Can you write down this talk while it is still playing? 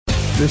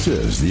This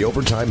is the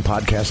Overtime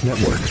Podcast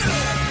Network.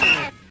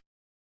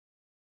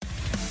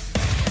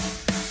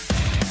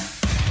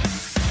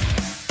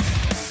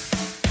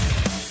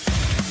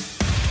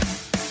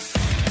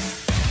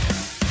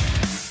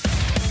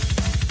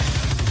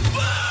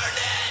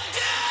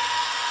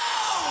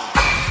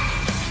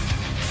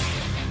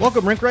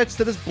 Welcome, Rink Rats,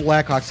 to this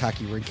Blackhawks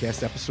Hockey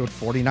Rinkcast, episode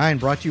 49,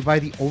 brought to you by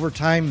the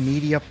Overtime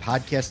Media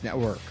Podcast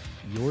Network.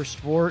 Your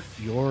sport,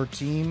 your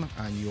team,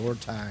 on your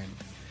time.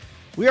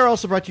 We are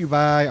also brought to you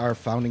by our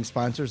founding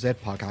sponsors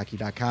at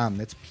puckhockey.com.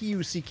 That's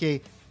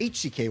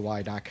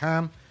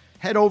PUCKHCKY.com.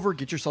 Head over,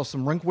 get yourself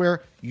some rinkware.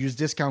 Use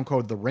discount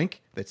code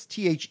THERINK. That's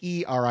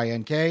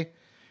THERINK.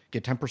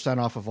 Get 10%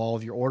 off of all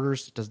of your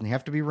orders. It doesn't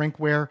have to be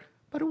rinkware,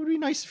 but it would be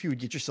nice if you would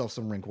get yourself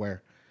some rinkware.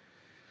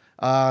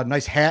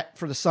 Nice hat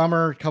for the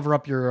summer. Cover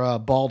up your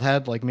bald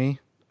head like me.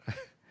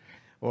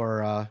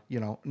 Or,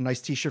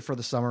 nice t-shirt for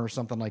the summer or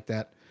something like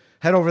that.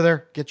 Head over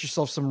there, get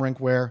yourself some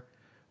rinkware.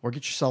 Or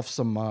get yourself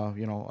some,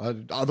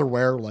 other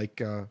wear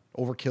like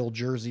Overkill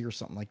jersey or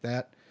something like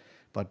that.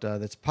 But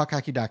that's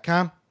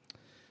puckhockey.com.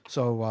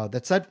 So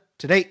that said,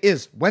 today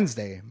is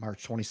Wednesday,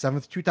 March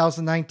 27th,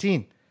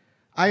 2019.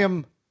 I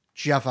am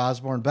Jeff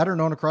Osborne, better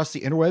known across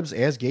the interwebs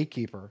as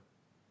Gatekeeper.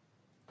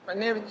 My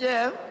name is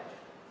Jeff.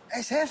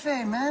 It's Jefe,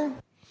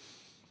 man.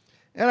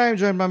 And I am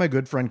joined by my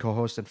good friend,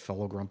 co-host, and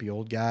fellow grumpy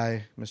old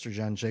guy, Mr.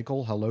 John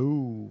Jekyll.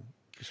 Hello,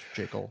 Mr.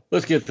 Jekyll.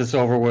 Let's get this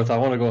over with. I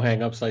want to go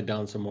hang upside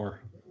down some more.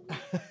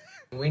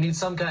 We need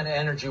some kind of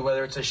energy,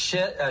 whether it's a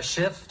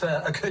shift,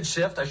 a good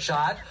shift, a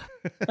shot.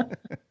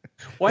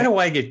 Why do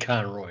I get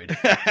Conroyed?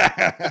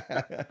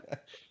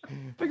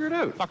 Figure it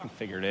out. Fucking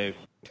figure it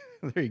out.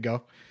 There you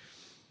go.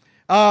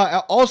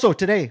 Also,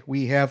 today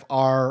we have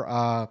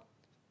our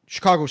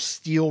Chicago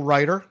Steel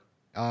writer.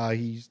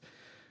 He's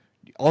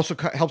also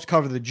helps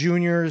cover the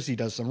juniors. He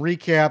does some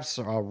recaps.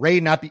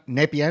 Ray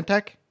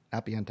Napiantek.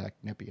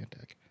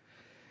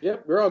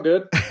 Yep, we're all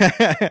good.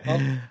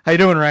 How you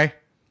doing, Ray?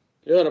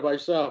 Good. How about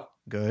yourself?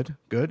 Good.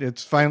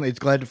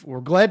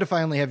 We're glad to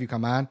finally have you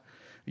come on.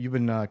 You've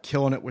been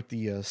killing it with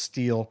the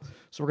steel,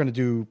 so we're going to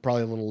do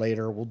probably a little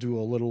later. We'll do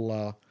a little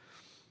on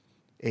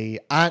the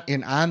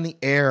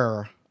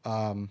air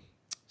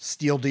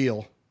steel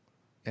deal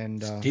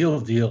and steel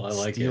deal. I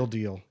like steel it.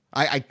 Deal.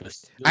 I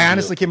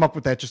honestly came up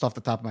with that just off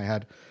the top of my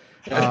head.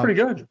 That's pretty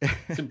good.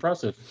 It's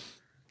impressive.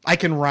 I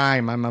can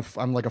rhyme.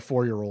 I'm like a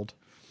 4-year-old.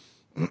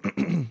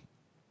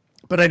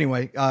 But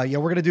anyway,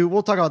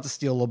 we'll talk about the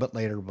steel a little bit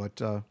later,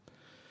 but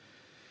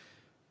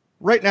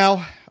right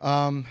now,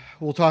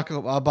 we'll talk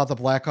about the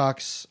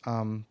Blackhawks.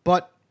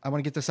 But I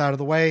want to get this out of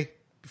the way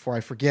before I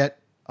forget.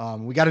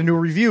 We got a new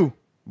review.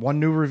 One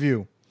new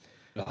review.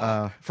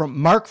 From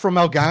Mark from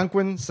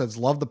Algonquin, says,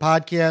 love the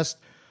podcast.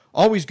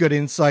 Always good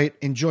insight.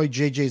 Enjoy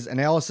JJ's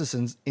analysis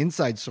and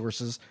inside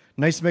sources.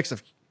 Nice mix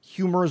of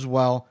humor as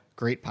well.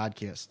 Great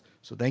podcast.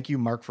 So thank you,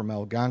 Mark from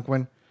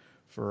Algonquin,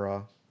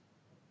 for,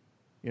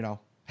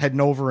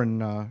 heading over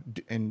and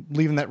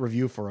leaving that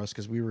review for us,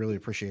 because we really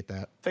appreciate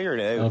that. Figured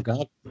it out. Oh,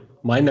 God.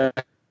 My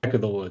neck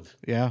of the woods.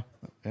 Yeah,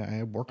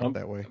 I work out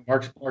that way.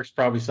 Mark's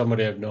probably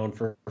somebody I've known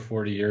for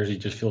 40 years. He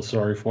just feels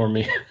sorry for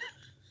me.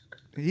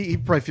 He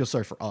probably feels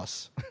sorry for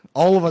us.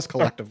 All of us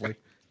collectively.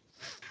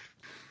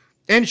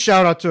 And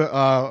shout out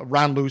to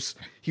Ron Luce.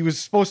 He was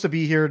supposed to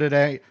be here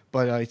today,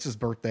 but it's his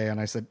birthday,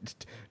 and I said,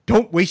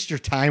 don't waste your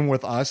time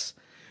with us.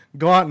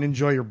 Go out and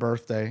enjoy your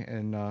birthday,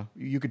 and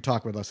you could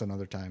talk with us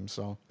another time.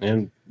 So,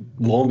 and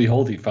lo and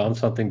behold, he found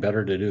something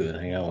better to do than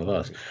hang out with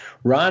us.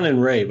 Ron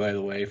and Ray, by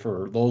the way,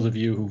 for those of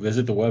you who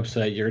visit the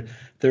website,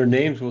 their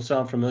names will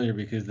sound familiar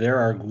because they're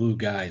our glue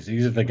guys.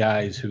 These are the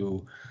guys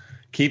who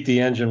keep the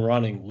engine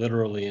running,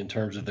 literally, in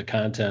terms of the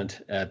content,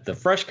 at the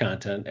fresh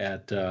content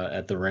at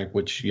the rink,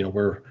 which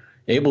we're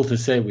able to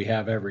say we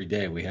have every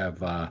day. We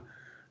have, I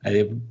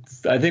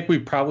think we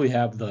probably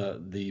have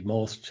the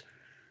most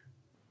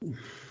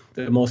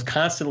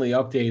constantly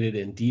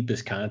updated and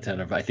deepest content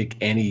of, I think,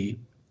 any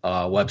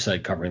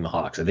website covering the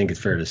Hawks. I think it's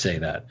fair to say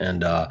that.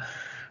 And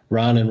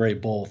Ron and Ray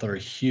both are a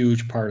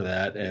huge part of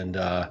that. And,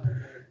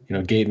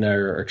 Gate and I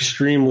are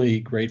extremely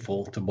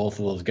grateful to both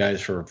of those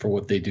guys for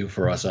what they do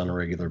for us on a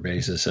regular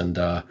basis. And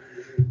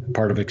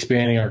part of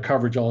expanding our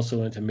coverage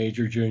also into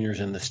major juniors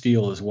and the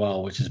steel as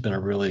well, which has been a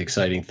really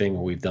exciting thing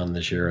what we've done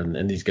this year.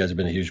 And these guys have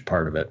been a huge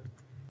part of it.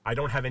 I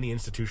don't have any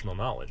institutional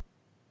knowledge.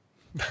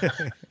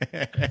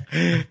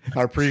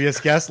 Our previous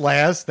guest,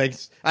 Laz,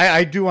 thanks.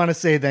 I do want to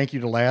say thank you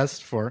to Laz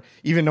for,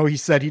 even though he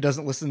said he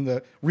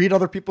doesn't read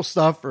other people's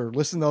stuff or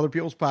listen to other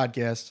people's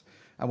podcasts,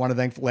 I want to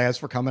thank Laz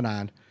for coming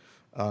on.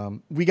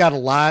 We got a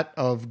lot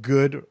of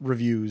good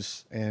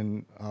reviews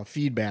and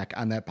feedback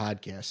on that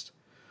podcast.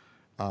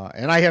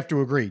 And I have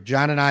to agree,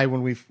 John and I,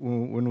 when we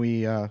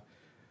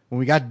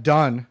got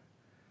done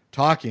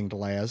talking to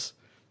Laz,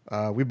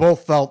 we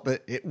both felt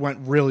that it went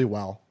really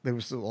well. There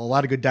was a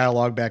lot of good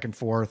dialogue back and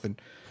forth, and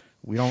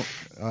we don't,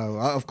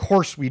 of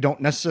course, we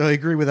don't necessarily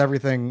agree with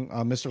everything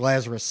Mr.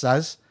 Lazarus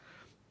says,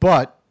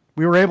 but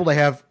we were able to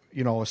have,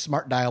 a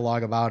smart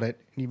dialogue about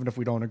it. And even if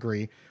we don't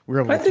agree, we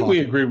were able to I think talk. we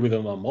agree with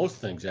him on most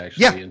things,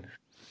 actually. Yeah.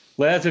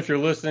 Lads, if you're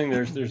listening,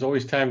 there's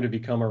always time to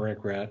become a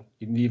rink rat,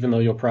 even though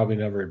you'll probably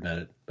never admit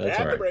it. That's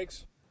all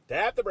right.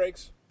 Tap the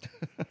brakes.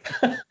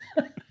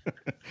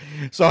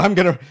 So I'm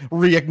going to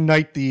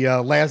reignite the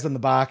Laz in the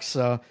Box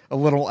a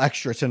little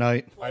extra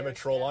tonight. I'm a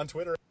troll on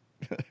Twitter.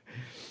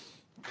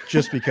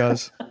 Just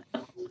because.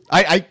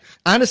 I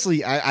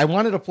honestly, I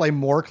wanted to play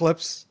more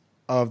clips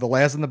of the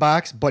Laz in the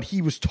Box, but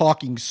he was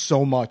talking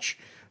so much.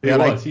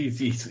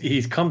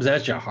 He comes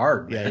at you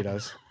hard, man. Yeah, he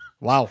does.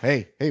 Wow.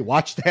 Hey,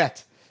 watch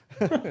that.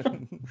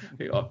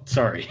 Oh,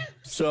 sorry.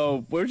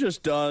 So we're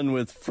just done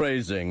with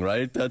phrasing,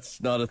 right? That's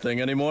not a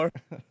thing anymore?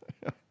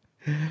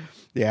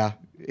 Yeah.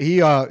 He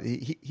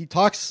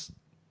talks.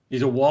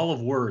 He's a wall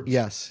of words.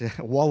 Yes.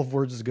 A wall of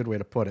words is a good way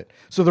to put it.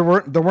 So there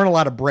weren't a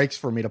lot of breaks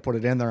for me to put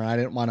it in there. And I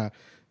didn't want to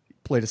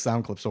play the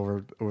sound clips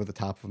over the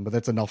top of them, but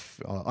that's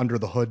enough under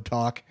the hood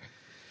talk.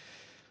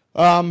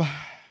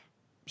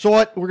 So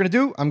what we're going to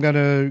do, I'm going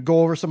to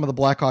go over some of the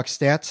Blackhawks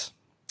stats.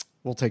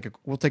 We'll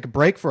take a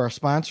break for our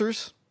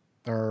sponsors,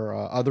 our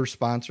other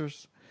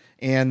sponsors,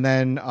 and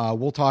then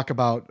we'll talk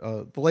about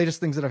the latest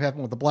things that have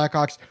happened with the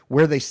Blackhawks,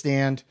 where they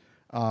stand,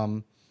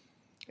 and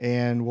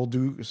we'll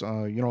do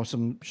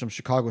some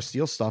Chicago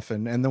Steel stuff,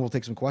 and then we'll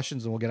take some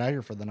questions and we'll get out of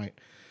here for the night.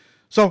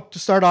 So to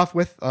start off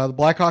with the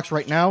Blackhawks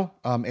right now,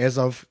 as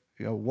of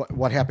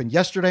what happened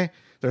yesterday,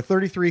 they're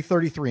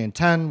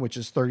 33-33-10, which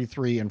is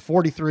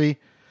 33-43.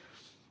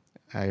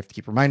 I have to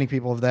keep reminding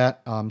people of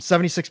that.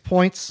 76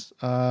 points.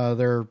 I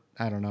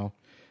don't know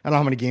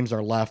how many games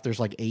are left. There's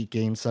like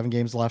 7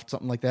 games left,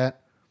 something like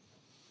that.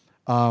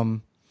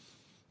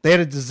 They had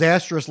a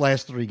disastrous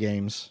last 3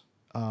 games.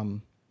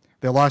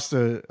 They lost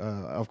to,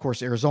 of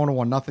course, Arizona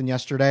 1-0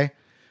 yesterday.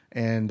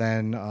 And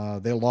then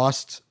they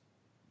lost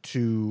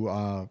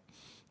to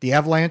the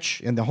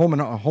Avalanche in the home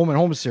and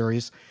home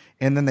series.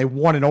 And then they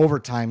won in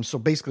overtime. So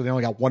basically they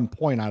only got 1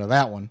 point out of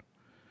that one.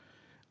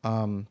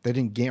 They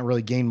didn't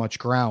really gain much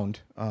ground.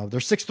 They're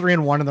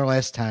 6-3-1 in their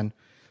last 10,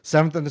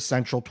 7th in the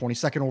Central,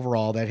 22nd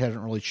overall. That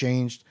hasn't really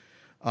changed.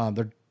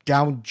 They're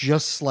down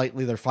just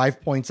slightly. They're 5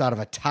 points out of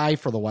a tie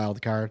for the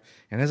wild card.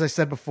 And as I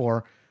said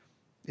before,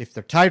 if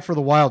they're tied for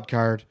the wild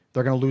card,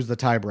 they're going to lose the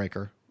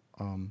tiebreaker.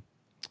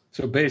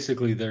 So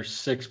basically, they're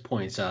 6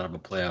 points out of a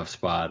playoff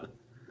spot.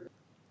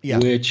 Yeah.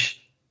 Which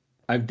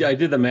I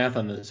did the math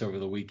on this over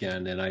the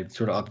weekend, and I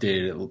sort of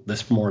updated it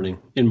this morning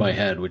in my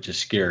head, which is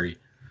scary.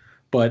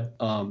 But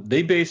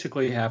they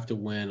basically have to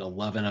win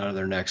 11 out of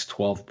their next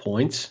 12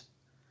 points,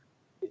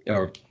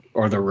 or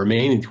their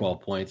remaining 12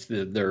 points.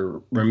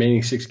 Their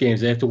remaining 6 games,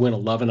 they have to win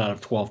 11 out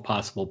of 12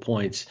 possible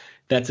points.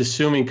 That's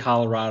assuming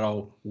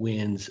Colorado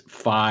wins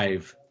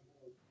 5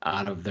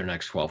 out of their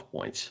next 12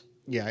 points.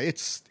 Yeah,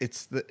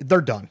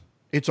 they're done.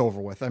 It's over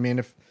with. I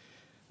mean,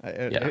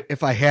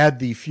 if I had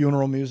the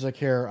funeral music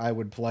here, I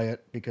would play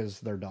it because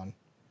they're done.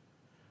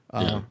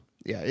 Yeah,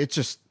 it's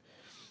just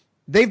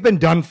they've been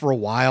done for a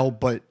while,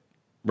 but.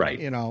 Right.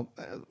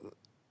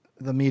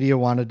 The media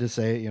wanted to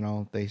say,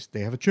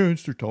 they have a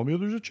chance. They're telling me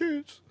there's a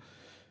chance.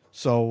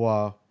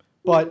 So,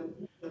 but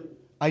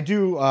I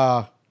do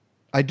want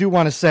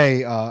to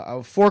say,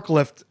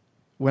 Forklift,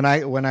 when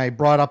I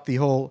brought up the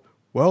whole,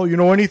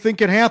 anything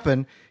can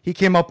happen, he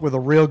came up with a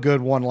real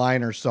good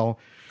one-liner. So,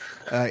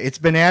 it's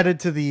been added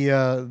to the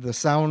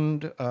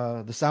soundboard,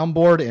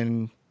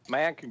 and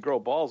man can grow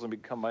balls and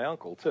become my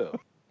uncle too.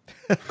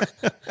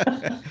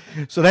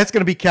 So that's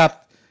going to be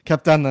kept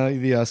on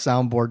the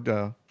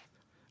soundboard.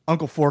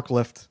 Uncle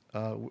Forklift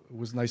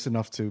was nice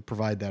enough to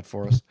provide that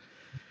for us.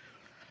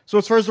 So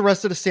as far as the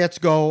rest of the stats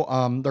go,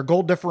 their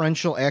goal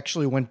differential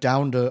actually went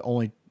down to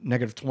only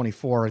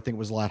 -24. I think it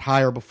was a lot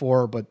higher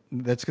before, but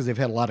that's because they've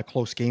had a lot of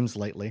close games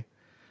lately.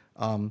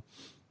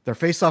 Their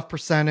face-off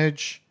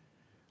percentage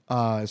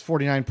is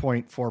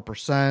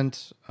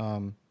 49.4%.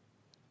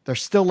 They're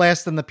still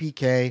last in the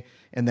PK,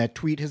 and that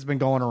tweet has been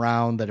going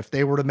around that if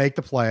they were to make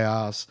the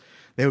playoffs,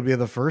 they would be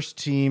the first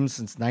team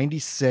since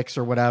 96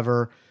 or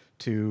whatever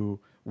to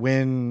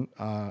win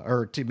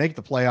or to make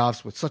the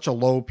playoffs with such a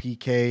low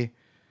PK,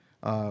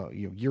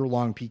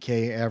 year-long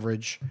PK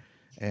average.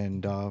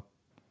 And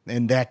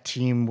that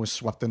team was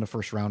swept in the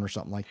first round or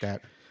something like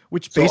that.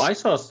 So I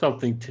saw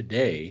something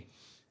today.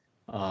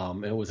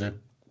 It was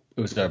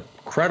a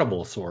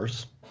credible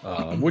source,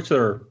 which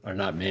there are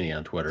not many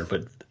on Twitter,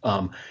 but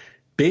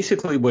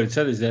basically what it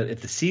said is that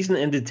if the season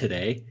ended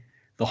today,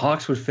 the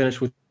Hawks would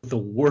finish with the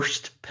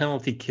worst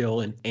penalty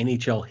kill in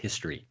NHL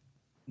history.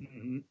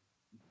 Mm-hmm.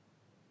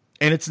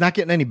 And it's not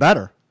getting any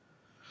better.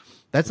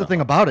 That's the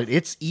thing about it.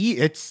 It's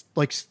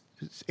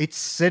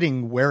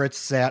sitting where it's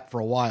sat for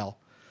a while.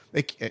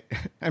 You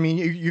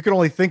can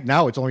only think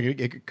now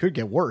it could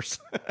get worse.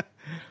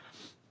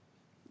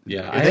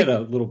 Yeah, I had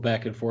a little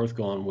back and forth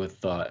going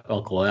with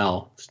Uncle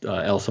Al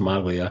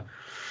Samaglia,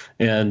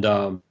 and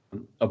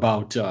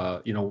about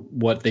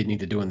what they need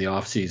to do in the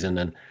off season,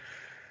 and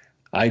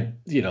I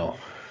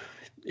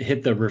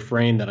hit the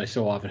refrain that I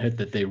so often hit,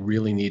 that they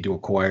really need to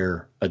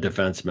acquire a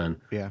defenseman.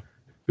 Yeah.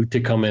 To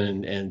come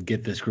in and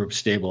get this group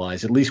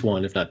stabilized, at least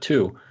one, if not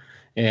two.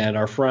 And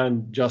our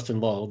friend Justin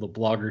Lowe, the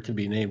blogger to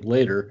be named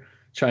later,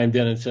 chimed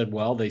in and said,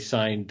 "Well, they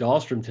signed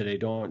Dahlstrom today.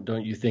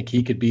 Don't you think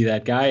he could be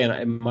that guy?"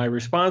 And my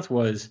response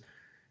was,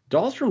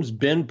 Dahlstrom's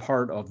been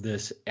part of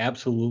this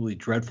absolutely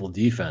dreadful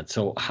defense.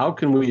 So how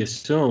can we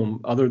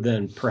assume, other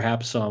than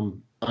perhaps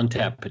some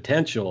untapped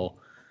potential,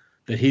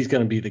 that he's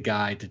going to be the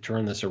guy to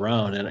turn this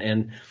around?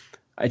 And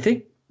I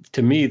think,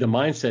 to me, the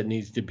mindset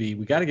needs to be,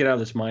 we got to get out of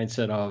this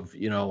mindset of,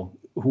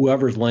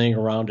 whoever's laying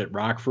around at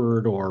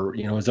Rockford or,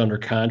 is under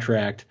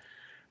contract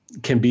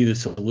can be the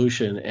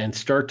solution, and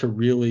start to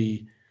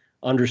really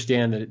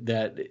understand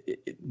that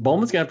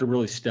Bowman's going to have to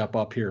really step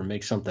up here and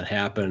make something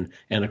happen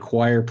and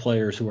acquire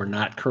players who are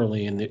not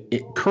currently in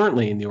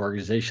the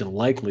organization,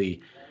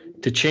 likely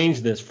to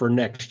change this for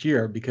next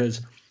year,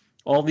 because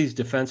all these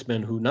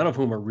defensemen, who none of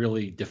whom are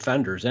really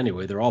defenders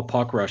anyway, they're all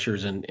puck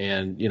rushers and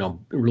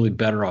really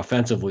better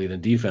offensively than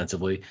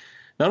defensively.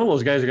 None of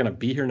those guys are going to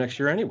be here next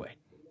year anyway.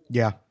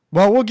 Yeah.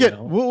 Well, we'll get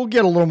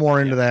a little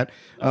more into that.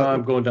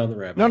 I'm going down the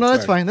rabbit. No,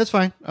 that's fine. That's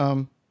fine.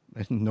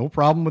 No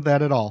problem with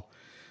that at all.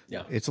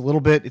 Yeah. It's a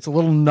little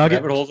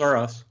nugget. Rabbit holes are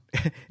us.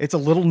 It's a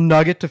little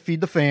nugget to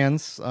feed the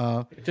fans.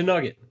 It's a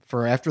nugget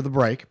for after the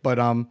break, but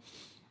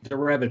the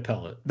rabbit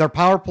pellet. Their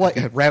power play.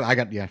 Don't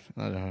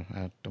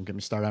get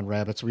me started on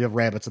rabbits. We have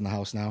rabbits in the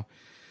house now.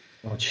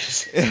 Oh,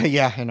 jeez.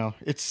 Yeah, I know.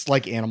 It's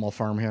like Animal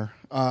Farm here.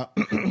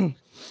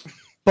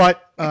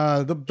 But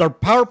their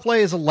power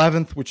play is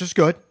 11th, which is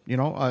good.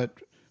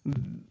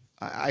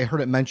 I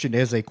heard it mentioned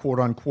as a quote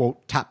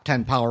unquote top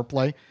 10 power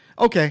play.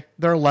 Okay,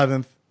 they're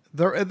 11th.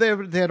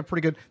 They had a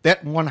pretty good,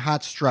 that one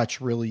hot stretch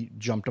really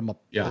jumped them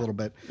up a little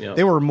bit. Yeah.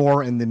 They were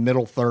more in the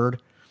middle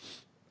third,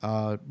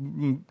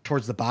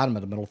 towards the bottom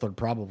of the middle third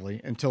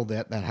probably, until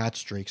that hot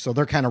streak. So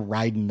they're kind of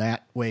riding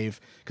that wave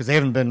because they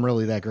haven't been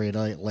really that great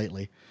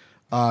lately.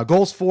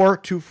 Goals for,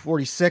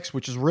 246,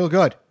 which is real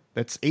good.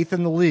 That's 8th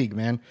in the league,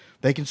 man.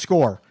 They can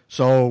score.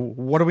 So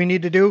what do we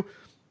need to do?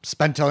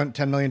 Spend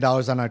 $10 million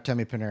on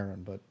Artemi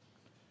Panarin, but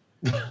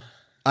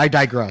I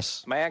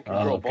digress. Man can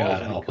grow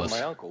balls and become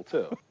my uncle,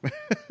 too.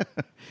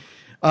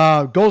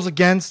 Goals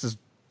against is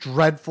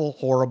dreadful,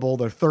 horrible.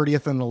 They're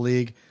 30th in the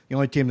league. The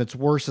only team that's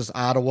worse is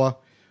Ottawa.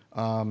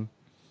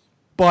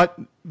 But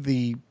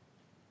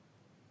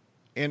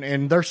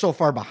and they're so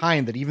far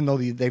behind that even though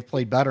they've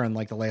played better in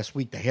like the last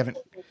week, they haven't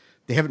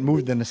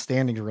moved in the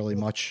standings really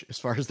much as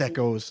far as that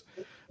goes.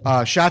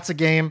 Shots a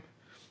game,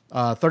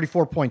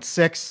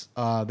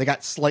 34.6. They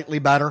got slightly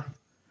better,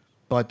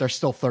 but they're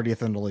still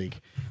 30th in the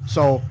league.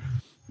 So,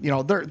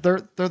 they're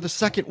the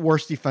second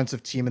worst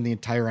defensive team in the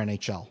entire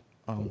NHL.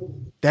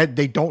 That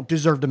they don't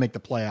deserve to make the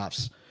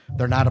playoffs.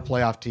 They're not a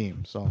playoff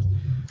team. So,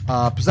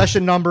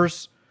 possession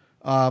numbers.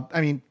 They're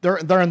in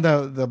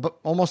the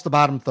almost the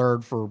bottom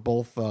third for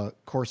both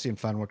Corsi and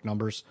Fenwick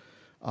numbers.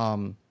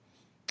 I'm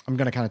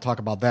going to kind of talk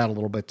about that a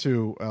little bit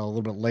too, a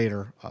little bit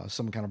later.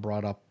 Someone kind of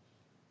brought up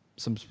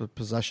some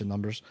possession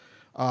numbers.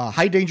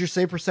 High danger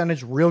save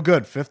percentage, real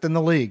good, 5th in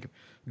the league.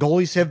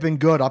 Goalies have been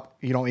good up,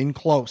 in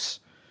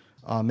close,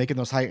 making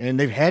those high, and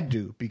they've had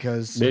to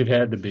because they've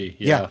had to be.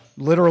 Yeah,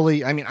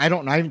 literally. I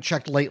haven't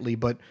checked lately,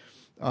 but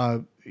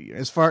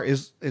as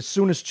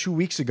soon as 2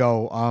 weeks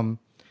ago,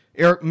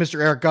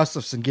 Mr. Eric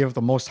Gustafson gave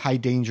the most high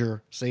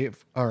danger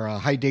save or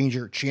high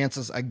danger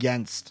chances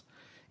against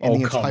in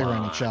the entire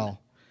NHL.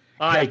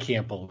 I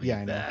can't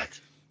believe that.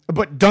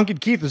 But Duncan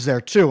Keith is there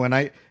too, and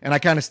I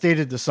kind of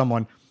stated to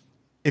someone,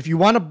 if you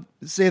want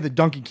to say that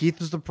Duncan Keith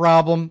is the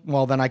problem,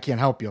 well, then I can't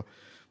help you.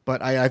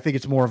 But I think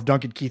it's more of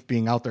Duncan Keith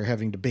being out there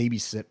having to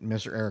babysit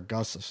Mr. Eric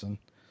Gustafson.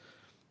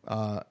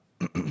 I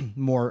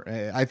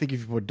think if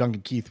you put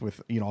Duncan Keith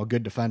with a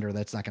good defender,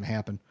 that's not going to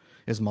happen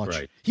as much.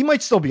 Right. He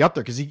might still be up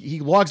there because he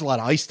logs a lot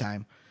of ice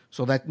time,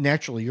 so that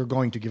naturally you're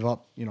going to give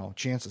up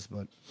chances.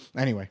 But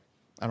anyway,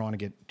 I don't want to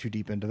get too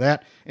deep into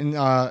that. And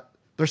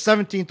they're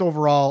 17th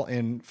overall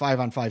in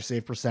 5-on-5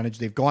 save percentage.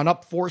 They've gone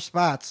up 4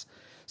 spots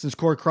since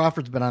Corey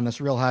Crawford's been on this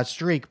real hot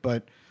streak.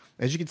 But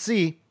as you can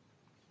see,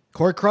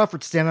 Corey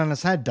Crawford standing on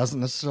his head doesn't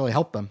necessarily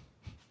help them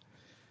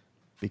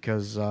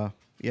because, they're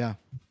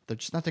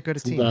just not that good a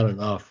team. Not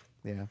enough.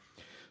 Yeah.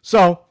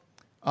 So,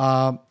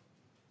 I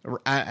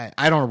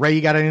don't know, Ray,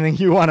 you got anything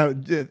you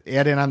want to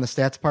add in on the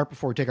stats part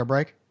before we take our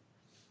break?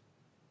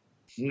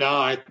 No,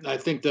 I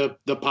think the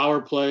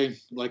power play,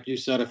 like you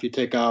said, if you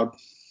take out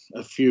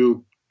a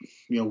few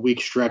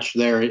week stretch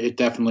there, it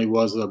definitely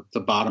was the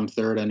bottom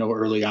third. I know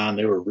early on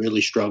they were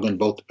really struggling,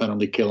 both the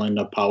penalty killing,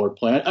 the power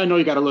play. I know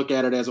you got to look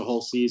at it as a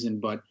whole season,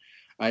 but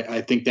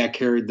I think that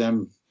carried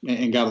them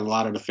and got a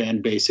lot of the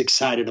fan base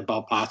excited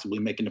about possibly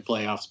making the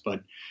playoffs. But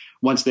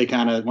once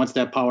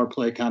that power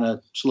play kind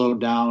of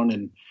slowed down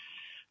and,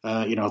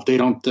 if they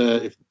don't,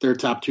 if their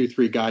top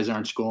 2-3 guys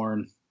aren't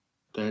scoring,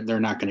 they're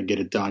not going to get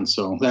it done.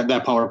 So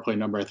that power play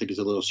number, I think, is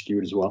a little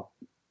skewed as well.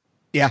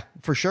 Yeah,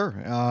 for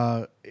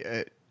sure.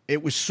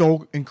 It was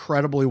so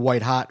incredibly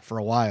white hot for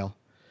a while,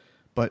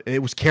 but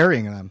it was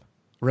carrying them.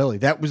 Really,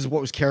 that was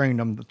what was carrying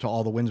them to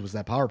all the wins, was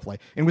that power play.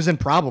 It was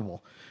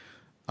improbable.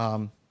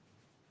 I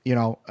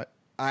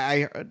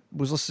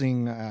was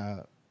listening.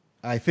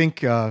 I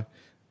think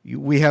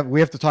we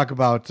have to talk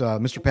about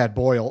Mr. Pat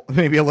Boyle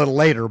maybe a little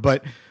later,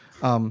 but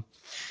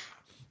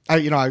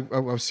I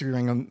was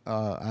hearing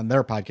on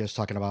their podcast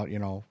talking about,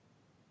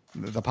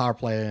 the power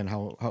play and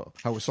how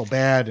it was so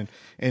bad.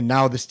 And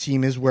now this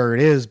team is where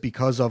it is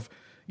because of,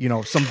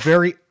 some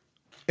very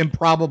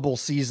improbable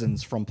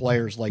seasons from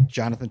players like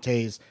Jonathan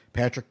Toews,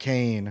 Patrick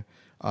Kane,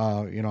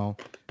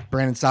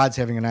 Brandon Saad's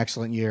having an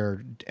excellent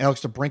year.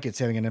 Alex DeBrincat's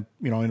having an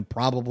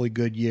improbably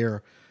good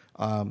year.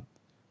 And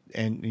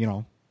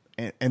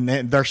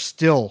then they're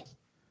still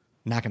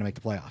not going to make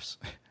the playoffs.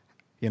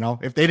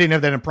 If they didn't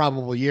have that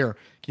improbable year,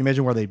 can you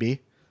imagine where they'd be?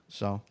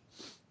 So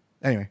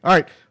anyway, all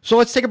right. So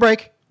let's take a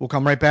break. We'll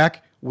come right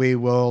back. We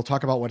will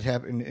talk about what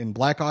happened in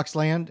Blackhawks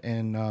land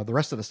and the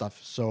rest of the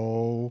stuff.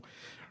 So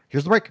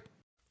here's the break.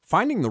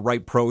 Finding the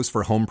right pros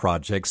for home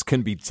projects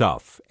can be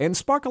tough and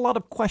spark a lot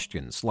of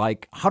questions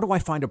like, how do I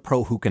find a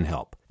pro who can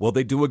help? Will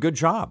they do a good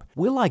job?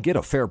 Will I get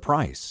a fair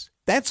price?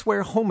 That's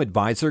where Home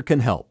Advisor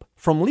can help.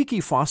 From leaky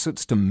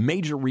faucets to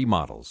major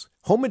remodels,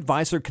 Home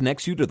Advisor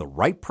connects you to the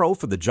right pro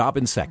for the job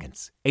in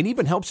seconds and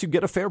even helps you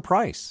get a fair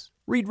price.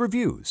 Read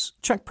reviews,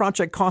 check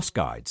project cost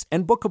guides,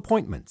 and book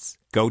appointments.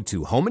 Go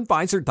to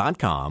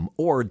homeadvisor.com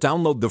or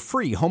download the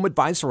free Home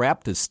Advisor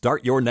app to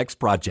start your next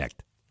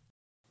project.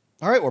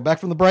 All right, we're back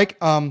from the break.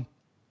 So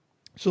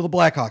the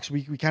Blackhawks,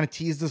 we kind of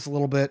teased this a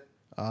little bit.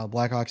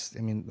 Blackhawks,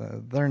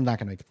 they're not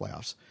going to make the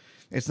playoffs.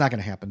 It's not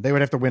going to happen. They would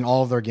have to win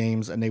all of their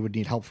games, and they would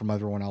need help from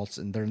everyone else,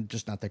 and they're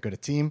just not that good a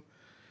team.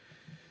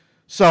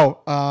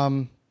 So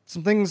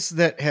some things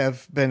that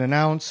have been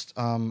announced.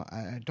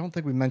 I don't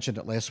think we mentioned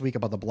it last week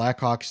about the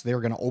Blackhawks. They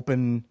were going to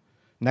open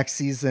next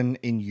season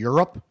in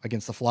Europe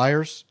against the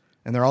Flyers,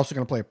 and they're also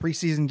going to play a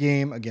preseason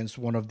game against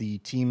one of the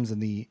teams in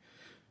the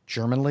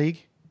German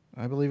league,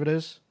 I believe it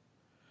is.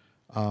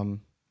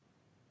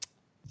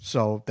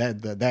 So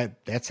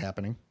that's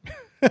happening.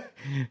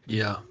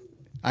 Yeah.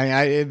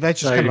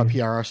 That's just kind of a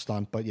PR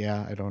stunt, but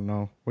yeah, I don't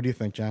know. What do you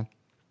think, John?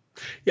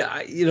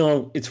 Yeah,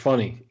 it's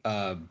funny.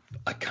 I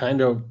kind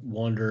of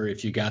wonder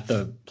if you got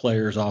the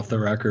players off the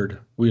record,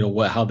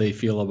 how they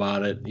feel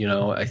about it.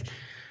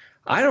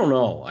 I don't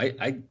know.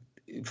 I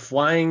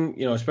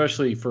flying,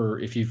 especially for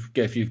if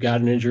you've got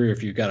an injury or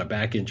if you've got a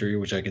back injury,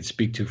 which I could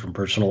speak to from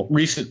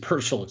recent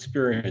personal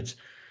experience,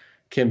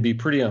 can be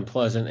pretty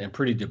unpleasant and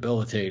pretty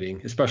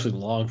debilitating, especially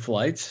long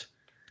flights.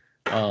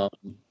 So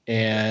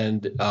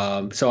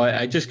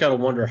I just got to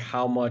wonder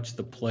how much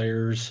the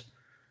players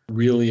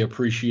really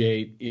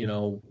appreciate,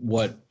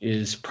 what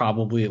is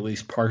probably at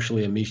least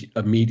partially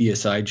a media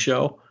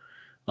sideshow.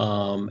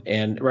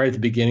 And right at the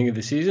beginning of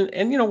the season.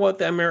 And you know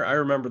what? I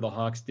remember the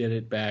Hawks did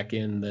it back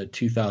in the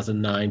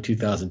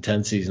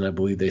 2009-2010 season. I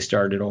believe they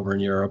started over in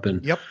Europe.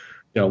 And, yep.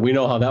 We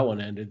know how that one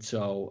ended.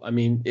 So,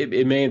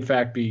 it may in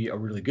fact be a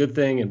really good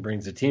thing and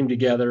brings the team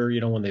together,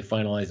 when they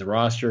finalize the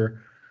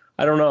roster.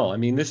 I don't know.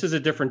 This is a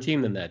different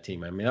team than that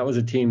team. That was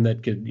a team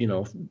that could,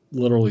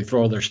 literally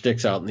throw their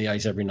sticks out in the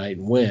ice every night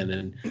and win,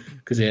 and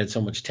because they had so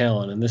much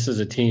talent. And this is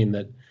a team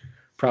that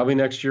probably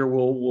next year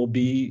will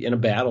be in a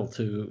battle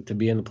to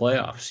be in the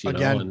playoffs.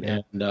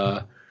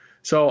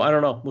 So I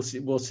don't know.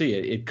 We'll see.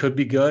 It could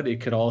be good. It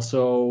could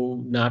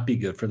also not be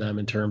good for them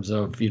in terms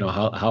of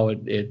how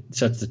it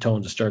sets the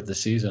tone to start the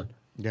season.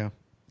 Yeah.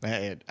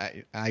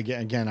 I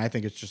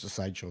think it's just a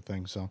sideshow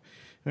thing. So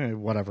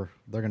whatever,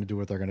 they're going to do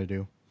what they're going to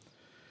do.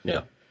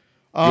 Yeah.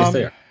 Yes,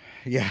 they are.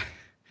 Yeah.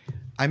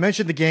 I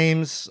mentioned the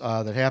games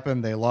that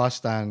happened. They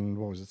lost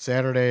on,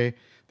 Saturday.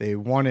 They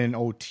won in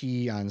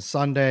OT on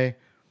Sunday,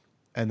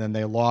 and then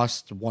they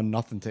lost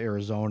 1-0 to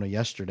Arizona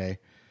yesterday.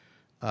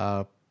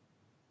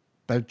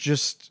 But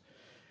just,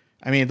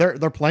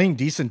 they're playing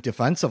decent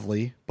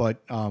defensively,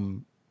 but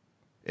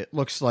it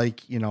looks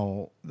like,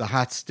 the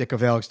hot stick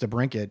of Alex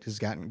DeBrincat has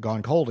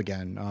gone cold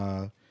again.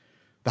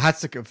 The hot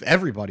stick of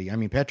everybody.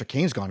 Patrick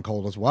Kane's gone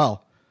cold as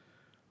well.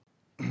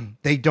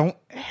 They don't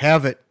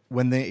have it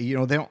when they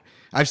don't.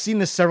 I've seen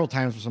this several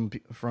times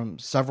from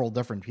several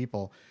different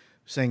people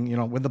saying,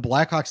 when the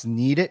Blackhawks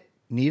need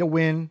a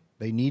win,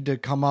 they need to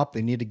come up,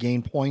 they need to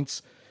gain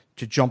points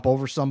to jump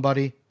over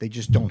somebody. They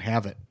just don't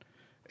have it.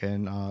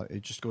 And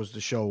it just goes to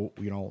show,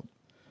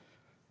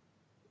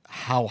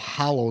 how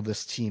hollow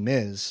this team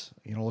is.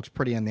 It looks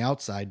pretty on the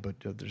outside, but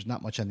there's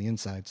not much on the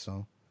inside.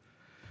 So,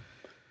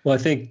 well, I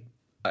think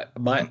I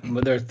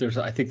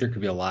think there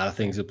could be a lot of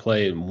things at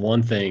play, and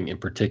one thing in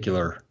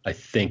particular I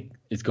think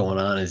is going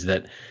on is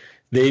that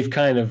they've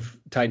kind of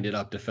tightened it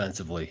up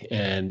defensively,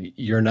 and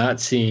you're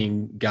not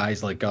seeing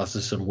guys like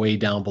Gustafsson way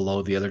down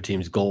below the other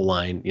team's goal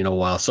line.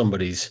 While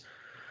somebody's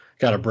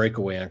got a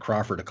breakaway on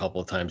Crawford a couple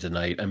of times a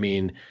night.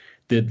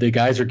 The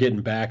guys are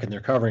getting back and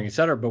they're covering, et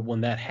cetera. But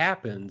when that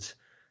happens,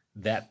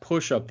 that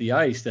push up the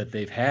ice that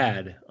they've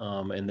had,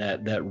 and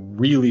that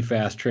really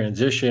fast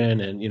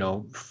transition, and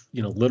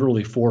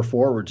literally four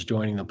forwards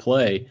joining the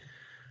play,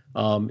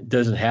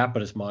 doesn't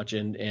happen as much,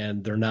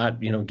 and they're not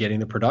getting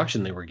the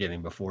production they were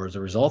getting before as a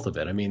result of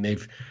it.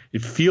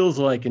 It feels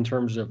like in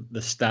terms of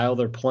the style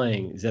they're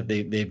playing is that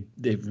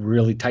they've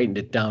really tightened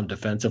it down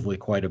defensively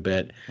quite a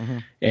bit,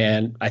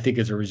 and I think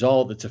as a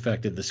result it's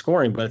affected the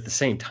scoring. But at the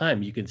same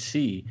time, you can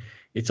see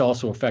it's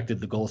also affected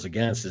the goals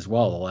against as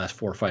well the last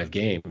 4 or 5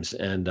 games.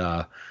 And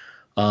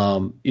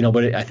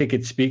But I think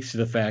it speaks to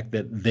the fact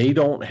that they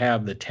don't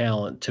have the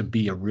talent to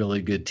be a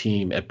really good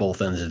team at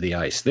both ends of the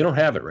ice. They don't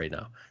have it right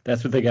now.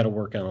 That's what they got to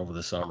work on over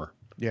the summer.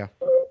 Yeah.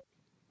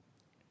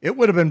 It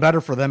would have been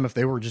better for them if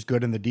they were just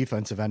good in the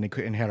defensive end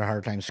and had a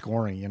hard time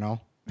scoring,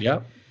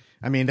 Yeah.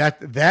 I mean,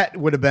 that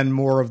would have been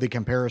more of the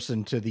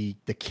comparison to the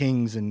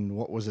Kings in,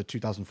 what was it,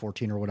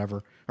 2014 or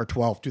whatever, or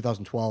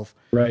 2012.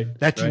 Right.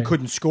 That team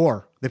couldn't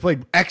score. They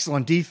played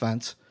excellent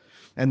defense,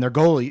 and their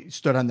goalie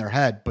stood on their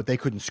head, but they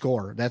couldn't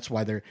score. That's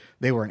why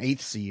they were an 8th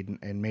seed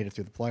and made it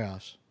through the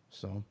playoffs.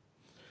 So,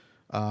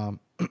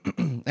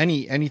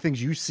 any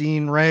things you've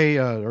seen, Ray,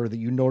 or that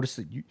you noticed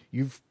that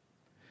you've?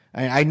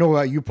 I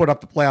know you put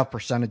up the playoff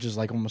percentages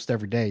like almost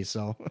every day,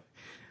 so.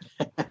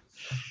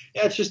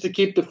 Yeah, it's just to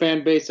keep the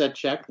fan base at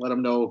check, let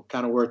them know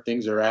kind of where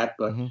things are at.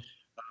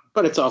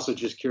 But it's also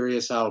just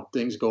curious how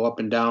things go up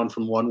and down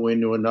from one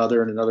win to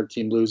another and another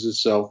team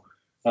loses. So,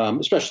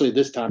 especially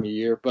this time of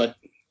year. But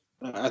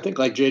I think,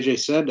 like JJ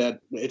said, that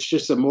it's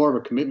just more of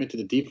a commitment to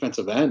the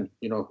defensive end.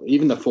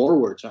 Even the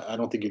forwards, I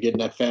don't think you're getting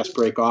that fast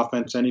break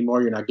offense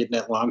anymore. You're not getting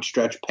that long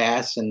stretch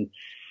pass. And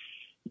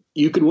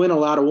you can win a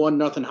lot of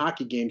 1-0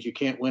 hockey games. You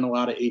can't win a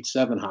lot of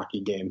 8-7 hockey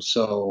games.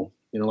 So,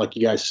 like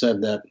you guys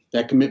said,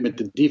 that commitment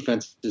to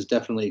defense is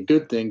definitely a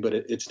good thing, but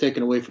it's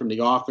taken away from the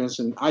offense.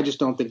 And I just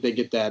don't think they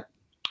get that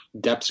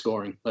depth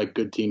scoring like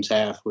good teams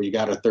have, where you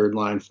got a 3rd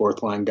line,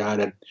 4th line guy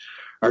that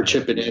are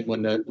chipping in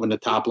when the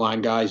top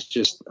line guys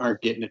just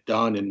aren't getting it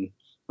done. And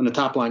when the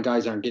top line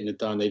guys aren't getting it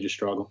done, they just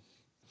struggle.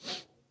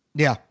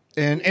 Yeah.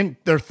 And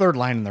their 3rd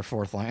line and their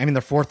 4th line. I mean,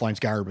 their 4th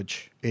line's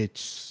garbage.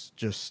 It's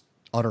just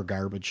utter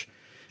garbage.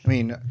 I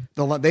mean,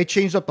 they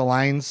changed up the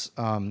lines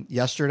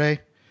yesterday.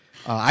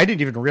 I didn't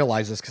even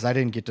realize this because I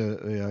didn't get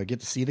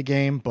to see the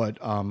game. But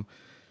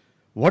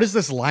what is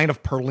this line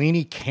of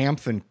Perlini,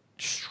 Kampf, and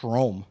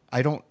Strome?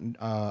 I don't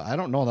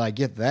know that I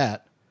get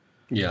that.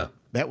 Yeah,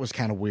 that was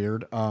kind of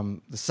weird. The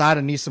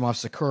Sada, Nisimov,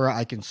 Sakura,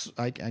 I can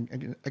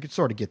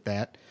sort of get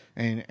that.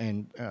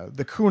 And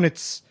the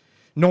Kunitz,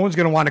 no one's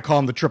going to want to call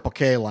him the Triple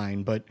K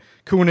line, but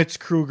Kunitz,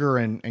 Kruger,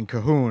 and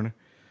Cahoon,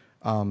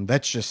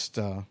 that's just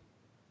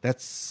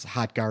that's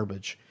hot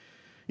garbage.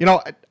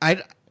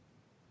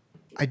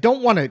 I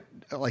don't want to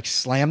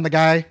slam the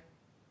guy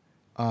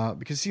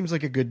because he seems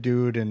like a good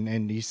dude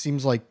and he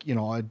seems like,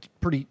 a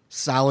pretty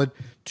solid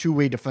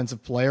 2-way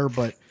defensive player,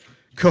 but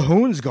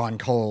Cahoon's gone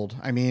cold.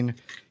 I mean,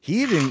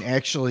 he didn't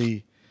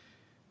actually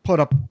put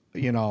up,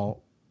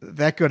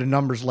 that good of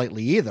numbers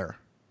lately either.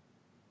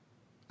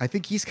 I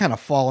think he's kind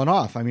of fallen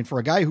off. I mean, for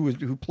a guy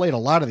who played a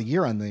lot of the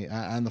year on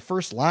the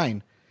first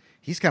line,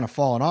 he's kind of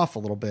fallen off a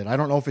little bit. I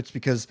don't know if it's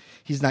because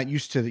he's not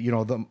used to,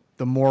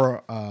 the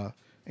more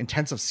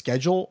intensive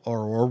schedule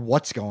or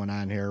what's going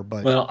on here.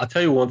 But well, I'll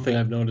tell you one thing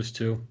I've noticed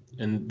too,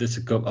 and this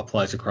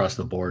applies across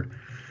the board.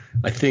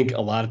 I think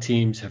a lot of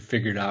teams have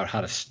figured out how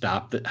to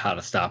stop the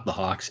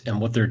Hawks, and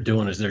what they're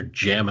doing is they're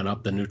jamming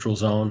up the neutral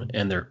zone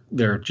and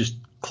they're just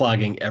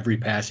clogging every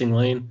passing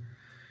lane,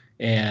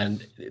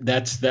 and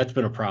that's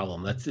been a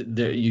problem.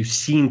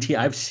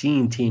 I've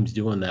seen teams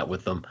doing that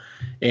with them,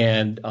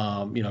 and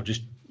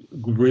just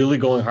really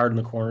going hard in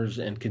the corners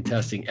and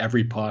contesting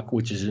every puck,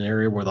 which is an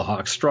area where the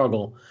Hawks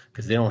struggle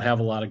because they don't have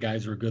a lot of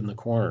guys who are good in the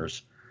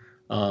corners.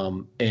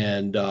 That's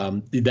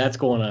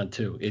going on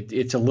too.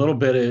 It's a little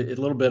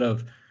bit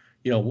of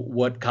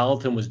what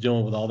Colleton was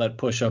doing with all that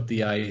push up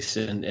the ice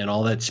and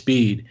all that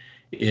speed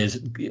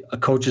is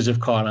coaches have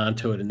caught on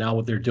to it. And now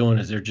what they're doing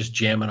is they're just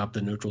jamming up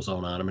the neutral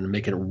zone on them and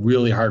making it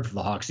really hard for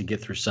the Hawks to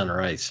get through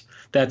center ice.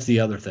 That's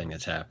the other thing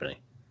that's happening.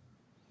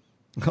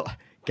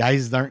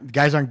 Guys aren't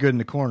good in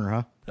the corner,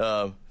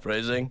 huh?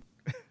 Phrasing.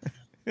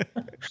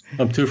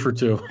 I'm 2 for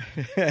 2.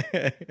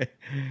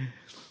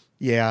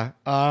 Yeah.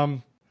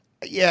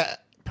 Yeah.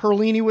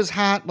 Perlini was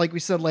hot, like we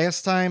said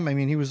last time. I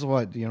mean, he was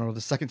the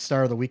second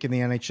star of the week in the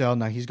NHL.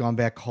 Now he's gone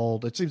back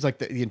cold. It seems like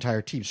the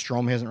entire team.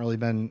 Strome hasn't really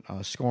been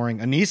scoring.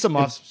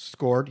 Anisimov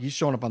scored. He's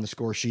showing up on the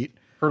score sheet.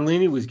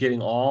 Perlini was getting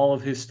all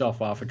of his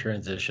stuff off of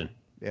transition.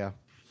 Yeah.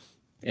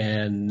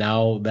 And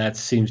now that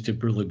seems to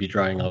really be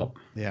drying up.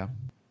 Yeah.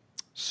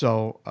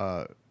 So,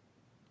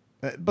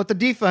 but the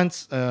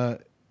defense,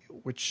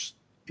 which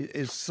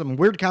is some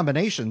weird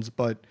combinations,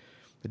 but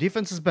the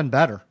defense has been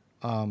better.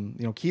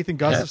 Keith and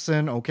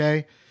Gustafson,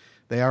 okay.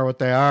 They are what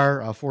they are.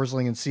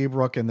 Forsling and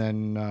Seabrook, and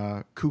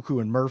then Cuckoo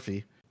and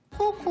Murphy.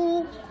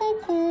 Cuckoo.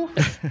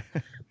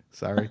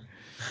 Sorry.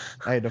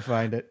 I had to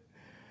find it.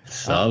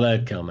 Saw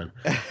that coming.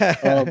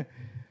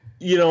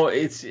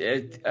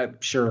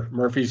 Sure.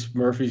 Murphy's,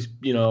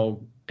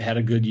 had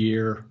a good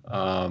year.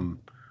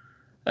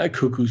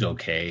 Cuckoo's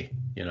okay.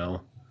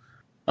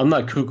 I'm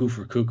not cuckoo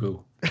for cuckoo.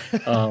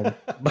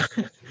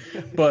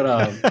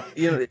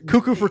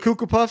 Cuckoo for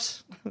Cuckoo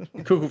Puffs?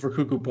 Cuckoo for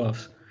Cuckoo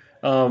Puffs.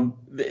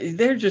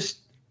 They're just,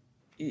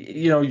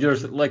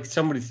 there's like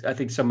I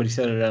think somebody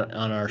said it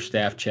on our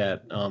staff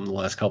chat the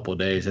last couple of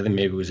days. I think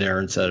maybe it was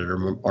Aaron said it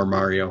or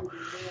Mario.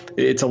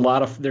 There's a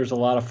lot of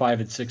 5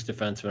 and 6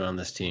 defensemen on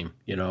this team,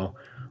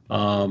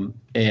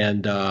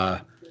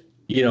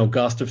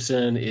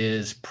 Gustafson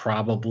is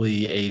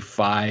probably a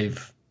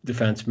 5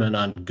 defenseman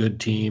on good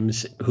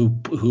teams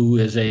who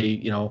is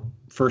a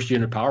first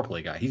unit power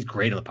play guy. He's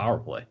great on the power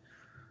play.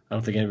 I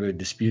don't think anybody would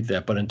dispute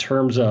that. But in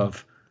terms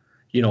of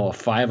a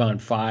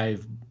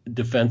 5-on-5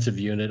 defensive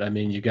unit, I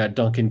mean, you got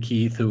Duncan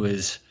Keith, who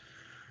is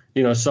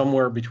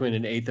somewhere between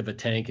an eighth of a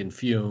tank and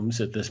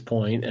fumes at this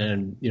point,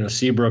 and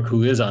Seabrook,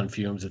 who is on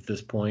fumes at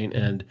this point,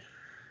 and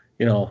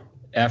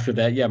after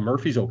that, yeah,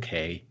 Murphy's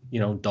okay.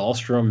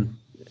 Dahlstrom,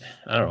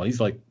 I don't know,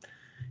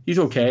 he's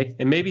okay,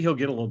 and maybe he'll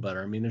get a little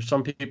better. I mean, there's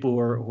some people who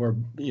are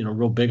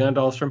real big on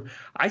Dahlstrom.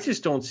 I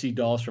just don't see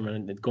Dahlstrom,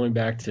 and going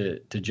back to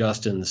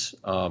Justin's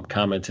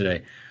comment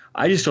today,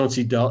 I just don't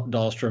see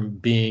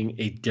Dahlstrom being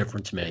a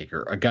difference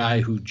maker, a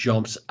guy who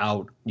jumps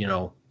out,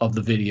 of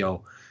the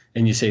video,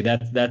 and you say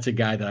that's a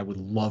guy that I would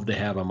love to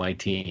have on my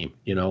team,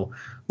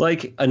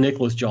 like a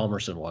Nicholas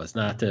Hjalmarsson was.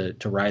 Not to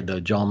ride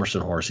the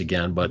Hjalmarsson horse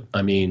again, but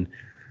I mean,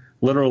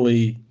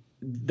 literally.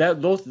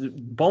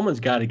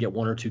 Bowman's got to get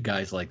one or two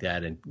guys like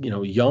that, and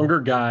younger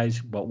guys,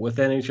 but with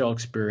NHL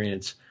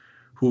experience,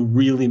 who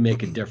really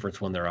make a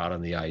difference when they're out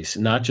on the ice,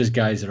 not just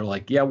guys that are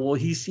like, yeah, well,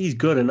 he's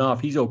good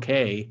enough, he's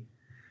okay.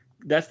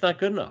 That's not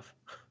good enough.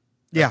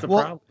 That's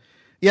problem.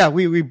 Yeah,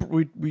 we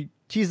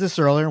teased this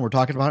earlier, and we're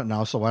talking about it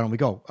now. So why don't we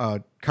go?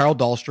 Carl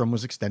Dahlstrom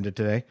was extended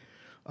today.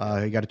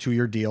 He got a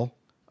 2-year deal.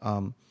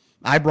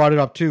 I brought it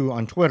up too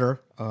on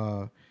Twitter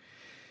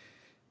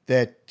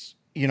that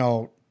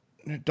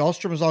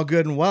Dahlstrom is all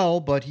good and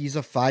well, but he's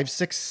a 5,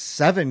 6,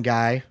 7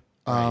 guy,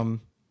 right.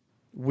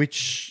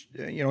 Which,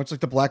 it's like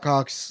the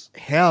Blackhawks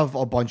have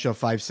a bunch of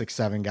 5, 6,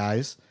 7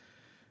 guys.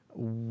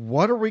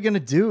 What are we going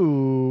to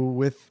do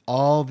with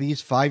all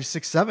these 5,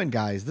 6, 7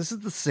 guys? This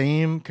is the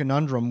same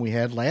conundrum we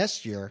had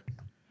last year.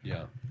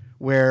 Yeah.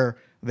 Where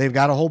they've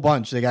got a whole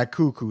bunch. They got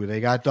Cuckoo, they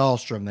got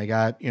Dahlstrom, they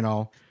got,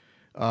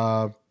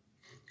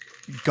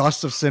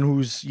 Gustafsson,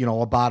 who's,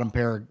 a bottom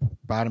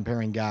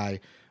pairing guy.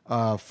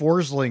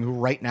 Forsling, who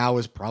right now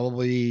is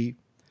probably,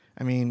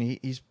 I mean,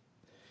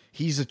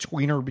 he's a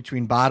tweener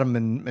between bottom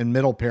and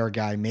middle pair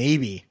guy,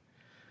 maybe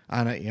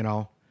on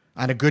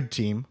a good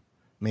team,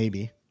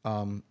 maybe.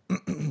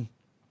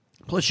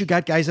 Plus you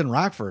got guys in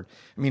Rockford.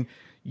 I mean,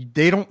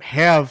 they don't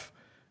have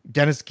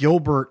Dennis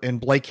Gilbert and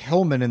Blake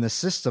Hillman in the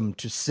system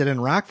to sit in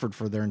Rockford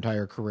for their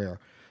entire career.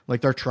 Like,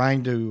 they're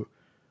trying to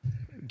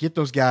get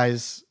those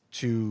guys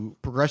to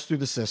progress through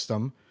the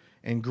system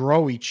and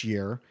grow each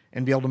year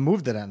and be able to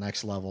move to that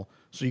next level.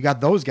 So you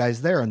got those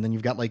guys there, and then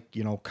you've got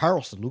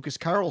Carlson, Lucas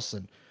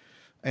Carlson.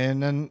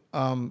 And then,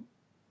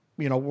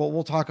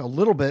 we'll talk a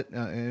little bit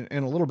in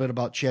a little bit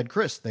about Chad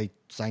Chris. They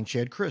signed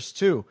Chad Chris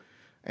too.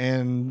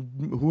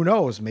 And who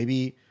knows,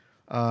 maybe,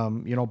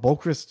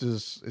 Boquist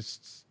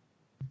is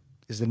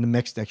in the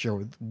mix next year.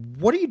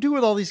 What do you do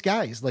with all these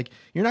guys? Like,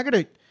 you're not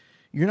going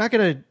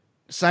to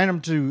sign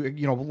them to,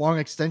 long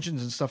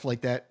extensions and stuff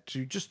like that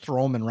to just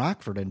throw them in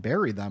Rockford and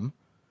bury them.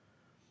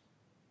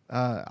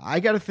 I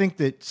got to think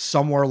that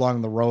somewhere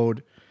along the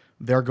road,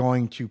 they're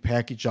going to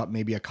package up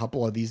maybe a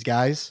couple of these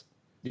guys.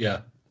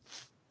 Yeah.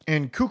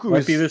 And Cuckoo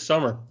might be this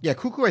summer. Yeah,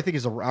 Cuckoo, I think,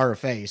 is a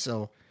RFA,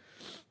 so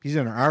he's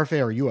in an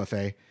RFA or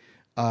UFA.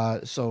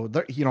 So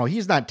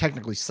he's not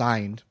technically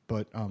signed,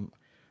 but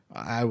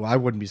I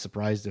wouldn't be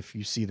surprised if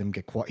you see them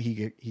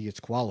he gets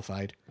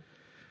qualified.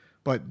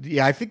 But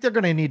yeah, I think they're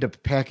going to need to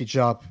package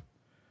up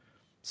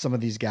some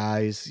of these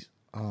guys,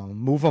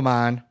 move them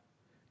on.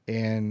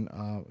 And,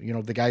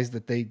 the guys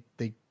that they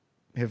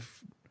have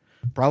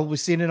probably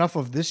seen enough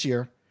of this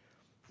year,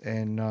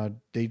 and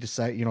they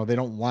decide, they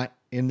don't want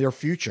in their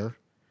future,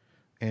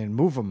 and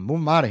move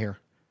them out of here.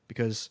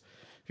 Because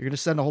if you're going to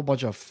send a whole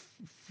bunch of,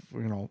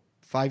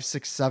 5,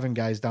 6, 7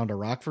 guys down to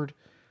Rockford,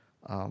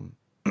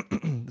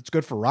 it's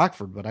good for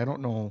Rockford, but I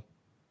don't know.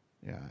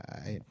 Yeah,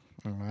 I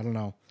don't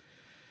know.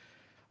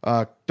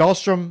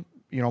 Dahlstrom,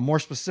 more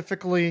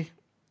specifically,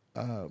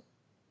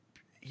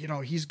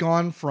 he's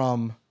gone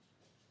from,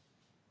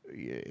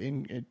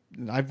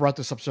 I've brought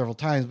this up several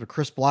times, but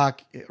Chris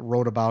Block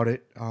wrote about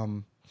it.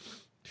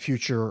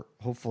 Future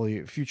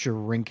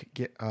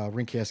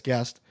Rinkcast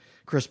guest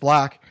Chris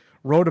Block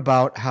wrote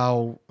about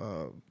how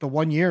the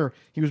 1 year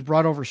he was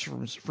brought over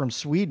from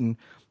Sweden,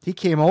 he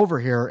came over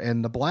here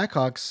and the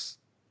Blackhawks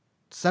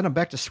sent him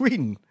back to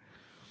Sweden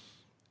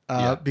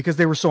because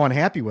they were so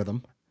unhappy with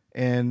him.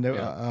 And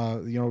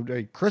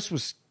Chris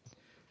was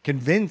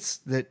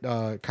convinced that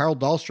Carl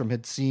Dahlstrom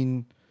had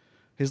seen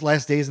his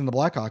last days in the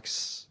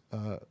Blackhawks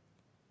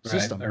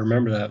system. Right, I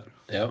remember that.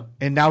 Yeah.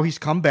 And now he's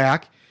come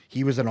back.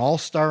 He was an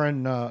all-star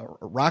in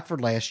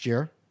Rockford last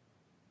year,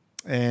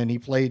 and he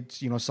played,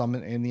 some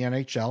in the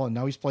NHL, and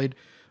now he's played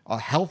a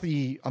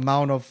healthy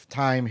amount of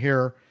time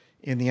here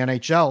in the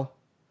NHL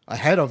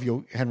ahead of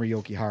Henri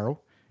Jokiharju.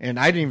 And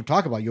I didn't even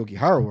talk about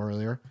Jokiharju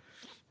earlier.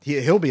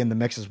 He'll be in the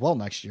mix as well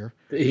next year.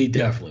 He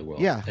definitely will.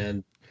 Yeah.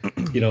 And,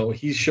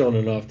 he's shown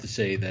enough to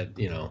say that,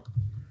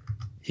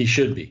 he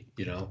should be,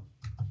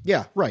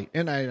 Yeah, right.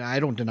 And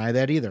I don't deny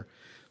that either.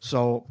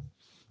 So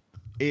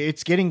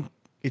it's getting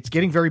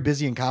very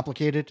busy and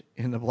complicated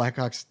in the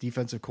Blackhawks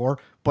defensive core,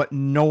 but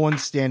no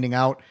one's standing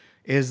out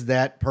as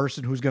that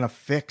person who's going to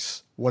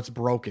fix what's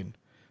broken.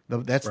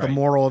 That's the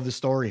moral of the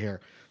story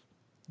here.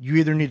 You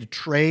either need to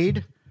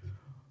trade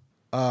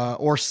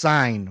or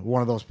sign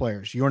one of those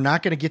players. You're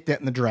not going to get that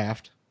in the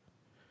draft.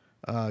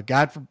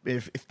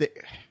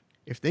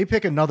 If they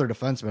pick another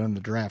defenseman in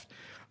the draft,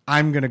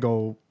 I'm going to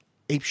go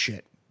ape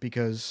shit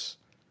because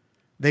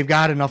they've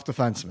got enough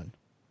defensemen.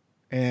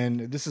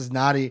 And this is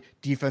not a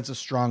defensive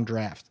strong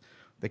draft.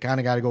 They kind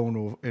of got to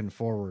go in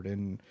forward.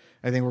 And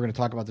I think we're going to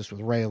talk about this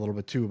with Ray a little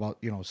bit too about,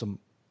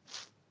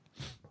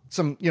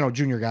 some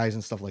junior guys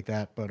and stuff like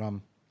that. But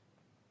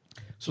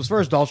so as far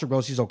as Dahlstrom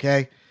goes, he's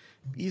okay.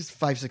 He's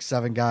 5'6",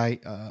 7" guy.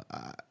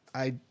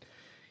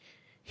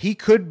 He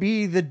could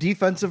be the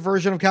defensive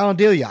version of Colin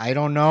Delia. I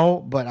don't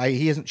know, but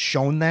he hasn't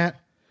shown that.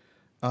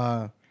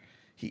 I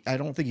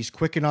don't think he's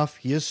quick enough.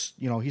 He is,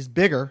 he's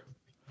bigger,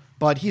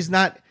 but he's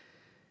not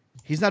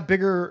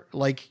bigger.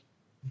 Like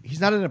he's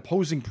not an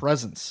opposing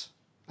presence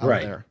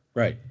out there.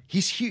 Right.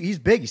 He's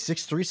big. He's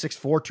 6'3",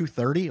 6'4",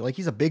 230. Like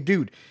he's a big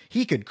dude.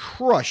 He could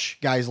crush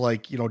guys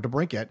like,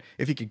 DeBrincat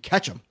if he could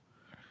catch him,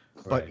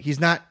 but he's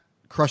not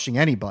crushing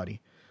anybody.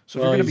 So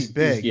if you're going to be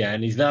big.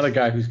 And he's not a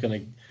guy who's going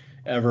to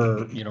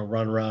ever,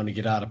 run around and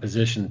get out of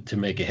position to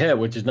make a hit,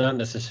 which is not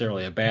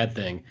necessarily a bad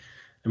thing.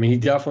 I mean, he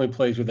definitely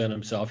plays within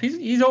himself.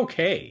 He's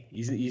okay.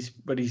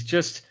 But he's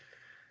just,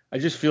 I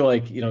just feel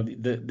like,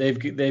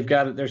 they've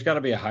got, there's got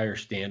to be a higher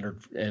standard,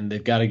 and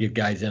they've got to get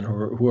guys in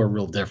who are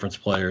real difference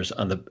players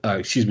on the,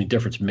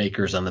 difference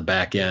makers on the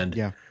back end.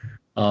 Yeah.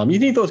 You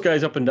need those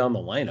guys up and down the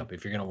lineup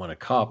if you're going to win a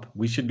cup.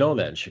 We should know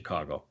that in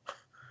Chicago.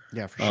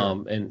 Yeah, for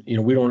sure. And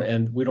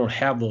we don't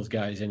have those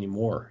guys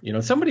anymore.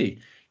 Somebody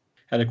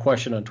had a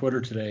question on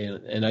Twitter today,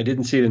 and I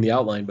didn't see it in the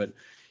outline, but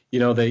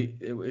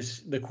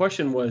the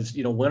question was,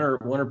 when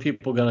are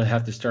people going to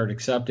have to start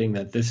accepting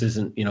that this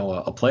isn't,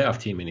 a playoff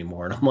team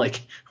anymore? And I'm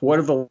like, what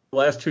have the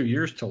last 2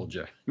 years told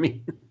you? I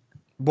mean,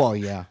 well,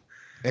 yeah,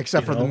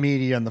 except for the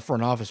media and the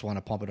front office want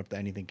to pump it up that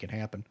anything can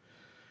happen.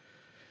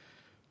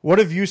 What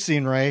have you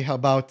seen, Ray,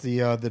 about the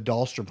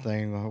Dahlstrom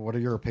thing? What are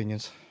your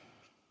opinions?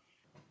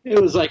 It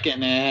was like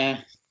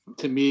an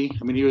to me.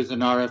 I mean, he was an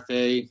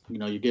RFA.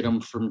 You get him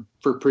for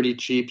pretty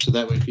cheap, so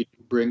that way if you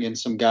bring in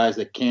some guys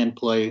that can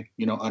play,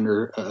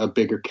 under a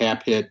bigger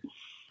cap hit,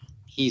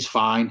 he's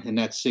fine in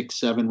that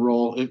 6-7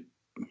 role.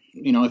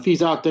 If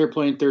he's out there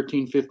playing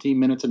 13, 15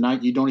 minutes a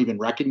night, you don't even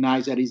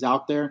recognize that he's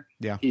out there.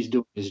 Yeah, he's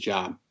doing his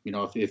job.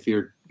 If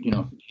you're,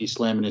 he's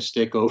slamming his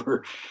stick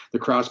over the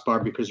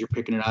crossbar because you're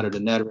picking it out of the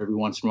net every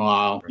once in a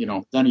while,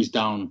 then he's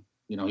down.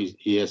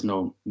 He has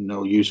no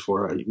use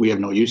for it. We have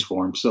no use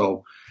for him.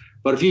 So,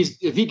 but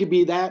if he could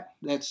be that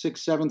 6th,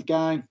 7th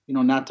guy,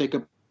 not take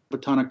up a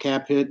ton of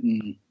cap hit,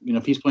 and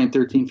if he's playing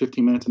 13,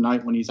 15 minutes a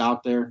night when he's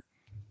out there,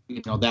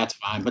 that's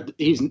fine. But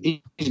he's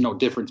no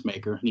difference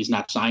maker. He's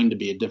not signed to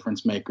be a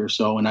difference maker.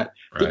 So, and I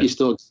think he's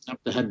still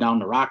have to head down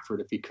to Rockford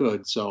if he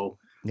could. So,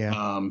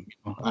 yeah,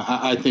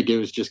 I think it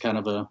was just kind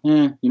of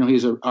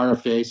he's a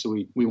RFA, so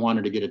we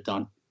wanted to get it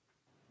done.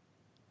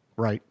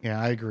 Right.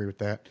 Yeah, I agree with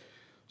that.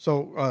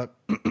 So,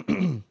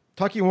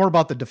 talking more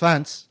about the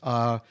defense,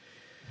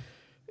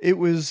 it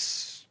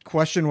was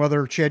questioned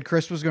whether Chad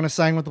Chris was going to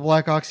sign with the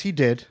Blackhawks. He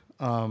did.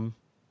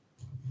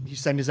 He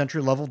signed his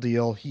entry-level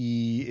deal.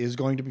 He is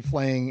going to be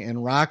playing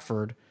in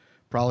Rockford,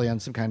 probably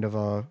on some kind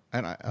of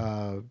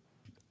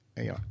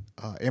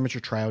amateur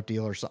tryout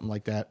deal or something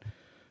like that.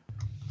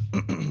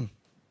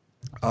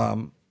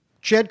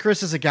 Chad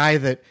Chris is a guy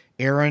that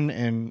Aaron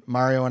and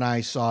Mario and I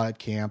saw at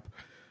camp.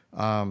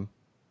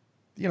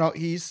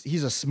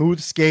 He's a smooth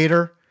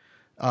skater.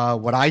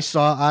 What I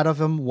saw out of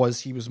him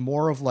was he was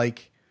more of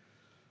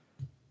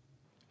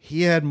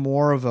he had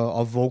more of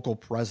a vocal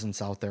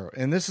presence out there.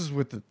 And this is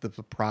with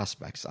the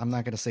prospects. I'm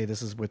not going to say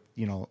this is with,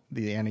 the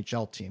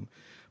NHL team,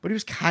 but he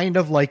was kind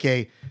of like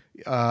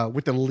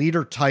with the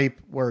leader type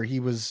where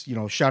he was,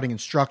 shouting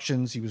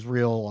instructions. He was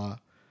real,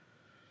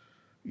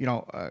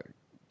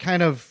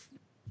 kind of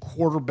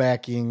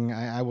quarterbacking.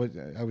 I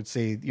would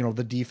say,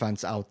 the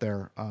defense out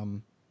there.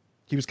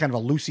 He was kind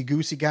of a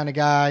loosey-goosey kind of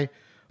guy,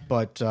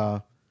 but,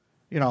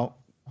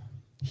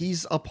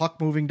 he's a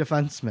puck-moving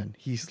defenseman.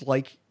 He's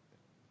like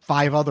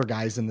 5 other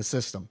guys in the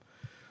system.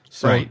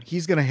 So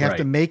he's going to have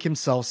to make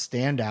himself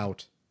stand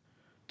out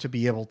to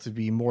be able to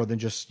be more than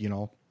just,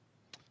 the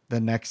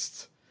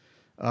next,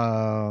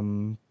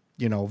 Ville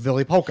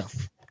Polka.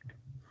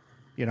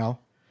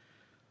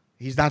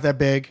 He's not that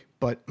big,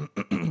 but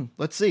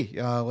let's see.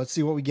 Let's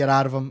see what we get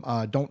out of him.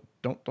 Don't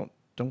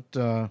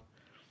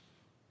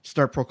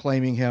start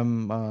proclaiming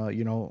him,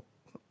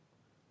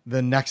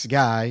 the next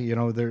guy,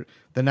 the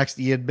next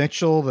Ian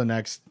Mitchell, the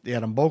next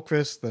Adam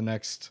Boqvist, the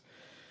next,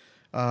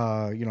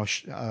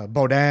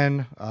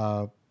 Beaudin.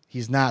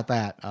 He's not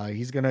that.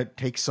 He's going to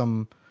take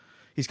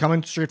he's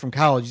coming straight from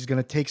college. He's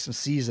going to take some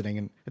seasoning.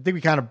 And I think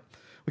we kind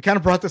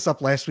of brought this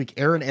up last week.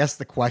 Aaron asked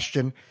the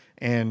question,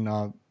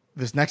 and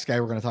this next guy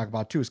we're going to talk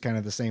about too is kind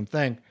of the same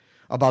thing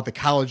about the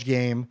college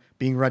game,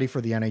 being ready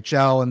for the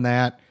NHL and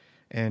that.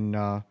 And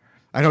I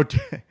know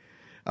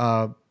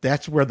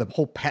that's where the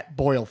whole Pat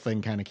Boyle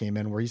thing kind of came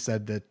in, where he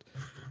said that,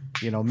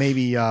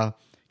 maybe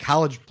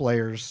college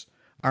players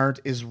aren't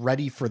as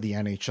ready for the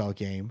NHL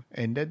game.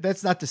 And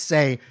that's not to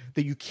say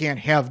that you can't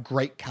have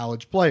great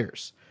college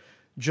players.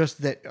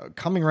 Just that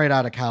coming right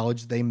out of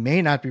college, they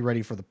may not be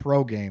ready for the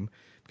pro game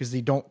because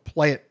they don't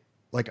play it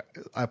like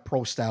a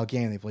pro style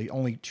game. They play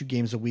only 2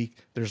 games a week.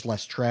 There's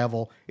less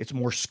travel. It's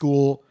more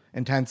school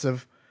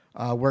intensive.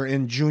 Where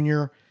in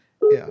junior,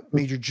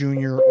 major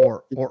junior,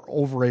 or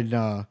over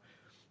in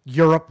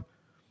Europe,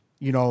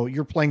 you know,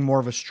 you're playing more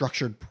of a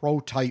structured pro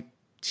type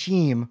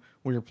team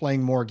where you're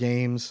playing more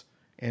games,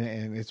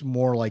 and it's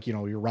more like, you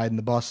know, you're riding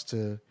the bus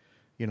to,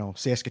 you know,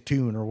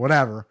 Saskatoon or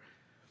whatever,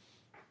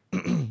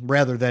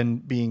 rather than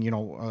being, you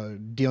know,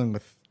 dealing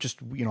with just,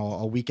 you know,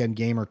 a weekend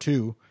game or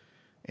two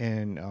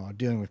and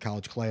dealing with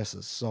college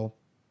classes. So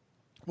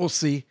we'll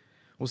see.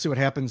 We'll see what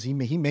happens. He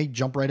may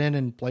jump right in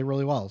and play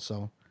really well.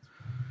 So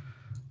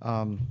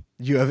do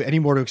you have any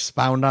more to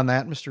expound on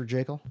that, Mr.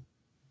 Jekyll?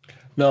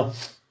 No.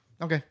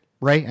 Okay.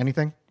 Ray,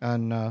 anything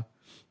on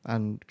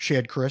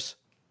Shad Chris?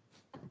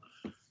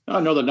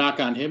 No, the knock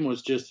on him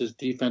was just his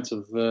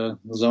defensive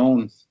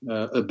zone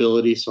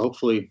ability. So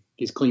hopefully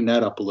he's cleaned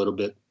that up a little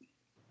bit.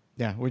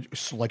 Yeah,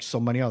 like so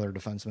many other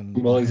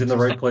defensemen. Well, he's in the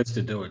right place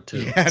to do it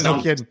too. Yeah,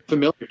 no kidding.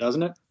 Familiar,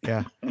 doesn't it?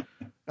 Yeah.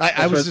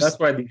 That's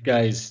why these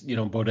guys, you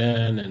know,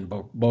 Bodin and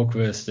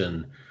Boqvist,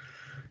 and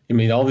I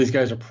mean, all these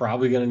guys are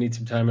probably going to need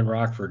some time in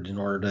Rockford in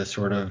order to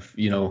sort of,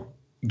 you know,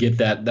 get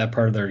that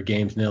part of their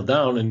games nailed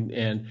down.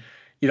 And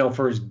you know,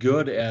 for as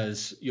good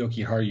as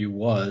Jokiharju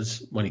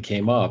was when he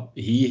came up,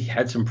 he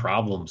had some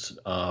problems,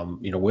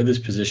 you know, with his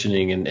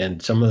positioning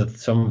and some of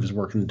his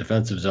work in the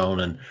defensive zone,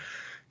 and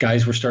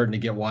guys were starting to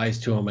get wise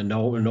to him and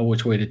know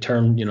which way to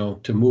turn, you know,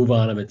 to move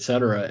on him, et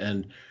cetera.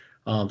 And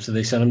so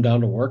they sent him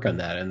down to work on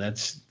that. And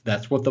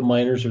that's what the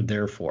minors are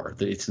there for.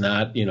 It's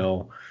not, you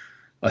know,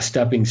 a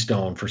stepping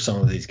stone for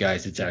some of these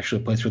guys. It's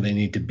actually a place where they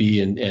need to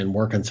be and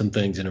work on some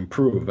things and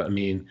improve. I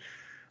mean,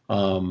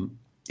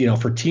 you know,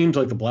 for teams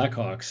like the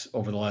Blackhawks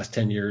over the last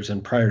 10 years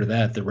and prior to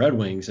that, the Red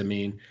Wings, I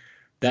mean,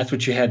 that's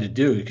what you had to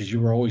do because you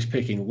were always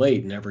picking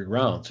late in every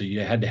round. So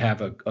you had to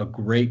have a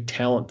great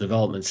talent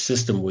development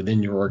system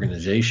within your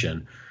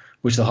organization,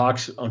 which the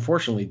Hawks,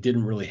 unfortunately,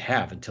 didn't really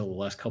have until the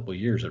last couple of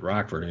years at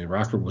Rockford. I mean,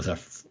 Rockford was a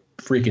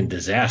freaking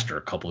disaster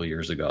a couple of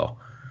years ago.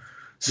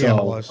 So, yeah,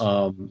 it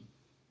was.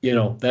 You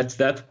know, that's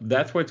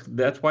why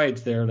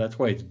it's there. That's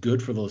why it's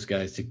good for those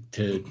guys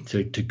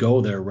to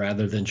go there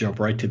rather than jump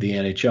right to the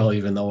NHL,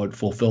 even though it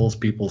fulfills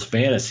people's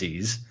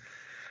fantasies.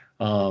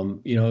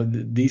 You know,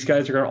 these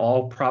guys are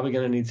all probably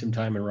going to need some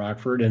time in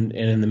Rockford, and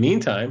in the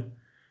meantime,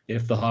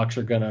 if the Hawks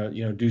are going to,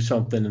 you know, do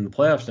something in the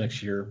playoffs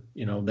next year,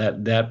 you know,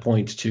 that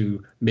points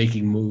to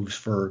making moves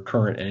for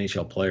current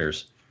NHL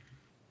players.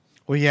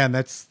 Well, yeah, and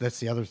that's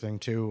the other thing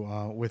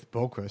too with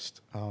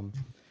Boqvist.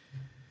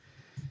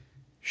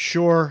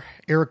 Sure,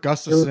 Eric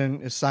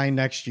Gustafsson is signed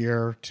next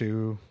year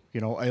to, you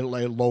know, a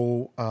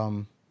low,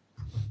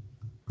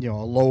 you know,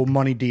 a low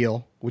money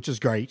deal, which is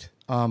great.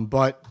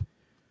 But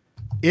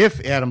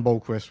if Adam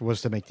Boqvist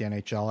was to make the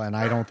NHL, and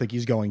I don't think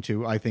he's going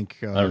to, I think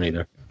I don't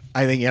either.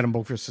 I think Adam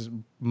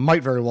Boqvist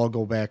might very well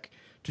go back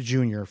to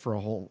junior for a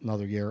whole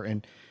another year,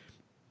 and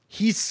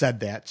he's said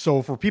that.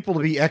 So for people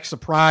to be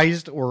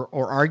surprised or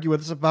argue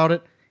with us about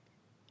it,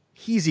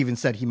 he's even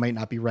said he might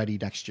not be ready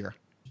next year.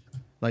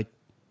 Like,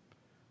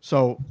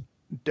 so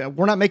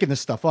we're not making this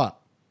stuff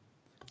up.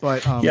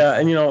 But yeah,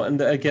 and you know, and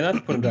again, not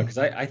to put him down because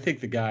I think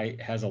the guy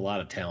has a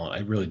lot of talent. I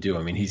really do.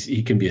 I mean,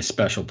 he can be a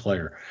special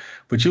player.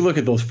 But you look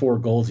at those 4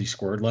 goals he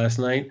scored last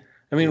night.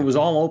 I mean, it was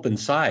all open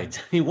sides.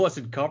 He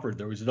wasn't covered.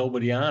 There was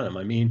nobody on him.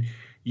 I mean,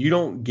 you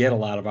don't get a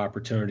lot of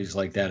opportunities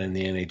like that in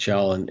the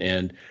NHL,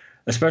 and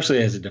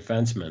especially as a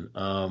defenseman.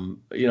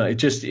 You know,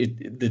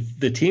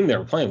 the team they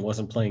were playing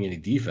wasn't playing any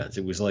defense.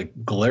 It was like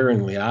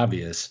glaringly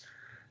obvious.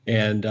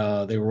 And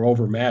they were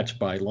overmatched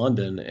by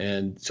London.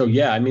 And so,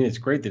 yeah, I mean, it's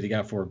great that he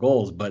got 4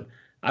 goals, but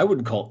I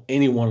wouldn't call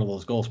any one of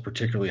those goals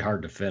particularly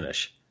hard to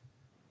finish.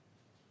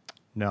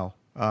 No.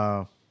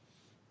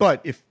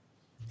 But if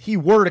he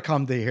were to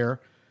come to here,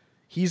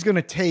 he's going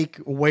to take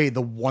away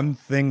the one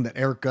thing that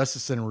Eric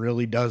Gustafsson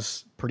really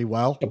does pretty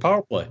well. The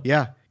power play.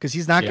 Yeah, because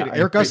he's not going to –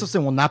 Eric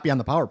Gustafsson will not be on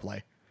the power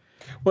play.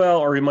 Well,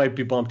 or he might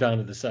be bumped down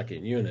to the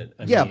second unit.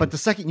 I mean, but the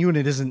second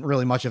unit isn't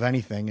really much of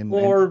anything.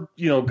 You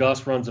know,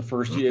 Gus runs the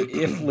first year.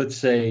 If, let's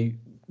say,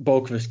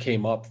 Boqvist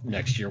came up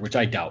next year, which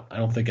I doubt. I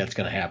don't think that's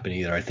going to happen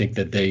either. I think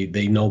that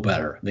they know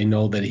better. They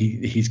know that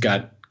he's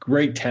got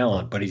great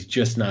talent, but he's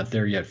just not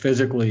there yet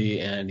physically,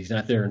 and he's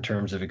not there in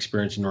terms of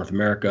experience in North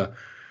America.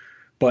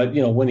 But,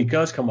 you know, when he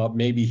does come up,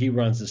 maybe he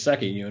runs the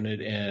second unit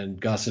and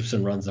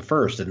Gustafsson runs the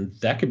first, and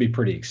that could be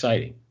pretty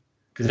exciting.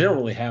 Because they don't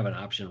really have an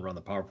option to run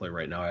the power play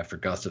right now after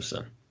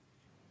Gustafsson.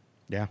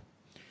 Yeah.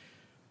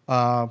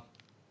 All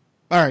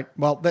right.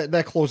 Well,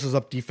 that closes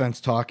up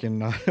defense talk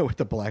with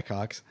the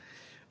Blackhawks.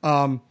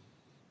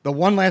 The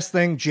one last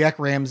thing, Jack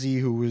Ramsey,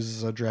 who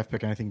was a draft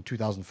pick in, I think,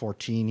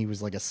 2014. He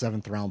was like a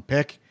 7th round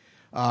pick.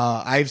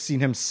 I've seen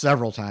him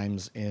several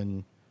times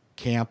in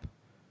camp.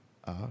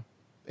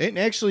 And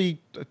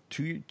actually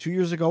 2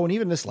 years ago, and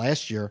even this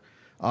last year,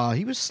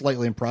 he was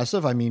slightly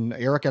impressive. I mean,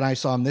 Eric and I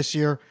saw him this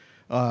year.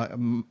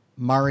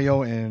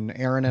 Mario and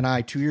Aaron and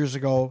I 2 years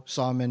ago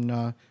saw him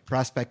in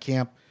prospect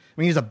camp.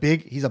 I mean,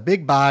 he's a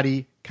big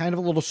body, kind of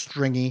a little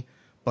stringy,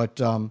 but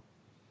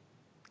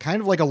kind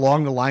of like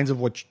along the lines of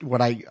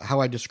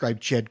how I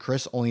described Chad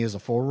Chris, only as a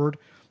forward.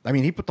 I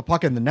mean, he put the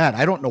puck in the net.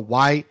 I don't know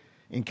why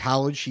in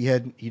college he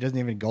doesn't have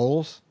any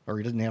goals, or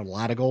he doesn't have a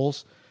lot of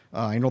goals.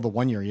 I know the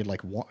 1 year he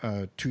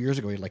had 2 years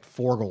ago he had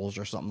 4 goals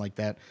or something like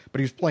that, but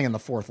he was playing on the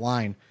fourth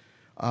line.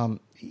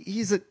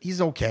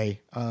 He's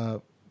okay.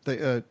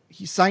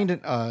 He signed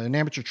an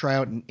amateur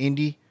tryout in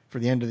Indy for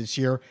the end of this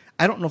year.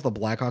 I don't know if the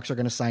Blackhawks are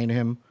going to sign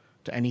him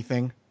to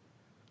anything,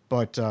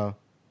 but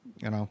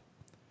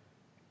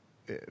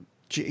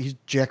he's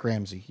Jack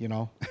Ramsey.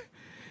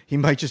 He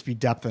might just be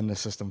depth in the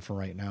system for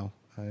right now,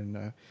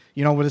 and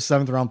with his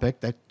 7th round pick,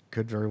 that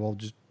could very well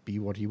just be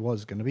what he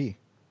was going to be.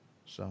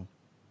 So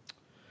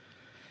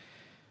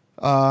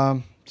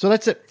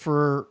that's it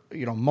for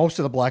most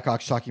of the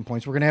Blackhawks talking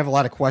points. We're going to have a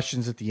lot of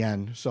questions at the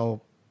end,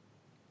 so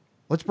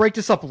let's break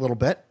this up a little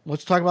bit.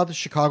 Let's talk about the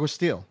Chicago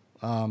Steel.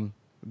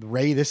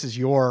 Ray, this is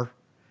your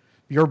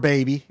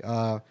baby.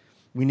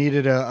 We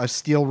needed a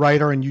Steel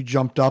writer, and you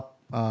jumped up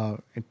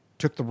and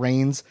took the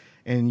reins,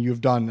 and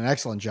you've done an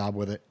excellent job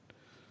with it.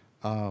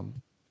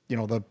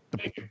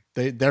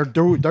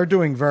 They're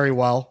doing very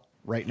well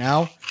right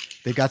now.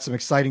 They've got some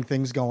exciting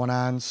things going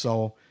on.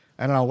 So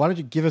I don't know. Why don't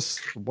you give us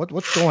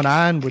what's going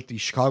on with the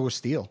Chicago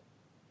Steel?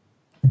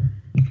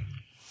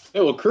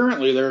 Yeah, well,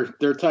 currently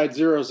they're tied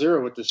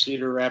 0-0 with the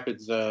Cedar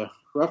Rapids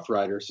Rough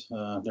Riders.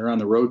 They're on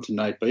the road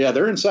tonight, but yeah,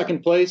 they're in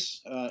second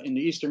place in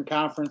the Eastern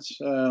Conference.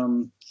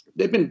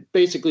 They've been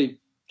basically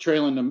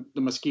trailing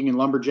the Muskegon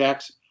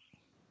Lumberjacks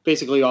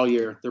basically all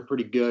year. They're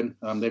pretty good.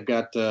 They've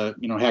got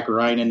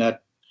Hakkarainen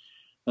that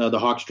the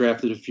Hawks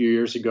drafted a few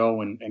years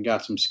ago and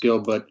got some skill,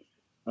 but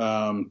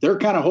they're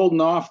kind of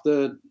holding off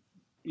the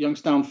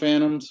Youngstown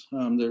Phantoms.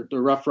 The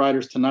Rough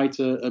Riders tonight's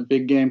a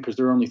big game because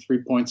they're only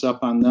 3 points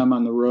up on them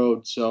on the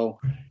road. So,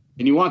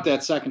 and you want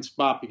that second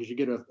spot because you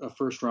get a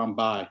first round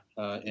bye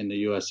in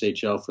the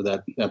USHL for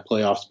that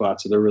playoff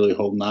spot. So they're really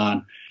holding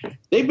on.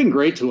 They've been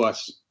great to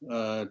us.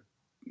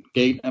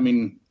 Gate. I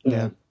mean,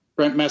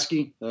 Brent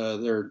Meskey,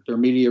 their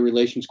media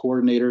relations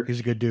coordinator. He's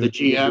a good dude. The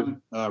GM,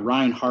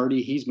 Ryan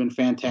Hardy, he's been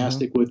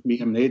fantastic with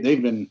me. I mean,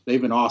 they've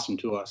been awesome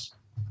to us,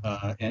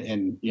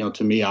 and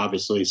to me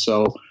obviously.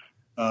 So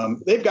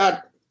they've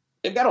got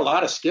a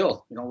lot of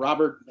skill.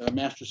 Robert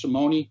Master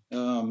Simone.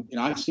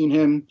 I've seen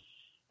him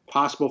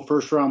possible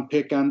first round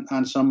pick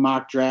on some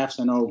mock drafts.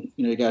 I know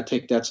you got to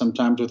take that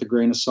sometimes with a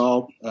grain of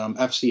salt.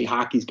 FC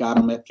Hockey's got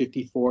him at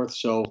 54th.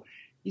 So.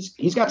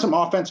 He's got some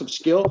offensive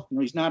skill.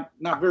 He's not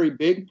very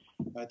big.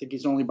 I think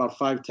he's only about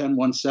 5'10",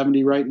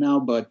 170 right now,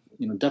 but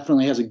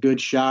definitely has a good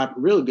shot,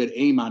 really good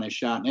aim on his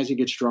shot. And as he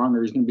gets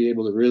stronger, he's going to be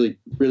able to really,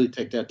 really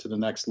take that to the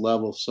next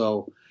level.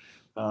 So,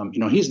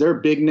 he's their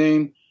big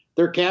name.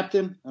 Their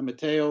captain,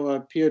 Matteo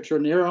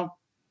Pietronero.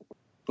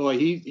 Boy,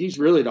 he's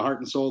really the heart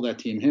and soul of that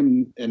team.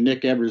 Him and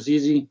Nick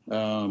Abruzzese,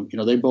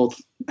 they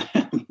both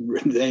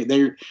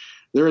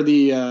they're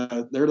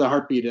the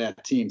heartbeat of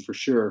that team for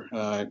sure.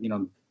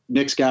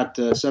 Nick's got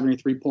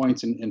 73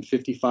 points in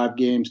 55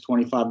 games,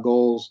 25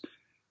 goals.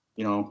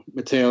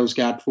 Mateo's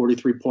got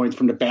 43 points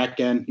from the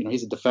back end.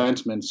 He's a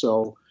defenseman.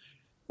 So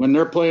when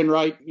they're playing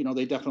right,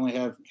 they definitely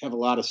have a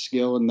lot of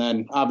skill. And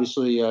then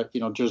obviously,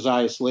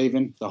 Josiah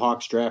Slavin, the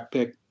Hawks draft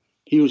pick,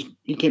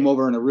 he came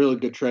over in a really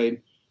good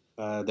trade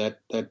that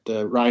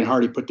Ryan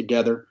Hardy put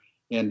together.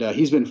 And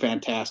he's been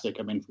fantastic.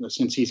 I mean,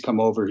 since he's come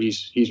over,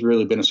 he's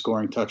really been a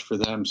scoring touch for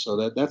them.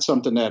 So that's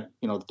something that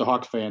the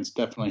Hawks fans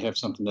definitely have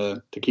something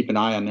to keep an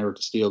eye on there with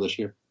the Steel this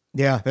year.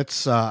 Yeah,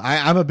 that's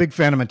I'm a big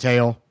fan of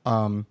Matteo.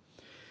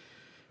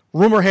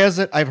 Rumor has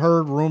it, I've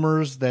heard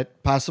rumors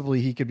that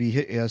possibly he could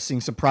be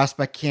seeing some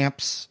prospect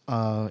camps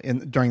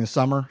during the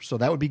summer. So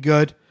that would be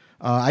good.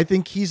 I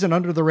think he's an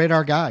under the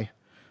radar guy.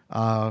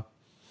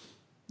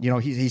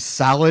 He's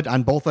solid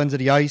on both ends of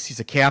the ice. He's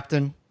a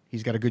captain.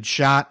 He's got a good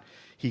shot.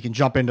 He can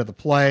jump into the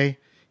play.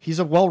 He's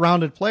a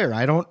well-rounded player.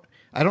 I don't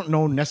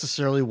know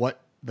necessarily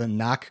what the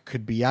knock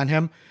could be on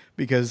him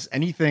because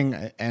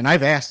anything, and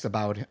I've asked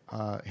about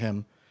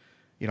him,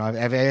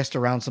 I've asked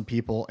around some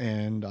people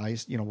and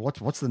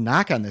what's the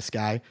knock on this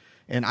guy?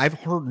 And I've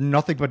heard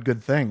nothing but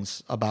good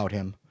things about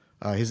him.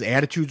 His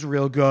attitude's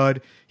real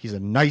good. He's a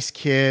nice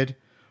kid.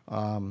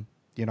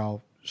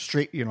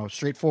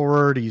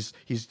 Straightforward. He's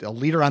a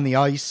leader on the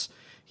ice.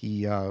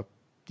 He,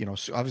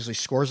 obviously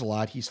scores a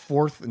lot. He's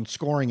 4th in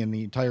scoring in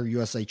the entire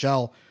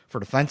USHL for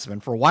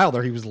defensemen. For a while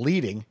there, he was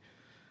leading.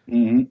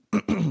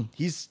 Mm-hmm.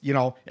 He's,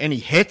 and he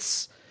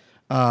hits.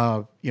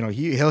 He'll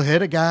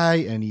hit a guy,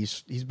 and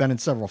he's been in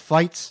several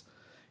fights.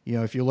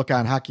 If you look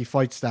on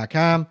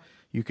hockeyfights.com,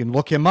 you can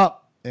look him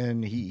up,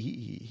 and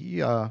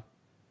he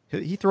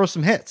throws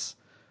some hits.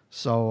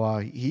 So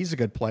he's a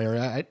good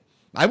player.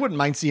 I wouldn't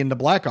mind seeing the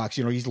Blackhawks.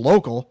 He's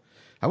local.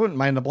 I wouldn't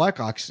mind the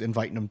Blackhawks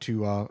inviting him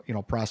to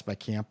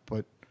prospect camp,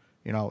 but.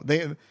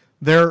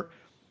 Their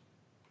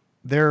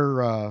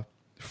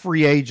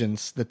free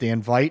agents that they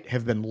invite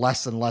have been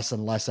less and less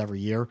and less every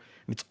year.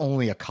 And It's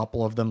only a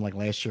couple of them. Like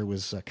last year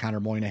was Connor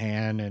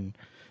Moynihan, and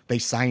they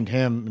signed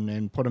him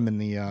and put him in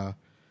the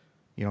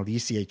the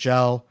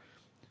ECHL.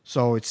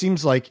 So it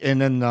seems like,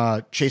 and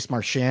then Chase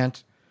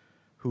Marchant,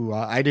 who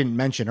I didn't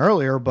mention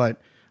earlier,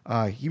 but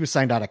he was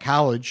signed out of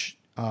college.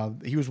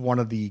 He was one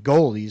of the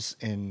goalies,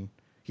 and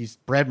he's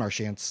Brad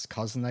Marchant's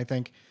cousin, I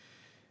think.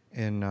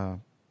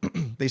 And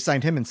they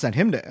signed him and sent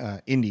him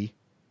to Indy,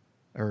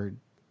 or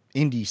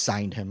Indy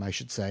signed him, I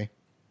should say.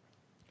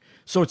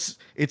 So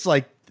it's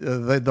like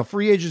the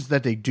free agents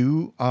that they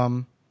do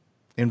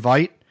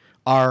invite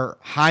are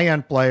high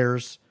end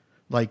players.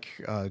 Like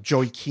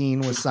Joey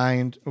Keane was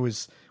signed,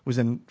 was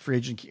in free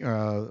agent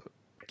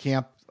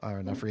camp,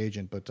 or not free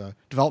agent, but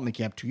development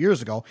camp 2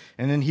 years ago,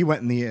 and then he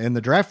went in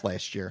the draft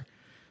last year.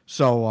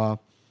 So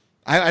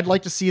I'd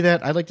like to see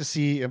that. I'd like to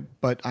see,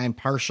 but I'm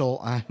partial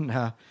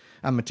on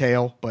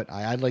Mateo. But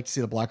I'd like to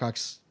see the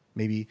Blackhawks.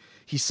 Maybe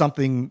he's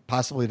something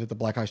possibly that the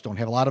Blackhawks don't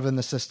have a lot of in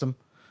the system.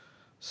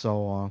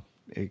 So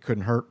it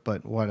couldn't hurt,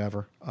 but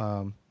whatever.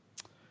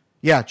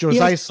 Yeah, Josiah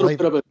Slater. He has a little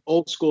bit of an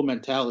old school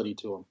mentality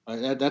to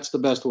him. That's the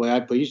best way I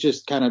put it. He's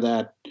just kind of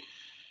that,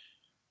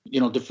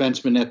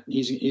 defenseman that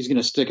he's going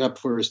to stick up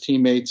for his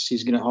teammates.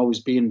 He's going to always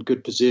be in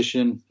good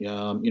position.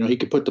 He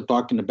could put the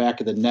puck in the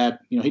back of the net.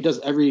 He does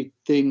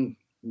everything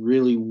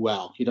really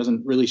well. He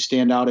doesn't really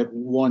stand out at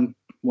one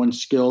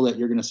skill that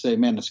you're going to say,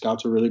 man, the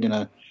scouts are really going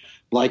to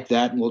like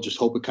that, and we'll just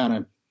hope it kind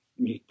of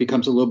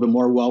becomes a little bit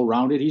more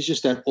well-rounded. He's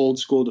just that old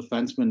school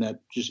defenseman that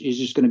he's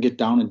just going to get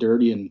down and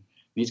dirty, and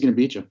he's going to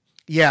beat you.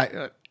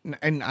 Yeah,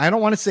 and I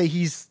don't want to say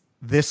he's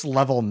this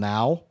level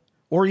now,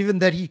 or even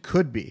that he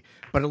could be,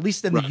 but at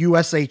least in the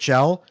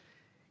USHL,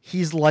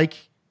 he's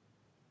like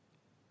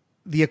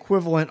the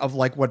equivalent of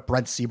like what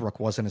Brent Seabrook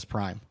was in his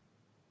prime.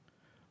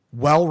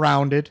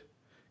 Well-rounded,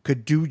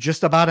 could do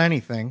just about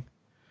anything.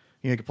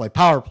 He could play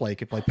power play,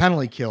 could play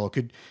penalty kill.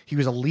 He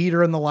was a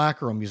leader in the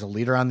locker room. He was a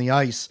leader on the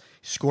ice.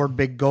 He scored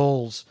big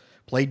goals,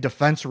 played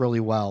defense really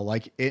well.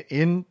 Like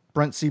in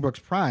Brent Seabrook's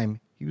prime,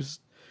 he was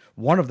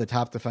one of the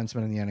top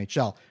defensemen in the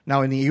NHL.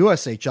 Now in the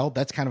USHL,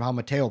 that's kind of how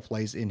Mateo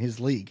plays in his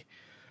league.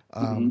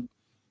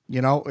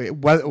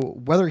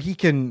 Whether he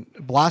can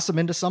blossom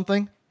into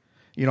something,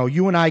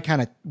 you and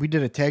I we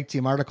did a tag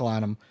team article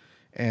on him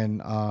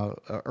and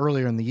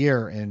earlier in the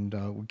year, and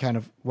we kind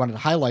of wanted to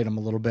highlight him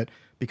a little bit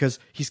because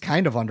he's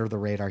kind of under the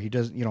radar. He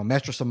does,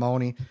 Master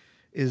Simone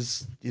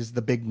is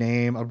the big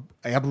name.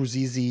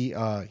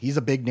 Abruzzese, he's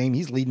a big name.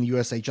 He's leading the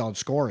USHL in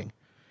scoring.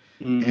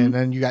 Mm-hmm. And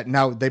then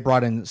now they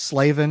brought in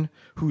Slavin,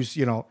 who's,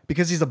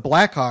 because he's a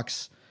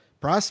Blackhawks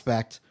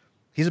prospect,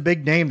 he's a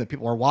big name that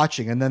people are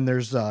watching. And then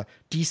there's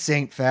D.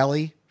 St.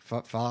 Fally.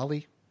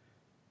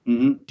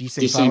 Mm-hmm. D.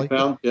 St.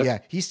 Fally. Yep. Yeah,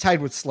 he's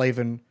tied with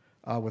Slavin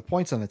with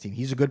points on the team.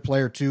 He's a good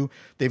player too.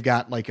 They've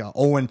got like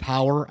Owen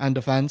Power on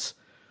defense.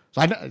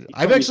 So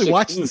I've actually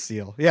watched the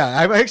Steel. Yeah,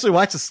 I've actually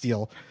watched the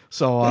Steel.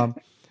 So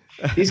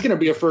he's going to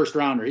be a first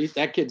rounder.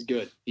 That kid's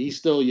good. He's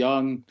still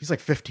young. He's like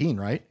 15,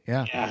 right?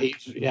 Yeah.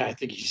 Yeah. I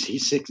think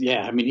he's 6.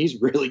 Yeah. I mean,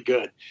 he's really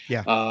good.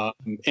 Yeah.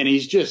 And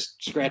he's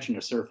just scratching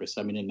the surface.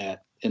 I mean,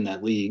 in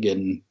that league,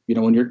 and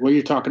when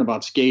you're talking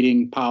about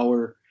skating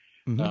power,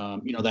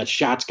 mm-hmm. That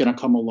shot's going to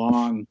come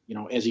along.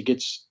 As he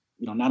gets,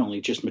 not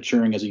only just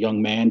maturing as a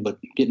young man, but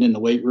getting in the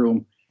weight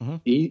room, mm-hmm.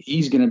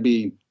 he's going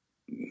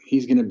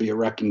to be a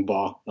wrecking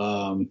ball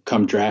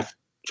come draft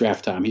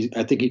time.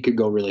 I think he could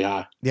go really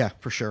high. Yeah,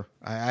 for sure.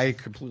 I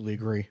completely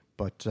agree.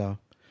 But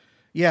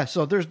yeah,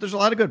 so there's a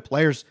lot of good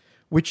players,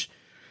 which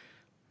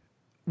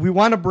we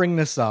want to bring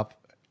this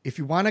up. If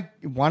you want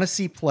to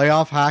see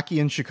playoff hockey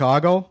in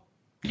Chicago,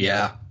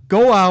 yeah,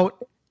 go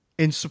out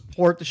and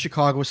support the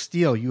Chicago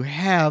Steel. You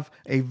have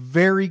a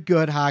very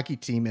good hockey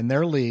team in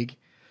their league,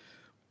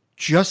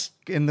 just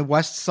in the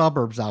west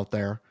suburbs out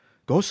there.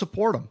 Go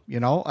support them.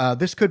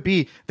 This could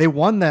be, they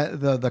won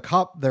their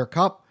cup,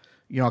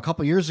 a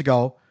couple years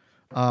ago.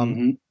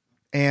 Mm-hmm.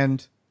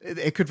 And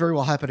it could very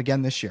well happen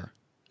again this year.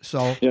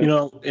 So, in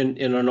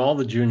all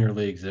the junior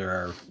leagues,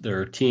 there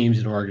are teams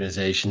and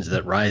organizations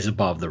that rise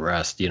above the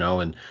rest,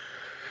 and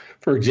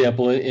for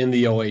example, in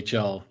the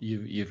OHL,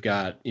 you've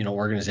got,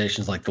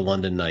 organizations like the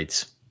London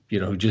Knights,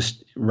 who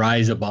just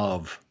rise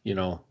above,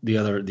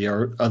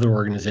 the other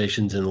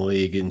organizations in the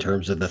league in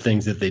terms of the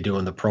things that they do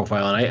in the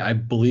profile. And I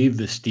believe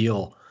the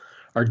Steel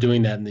are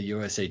doing that in the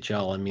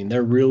USHL. I mean,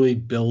 they're really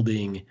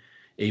building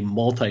a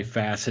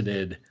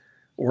multifaceted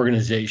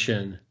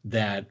organization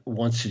that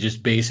wants to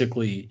just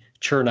basically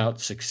churn out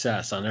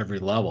success on every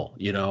level,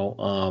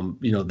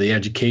 the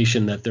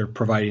education that they're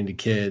providing to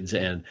kids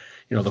and,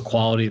 the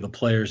quality of the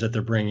players that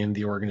they're bringing in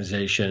the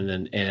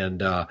organization and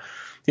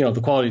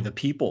the quality of the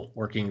people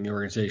working in the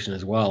organization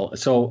as well.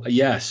 So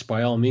yes,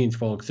 by all means,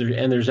 folks,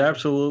 there's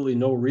absolutely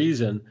no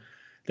reason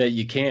that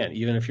you can't,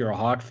 even if you're a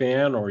Hawk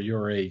fan or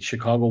you're a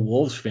Chicago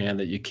Wolves fan,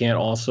 that you can't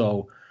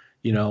also,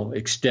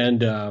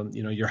 extend,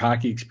 your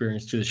hockey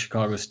experience to the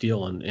Chicago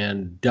Steel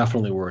and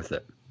definitely worth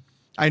it.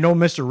 I know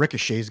Mr.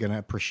 Ricochet is going to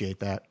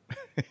appreciate that.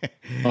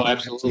 Oh,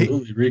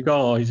 absolutely.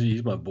 Rico,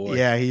 he's my boy.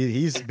 Yeah,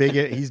 he's big.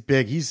 He's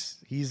big.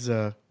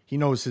 He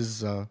knows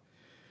his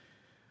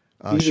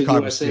He's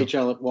Chicago a Steel.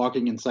 USHL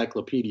walking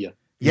encyclopedia.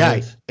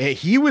 Yeah,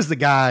 he was the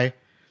guy.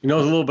 He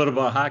knows a little bit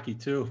about hockey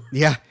too.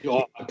 Yeah.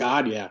 Oh my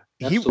God, yeah,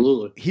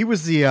 absolutely. He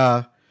was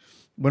the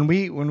when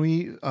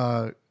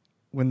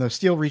the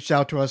Steel reached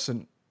out to us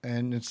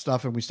and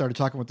stuff, and we started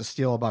talking with the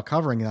Steel about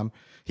covering them.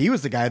 He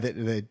was the guy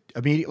that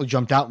immediately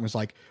jumped out and was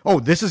like, "Oh,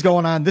 this is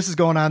going on. This is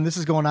going on. This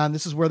is going on.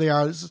 This is where they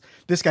are.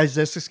 This guy's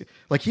this."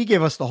 Like he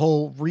gave us the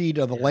whole read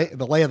of the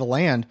lay of the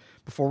land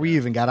before we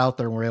even got out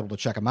there and were able to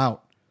check him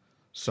out.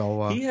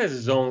 So he has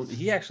his own.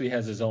 He actually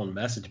has his own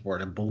message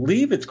board. I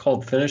believe it's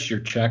called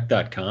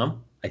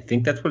finishyourcheck.com. I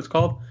think that's what it's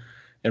called.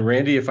 And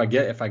Randy, if I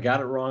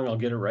got it wrong, I'll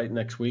get it right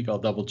next week. I'll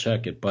double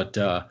check it. But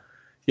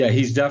yeah,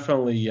 he's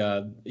definitely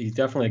a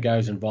guy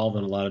who's involved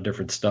in a lot of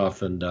different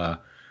stuff, and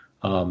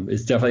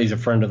he's a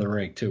friend of the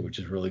rink too, which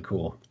is really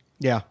cool.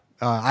 Yeah,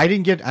 I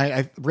didn't get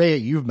Ray.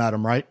 You've met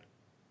him, right?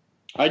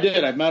 I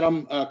did. I met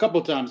him a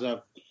couple of times.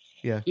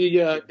 Yeah. He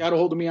got a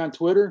hold of me on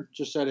Twitter.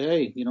 Just said,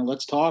 "Hey,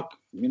 let's talk.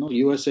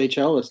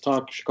 USHL. Let's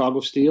talk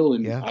Chicago Steel."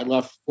 And I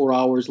left 4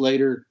 hours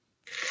later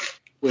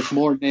with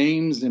more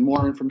names and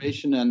more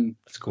information, and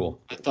that's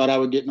cool. I thought I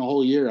would get in a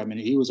whole year. I mean,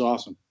 he was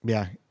awesome.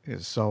 Yeah.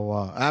 So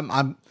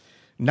I'm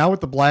now with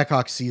the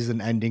Blackhawks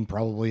season ending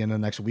probably in the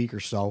next week or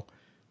so,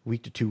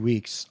 week to 2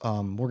 weeks.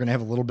 We're gonna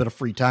have a little bit of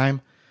free time.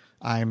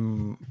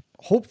 I'm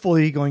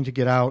hopefully going to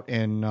get out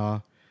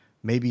and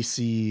maybe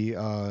see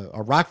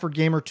a Rockford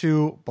game or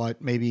two,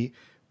 but maybe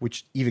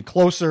which even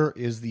closer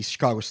is the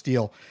Chicago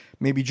Steel.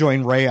 Maybe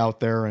join Ray out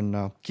there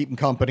and keep him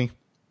company.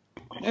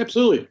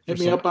 Absolutely. Hit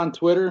me up on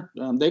Twitter.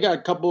 They got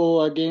a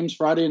couple games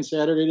Friday and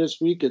Saturday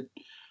this week at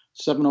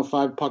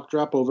 7:05 puck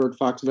drop over at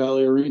Fox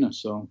Valley Arena.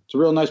 So it's a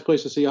real nice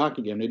place to see a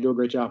hockey game. They do a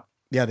great job.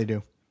 Yeah, they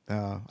do.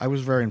 I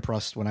was very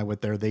impressed when I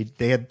went there.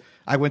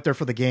 I went there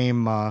for the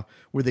game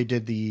where they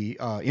did the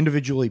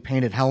individually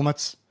painted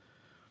helmets.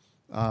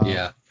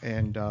 Yeah.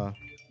 And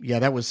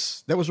that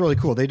was really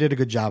cool. They did a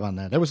good job on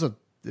that. There was a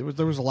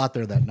lot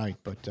there that night,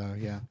 but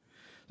yeah.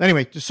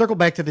 Anyway, to circle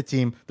back to the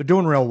team, they're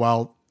doing real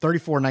well.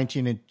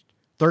 34-19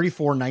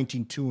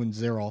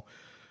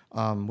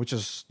 2-0, which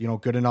is,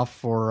 good enough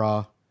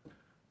for,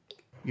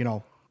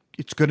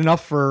 it's good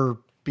enough for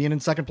being in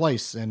second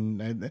place.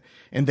 And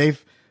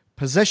they've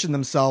positioned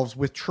themselves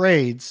with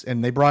trades,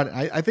 and they brought,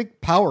 I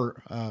think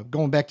Power,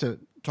 going back to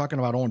talking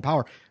about Owen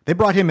Power, they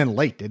brought him in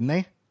late, didn't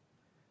they?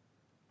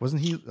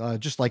 Wasn't he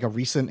just like a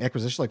recent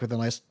acquisition, like within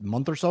the last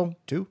month or so,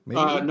 too?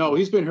 Maybe? No,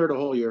 he's been hurt a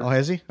whole year. Oh,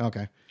 has he?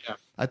 Okay. Yeah.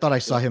 I thought I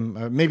saw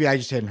him. Maybe I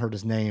just hadn't heard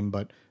his name,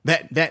 but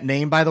that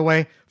name, by the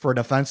way, for a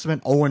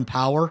defenseman, Owen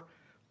Power,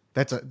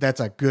 that's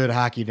a good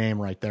hockey name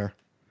right there.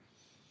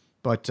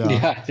 But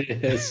yeah,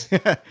 it is.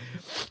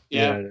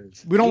 Yeah, it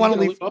is. We don't want to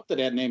live up to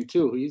that name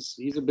too.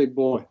 He's a big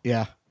boy.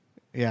 Yeah.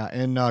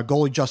 And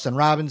goalie Justin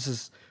Robbins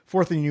is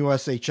fourth in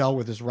USHL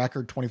with his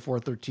record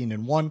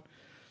 24-13-1.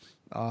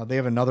 They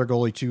have another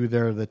goalie too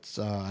there. That's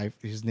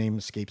his name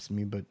escapes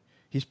me, but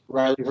he's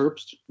Riley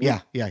Herbst. Yeah,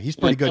 he's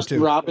pretty good Justin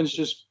too. Robbins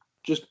just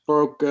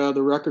broke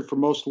the record for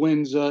most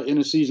wins in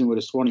a season with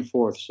his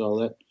 24th. So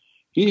that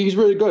he's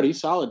really good.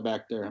 He's solid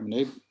back there. I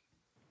mean,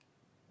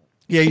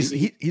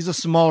 he's a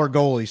smaller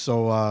goalie,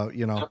 so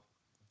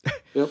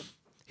Yep.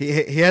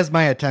 he has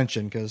my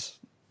attention because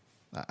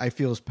I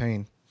feel his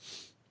pain.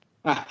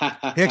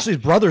 His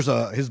brother's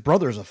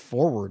a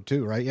forward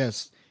too, right?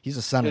 Yes, he's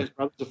a center. His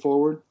brother's a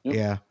forward.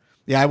 Yep.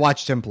 Yeah. I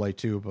watched him play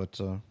too, but.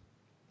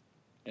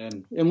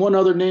 And one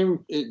other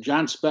name,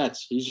 John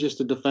Spetz. He's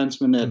just a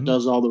defenseman that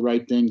does all the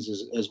right things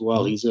as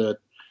well. He's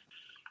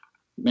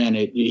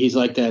he's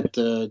like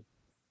that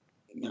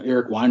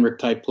Eric Weinrich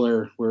type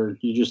player where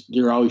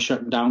you're always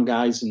shutting down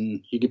guys,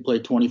 and he could play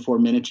 24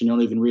 minutes and you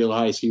don't even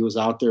realize he was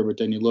out there, but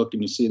then you look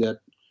and you see that,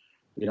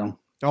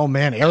 Oh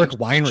man, Eric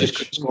Weinrich. Just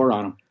could score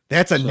on him.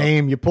 That's a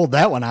name. You pulled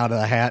that one out of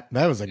the hat.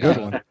 That was a good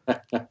one.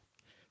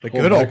 The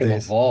good old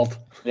days. Vault.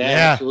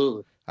 Yeah,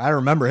 absolutely. I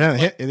remember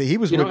him. He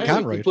was with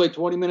Conrad. He played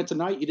 20 minutes a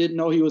night. You didn't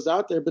know he was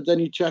out there, but then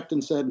you checked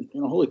and said,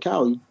 holy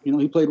cow,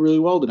 he played really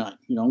well tonight.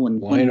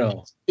 When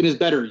in his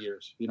better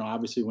years,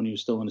 obviously when he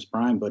was still in his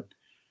prime, but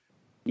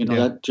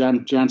that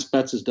John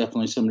Spetz is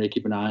definitely somebody to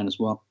keep an eye on as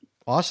well.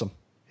 Awesome.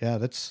 Yeah,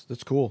 that's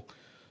cool.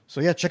 So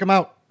yeah, check them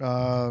out.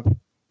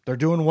 They're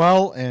doing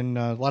well, and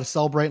a lot of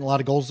celebrating, a lot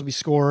of goals to be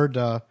scored.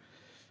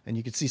 And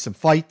you could see some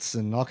fights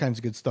and all kinds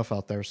of good stuff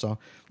out there. So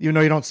even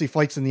though you don't see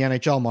fights in the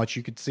NHL much,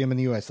 you could see them in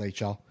the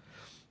USHL.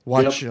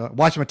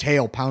 Watch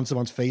Mateo pound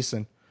someone's face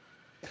in.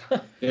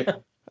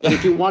 And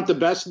if you want the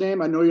best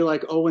name, I know you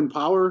like Owen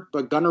Power,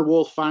 but Gunnar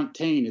Wolf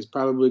Fontaine is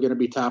probably going to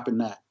be topping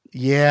that.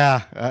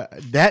 Yeah,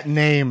 that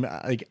name,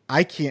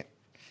 I can't.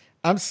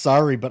 I'm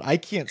sorry, but I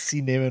can't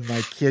see naming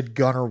my kid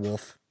Gunnar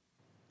Wolf.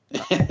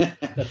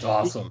 That's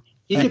awesome.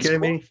 He can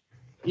score.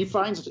 He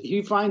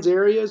finds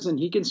areas and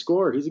he can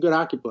score. He's a good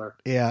hockey player.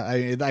 Yeah,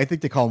 I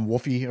think they call him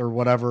Wolfie or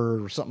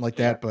whatever or something like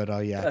that.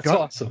 But yeah, that's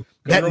awesome.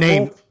 That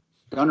name. Wolf?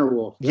 Gunnar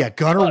Wolf. Yeah,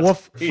 Gunnar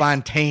Wolf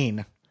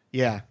Fontaine.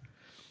 Yeah,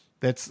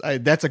 that's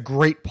a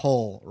great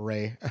pull,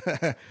 Ray,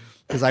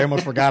 because I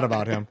almost forgot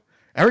about him.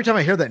 Every time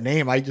I hear that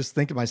name, I just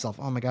think to myself,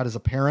 "Oh my God!" As a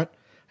parent,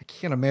 I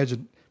can't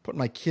imagine putting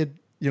my kid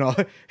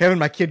having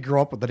my kid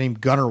grow up with the name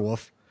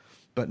Gunnerwolf,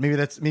 but maybe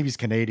he's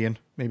Canadian.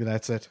 Maybe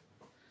that's it.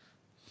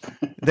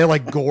 They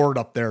like gourd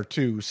up there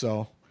too.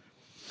 So,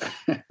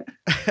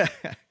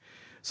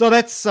 so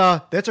that's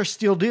our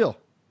Steel Deal.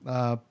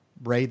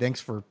 Ray, thanks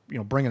for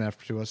bringing that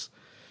to us.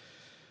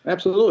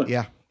 Absolutely.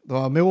 Yeah.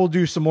 Maybe we'll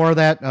do some more of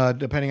that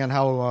depending on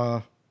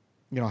how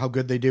how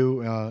good they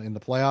do in the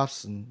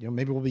playoffs, and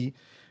maybe we'll be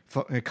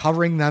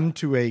covering them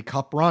to a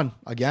cup run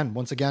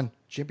once again,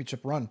 championship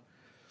run.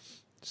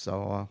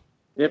 So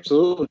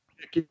absolutely,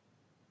 keep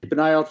an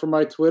eye out for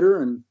my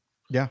Twitter, and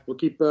we'll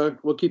keep going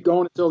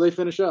until they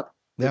finish up.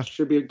 Yeah, it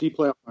should be a deep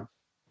playoff run.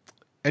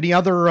 Any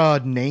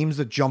other names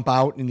that jump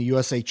out in the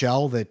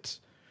USHL that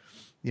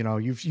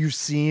you've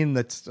seen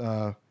that's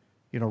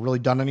really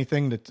done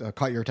anything that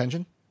caught your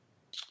attention?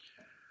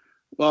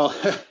 Well,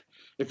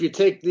 if you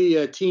take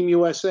the Team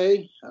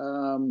USA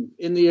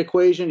in the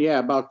equation,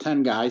 about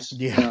 10 guys.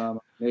 Yeah,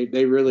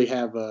 they really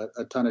have a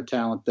ton of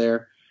talent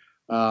there.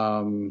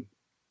 When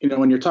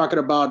you're talking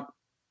about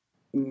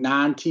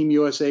non-Team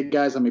USA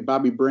guys, I mean,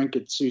 Bobby Brink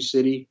at Sioux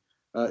City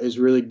is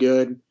really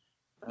good.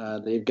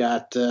 They've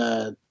got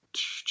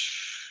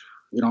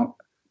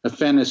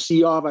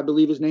Afanassiov, I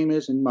believe his name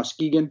is, in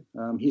Muskegon.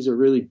 He's a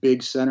really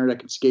big center that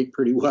can skate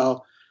pretty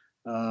well.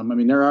 I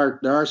mean, there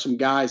are some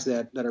guys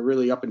that are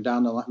really up and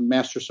down the line.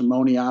 Master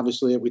Simone,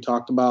 obviously, that we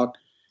talked about.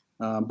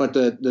 But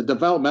the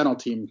developmental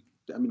team,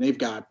 I mean, they've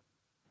got.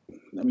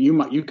 I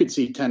mean, you could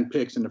see 10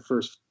 picks in the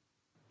first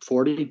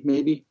 40,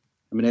 maybe.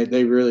 I mean,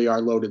 they really are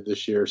loaded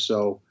this year.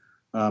 So,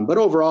 but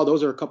overall,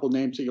 those are a couple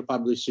names that you'll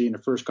probably see in the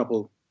first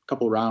couple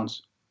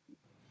rounds.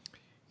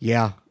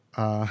 Yeah.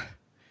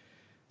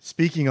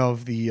 Speaking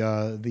of the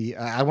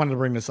I wanted to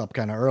bring this up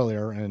kind of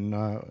earlier,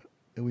 and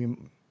we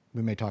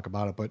may talk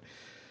about it, but.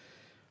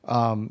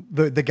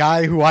 The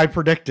guy who I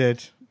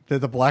predicted that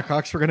the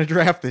Blackhawks were going to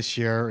draft this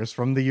year is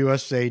from the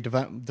USA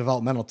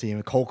developmental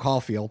team, Cole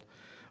Caulfield,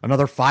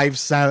 another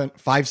 5'7",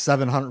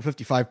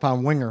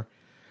 155-pound winger.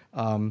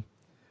 And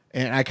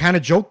I kind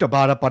of joked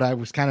about it, but I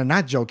was kind of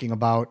not joking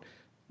about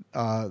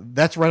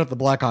that's right up the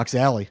Blackhawks'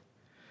 alley,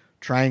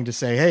 trying to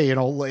say, hey,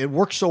 it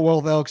works so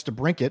well with Alex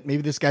DeBrincat.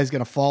 Maybe this guy's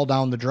going to fall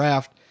down the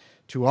draft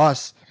to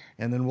us,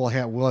 and then we'll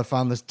have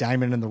found this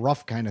diamond in the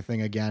rough kind of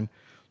thing again.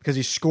 Because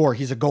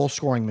he's a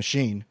goal-scoring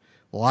machine,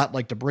 a lot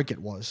like DeBrincat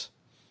was.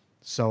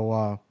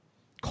 So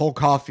Cole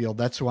Caulfield,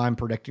 that's who I'm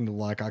predicting the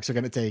Blackhawks are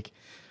going to take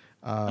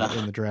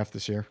in the draft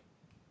this year.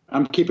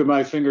 I'm keeping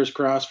my fingers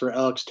crossed for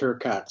Alex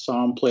Turcotte.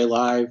 Saw him play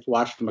live,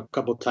 watched him a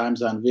couple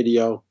times on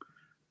video.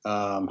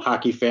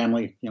 Hockey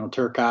family,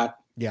 Turcotte,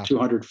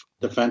 200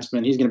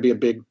 defenseman. He's going to be a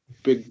big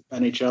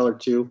NHLer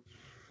too.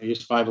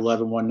 He's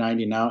 5'11",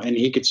 190 now, and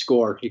he could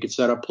score. He could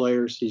set up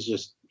players.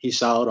 He's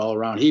solid all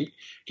around. He'd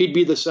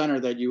be the center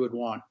that you would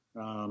want.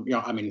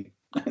 I mean,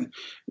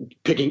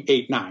 picking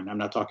 8-9. I'm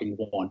not talking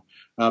 1.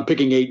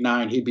 Picking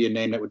 8-9, he'd be a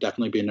name that would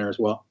definitely be in there as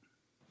well.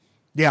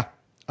 Yeah.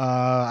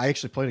 I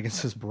actually played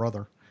against his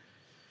brother.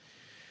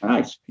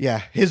 Nice.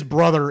 Yeah. His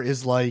brother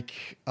is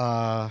like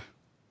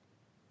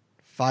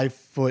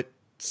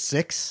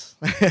 5'6".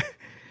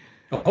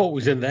 Oh, it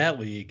was in that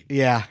league.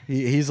 Yeah.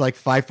 He's like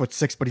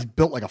 5'6", but he's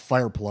built like a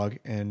fire plug.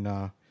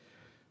 And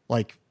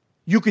like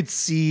you could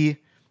see,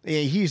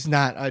 he's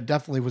not,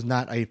 definitely was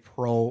not a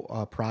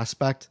pro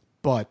prospect,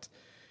 but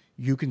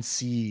you can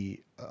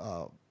see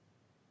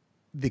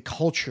the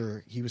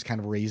culture he was kind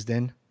of raised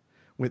in,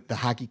 with the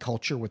hockey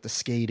culture, with the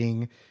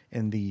skating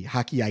and the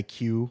hockey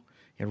IQ.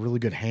 He had really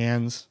good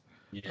hands.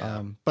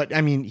 Yeah. But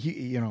I mean,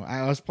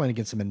 I was playing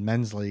against him in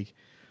men's league,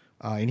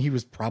 and he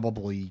was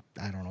probably,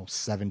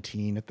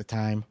 17 at the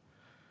time.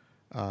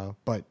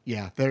 But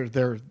yeah,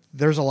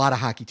 there's a lot of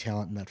hockey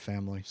talent in that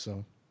family.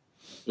 So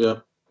yeah.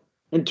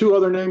 And 2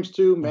 other names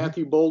too,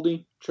 Matthew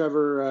Boldy,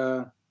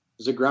 Trevor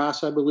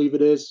Zagras, I believe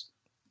it is.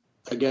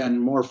 Again,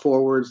 more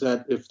forwards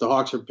that if the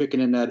Hawks are picking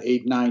in that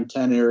 8, 9,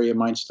 10 area,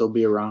 might still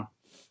be around.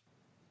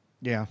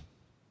 Yeah.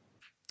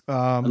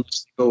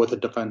 Let's go with a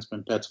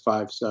defenseman. That's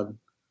 5'7".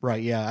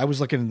 Right, yeah. I was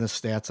looking at the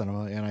stats on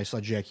him, and I saw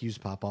Jack Hughes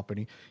pop up,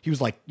 and he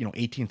was like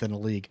 18th in the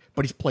league,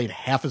 but he's played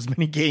half as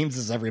many games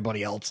as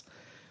everybody else.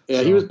 Yeah,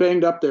 so, he was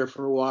banged up there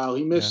for a while.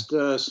 He missed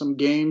some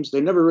games.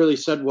 They never really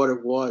said what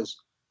it was,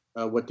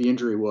 what the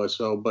injury was.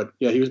 So, but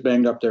yeah, he was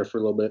banged up there for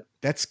a little bit.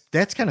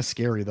 That's kind of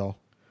scary, though.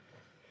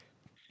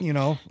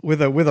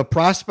 With a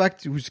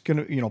prospect who's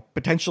gonna,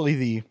 potentially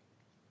the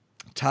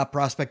top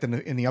prospect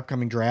in the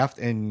upcoming draft,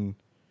 and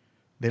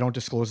they don't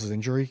disclose his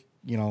injury.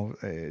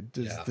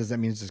 Does that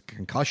mean it's a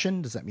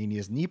concussion? Does that mean he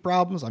has knee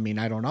problems? I mean,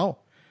 I don't know.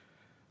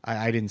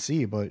 I didn't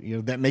see, but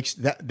that makes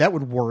that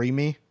would worry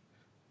me,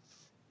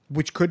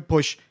 which could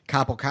push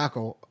Capo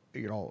Caco,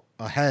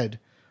 ahead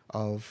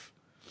of,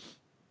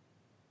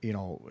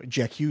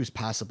 Jack Hughes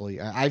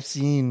possibly. I've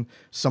seen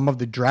some of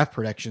the draft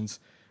predictions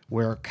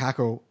where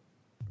Capo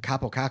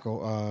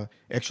Caco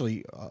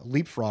actually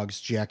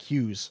leapfrogs Jack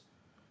Hughes,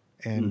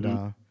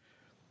 and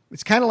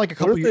it's kind of like a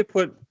couple.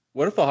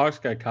 What if the Hawks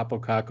got Capo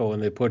Caco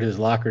and they put his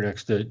locker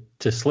next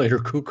to Slater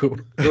Cuckoo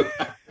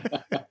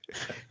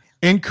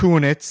and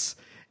Kunitz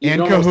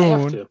and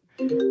Cahoon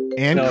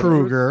and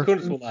Kruger.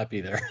 Kuntz will not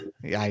be there.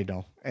 Yeah, I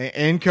know.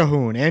 And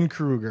Cahoon and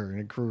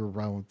Kruger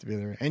Brown will be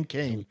there, and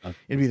Kane.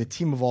 It'd be the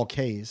team of all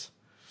Ks.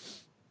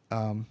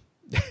 That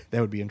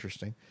would be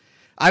interesting.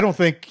 I don't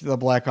think the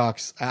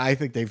Blackhawks. I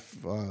think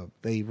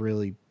they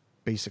really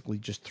basically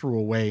just threw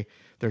away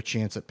their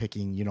chance at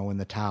picking, in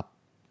the top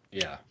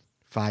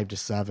 5 to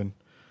 7.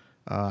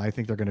 I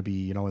think they're going to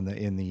be,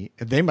 in the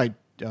they might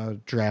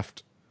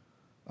draft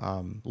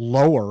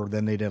lower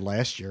than they did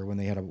last year when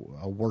they had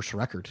a worse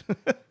record.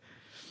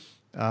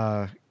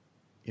 So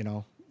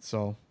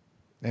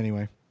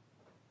anyway.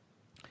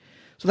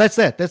 So that's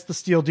that. That's the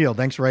Steel Deal.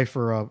 Thanks, Ray,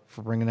 for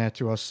bringing that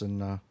to us,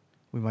 and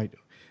we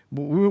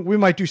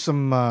might do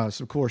some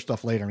cooler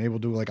stuff later. Maybe we'll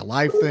do like a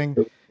live thing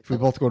if we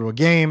both go to a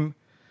game,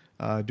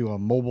 do a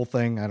mobile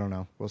thing. I don't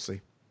know. We'll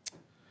see.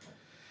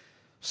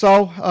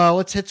 So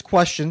let's hit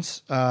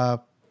questions, and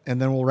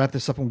then we'll wrap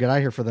this up and get out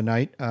of here for the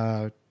night.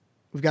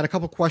 We've got a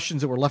couple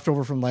questions that were left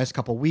over from the last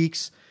couple of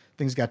weeks.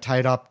 Things got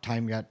tied up.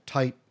 Time got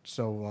tight.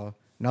 So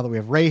now that we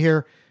have Ray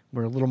here,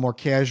 we're a little more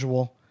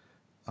casual.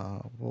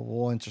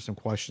 We'll answer some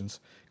questions.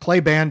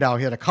 Clay Bandow,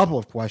 he had a couple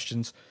of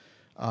questions,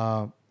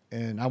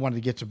 and I wanted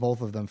to get to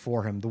both of them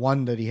for him. The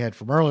one that he had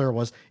from earlier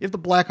was, if the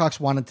Blackhawks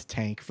wanted to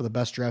tank for the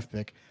best draft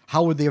pick,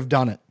 how would they have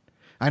done it?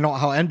 I know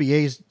how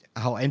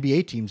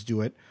NBA teams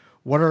do it.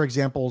 What are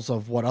examples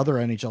of what other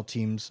NHL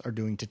teams are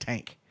doing to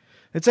tank?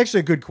 It's actually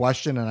a good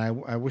question, and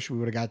I wish we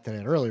would have got to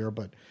that earlier,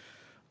 but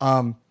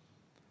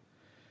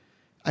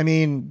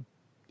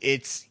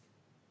it's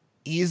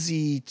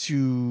easy to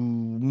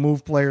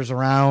move players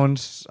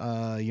around,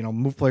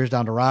 move players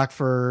down to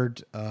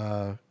Rockford,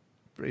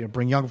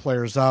 bring young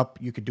players up.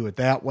 You could do it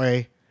that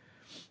way.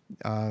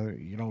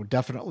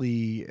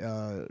 Definitely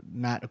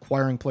not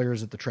acquiring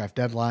players at the draft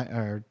deadline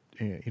or,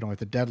 at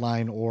the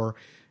deadline, or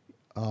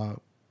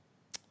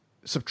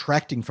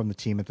subtracting from the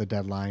team at the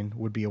deadline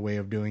would be a way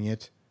of doing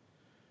it.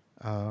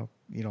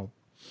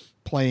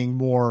 Playing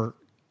more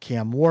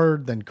Cam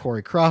Ward than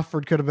Corey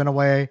Crawford could have been a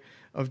way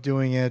of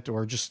doing it,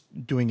 or just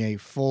doing a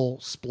full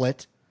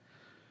split.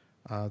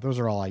 Those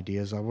are all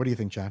ideas. What do you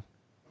think, John?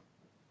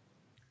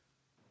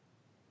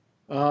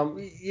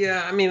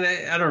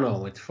 I don't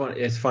know. It's fun.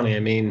 It's funny.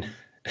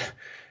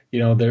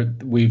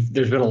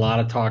 There's been a lot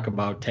of talk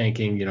about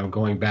tanking,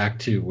 going back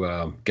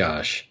to,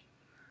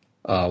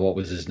 what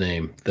was his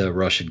name? The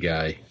Russian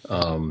guy,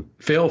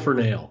 fail for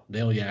Nail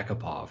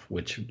Yakupov,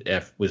 which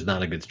was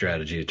not a good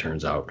strategy, it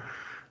turns out.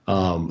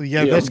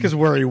 That's because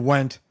where he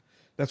went.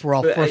 That's where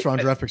all first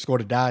round draft picks go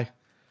to die.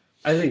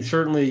 I think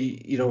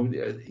certainly, I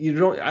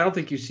don't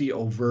think you see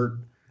overt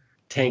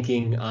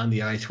tanking on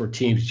the ice where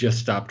teams just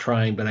stop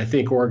trying, but I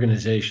think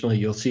organizationally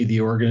you'll see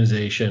the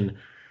organization,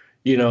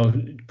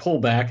 pull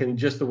back, and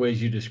just the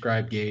ways you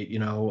described, Gate,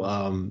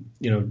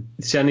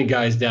 sending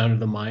guys down to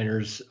the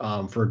minors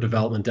for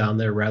development down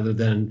there rather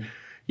than,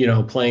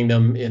 playing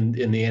them in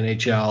the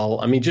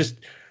NHL. Just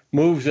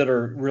moves that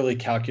are really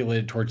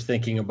calculated towards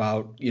thinking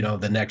about,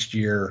 the next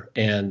year,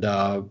 and,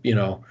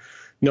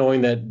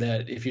 knowing that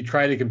if you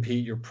try to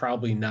compete, you're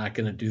probably not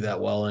going to do that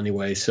well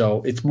anyway.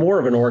 So it's more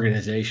of an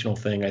organizational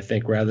thing, I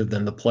think, rather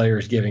than the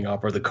players giving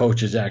up or the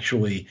coaches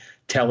actually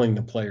telling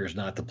the players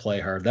not to play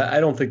hard. I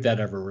don't think that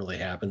ever really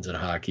happens in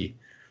hockey.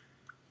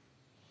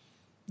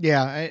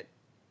 Yeah, I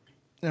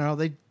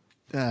don't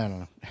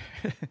know.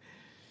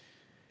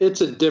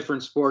 It's a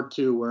different sport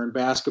too, where in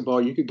basketball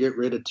you could get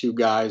rid of 2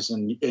 guys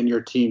and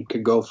your team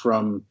could go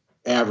from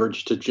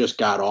average to just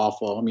god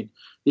awful.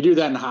 You do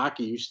that in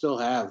hockey, you still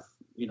have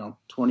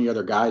 20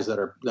 other guys that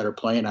are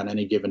playing on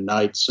any given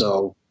night.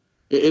 So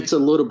it's a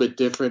little bit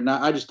different.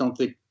 I just don't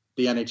think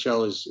the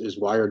NHL is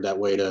wired that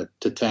way to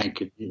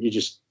tank. You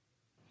just,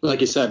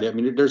 like you said,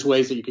 there's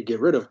ways that you could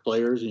get rid of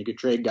players and you could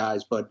trade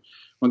guys, but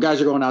when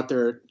guys are going out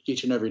there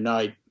each and every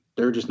night,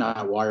 they're just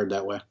not wired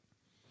that way.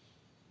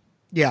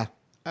 Yeah,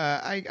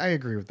 I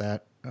agree with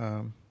that.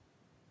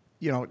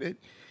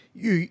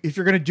 If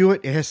you're going to do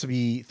it, it has to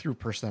be through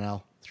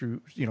personnel,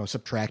 through,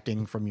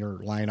 subtracting from your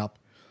lineup.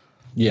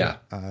 Yeah.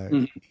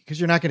 Because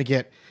you're not going to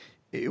get,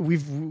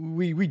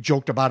 we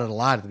joked about it a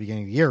lot at the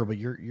beginning of the year, but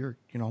you're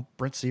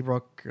Brent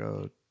Seabrook,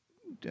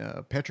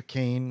 Patrick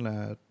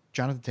Kane,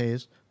 Jonathan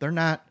Toews, they're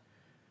not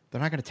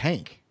going to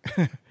tank.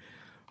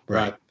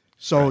 Right.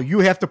 So you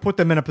have to put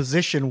them in a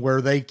position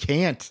where they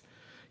can't,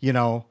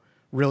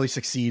 really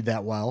succeed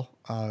that well.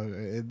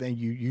 Then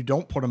you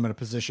don't put them in a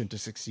position to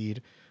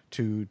succeed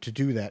to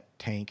do that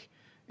tank.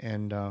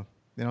 And,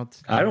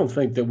 I don't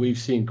think that we've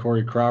seen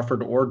Corey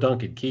Crawford or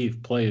Duncan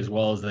Keith play as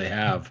well as they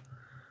have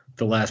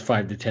the last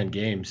 5 to 10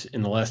 games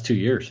in the last 2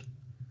 years.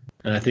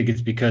 And I think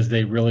it's because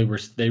they really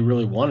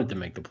wanted to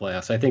make the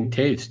playoffs. I think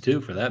Taves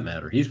too, for that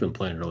matter. He's been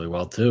playing really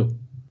well too.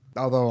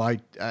 Although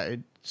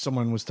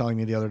someone was telling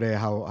me the other day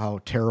how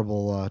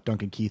terrible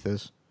Duncan Keith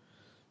is.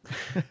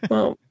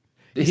 Well,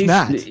 he's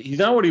not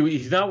what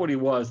he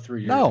was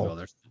 3 years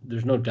ago.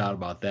 There's no doubt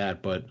about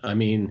that. But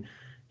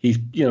he's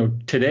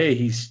today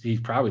he's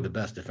probably the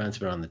best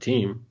defenseman on the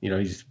team.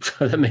 He's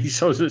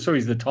so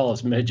he's the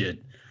tallest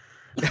midget.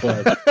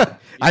 But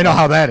I know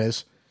how that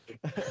is.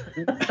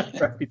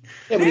 Right.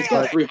 Yeah, but he's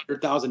got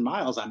 300,000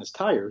 miles on his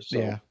tires. So.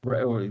 Yeah,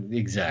 right,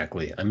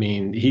 exactly. I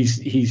mean,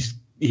 he's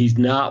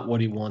not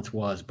what he once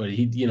was, but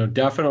he,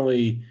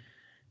 definitely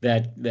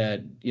that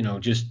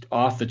just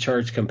off the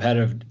charts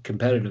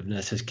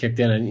competitiveness has kicked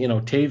in, and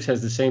Taves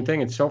has the same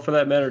thing, and so for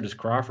that matter does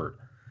Crawford.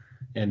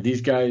 And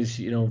these guys,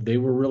 they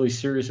were really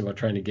serious about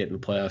trying to get in the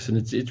playoffs, and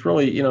it's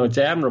really, it's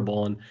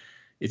admirable, and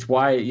it's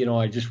why,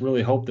 I just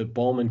really hope that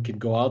Bowman can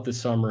go out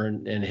this summer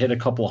and hit a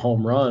couple of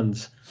home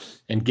runs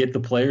and get the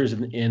players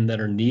in that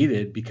are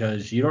needed,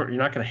 because you're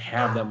not going to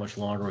have that much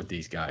longer with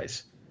these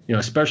guys,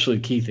 especially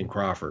Keith and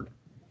Crawford,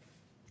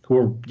 who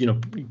are,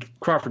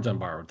 Crawford's on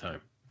borrowed time.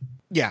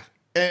 Yeah.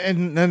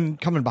 And then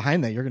coming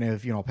behind that, you're going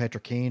to have,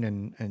 Patrick Kane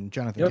and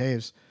Jonathan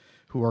Taves,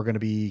 who are going to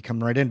be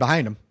coming right in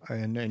behind him.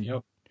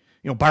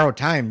 And borrowed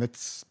time,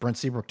 that's Brent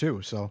Seabrook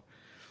too. So,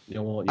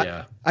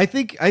 yeah. I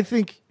think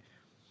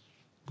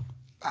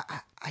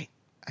I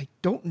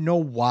don't know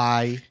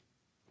why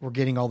we're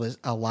getting a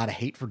lot of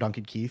hate for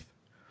Duncan Keith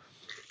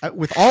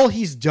with all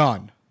he's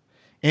done,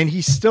 and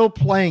he's still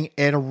playing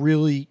at a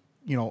really,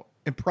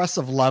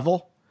 impressive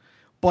level,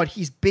 but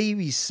he's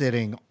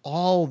babysitting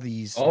all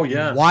these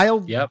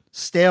wild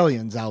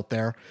stallions out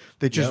there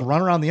that just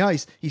run around the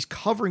ice. He's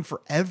covering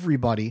for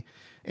everybody.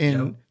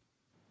 And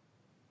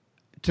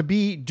to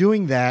be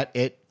doing that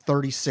at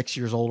 36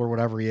 years old or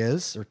whatever he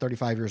is, or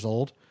 35 years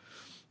old,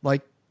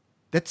 like,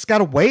 that's got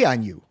to weigh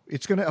on you.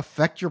 It's going to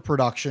affect your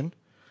production,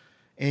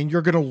 and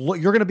you're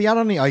going to be out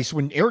on the ice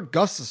when Eric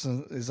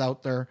Gustafson is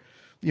out there,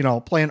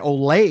 playing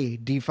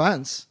Olay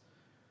defense.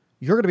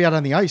 You're going to be out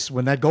on the ice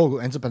when that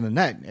goal ends up in the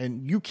net,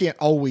 and you can't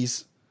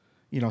always,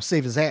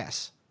 save his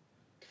ass.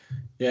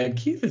 Yeah,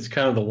 Keith is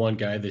kind of the one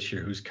guy this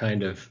year who's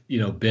kind of,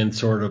 been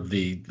sort of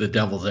the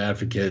devil's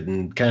advocate,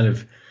 and kind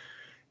of,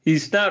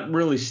 he's not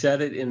really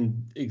said it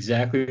in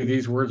exactly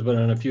these words, but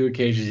on a few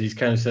occasions he's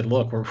kind of said,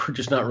 look, we're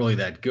just not really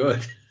that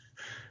good.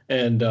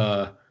 And,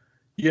 I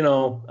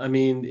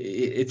mean,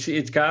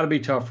 it's got to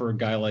be tough for a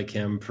guy like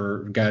him,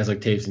 for guys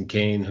like Taves and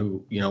Kane,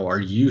 who, are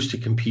used to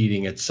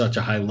competing at such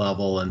a high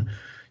level, and,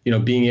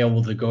 being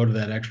able to go to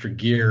that extra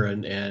gear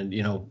and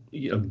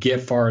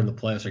get far in the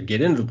playoffs, or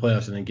get into the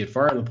playoffs and then get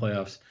far in the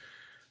playoffs.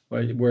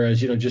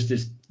 Whereas,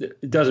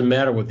 it doesn't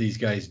matter what these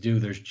guys do.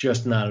 There's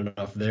just not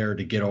enough there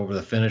to get over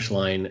the finish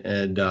line.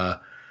 And,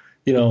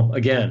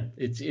 again,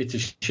 it's a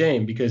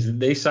shame, because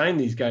they signed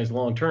these guys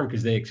long-term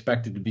because they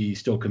expected to be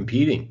still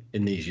competing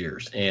in these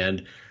years.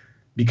 And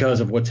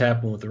because of what's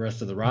happened with the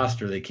rest of the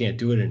roster, they can't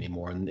do it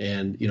anymore.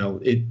 And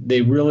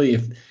they really,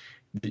 if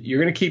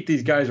you're going to keep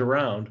these guys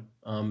around,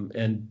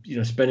 and,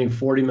 spending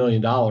 $40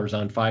 million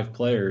on 5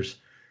 players,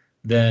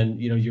 then,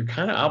 you're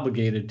kind of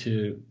obligated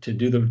to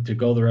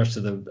go the rest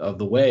of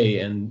the way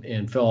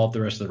and fill out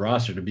the rest of the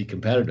roster to be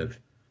competitive.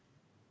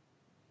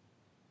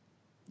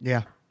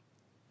 Yeah.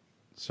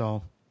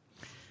 So,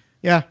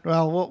 yeah,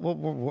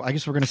 well, I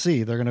guess we're going to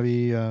see. They're going to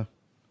be in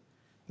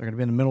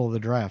the middle of the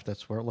draft.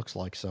 That's where it looks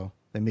like. So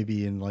they may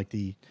be in like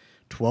the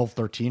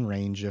 12-13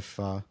 range if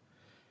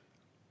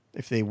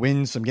they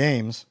win some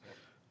games.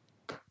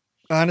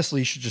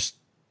 Honestly, you should just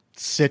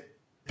sit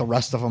the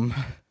rest of them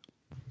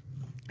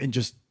and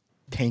just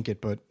tank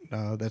it, but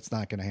that's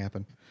not going to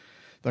happen.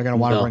 They're going to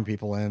want to bring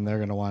people in. They're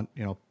going to want,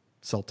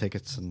 sell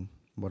tickets and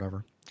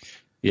whatever.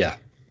 Yeah.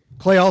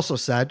 Clay also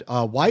said,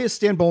 why is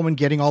Stan Bowman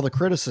getting all the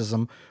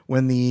criticism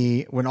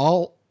when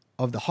all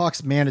of the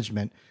Hawks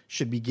management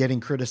should be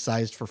getting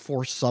criticized for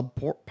 4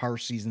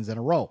 subpar seasons in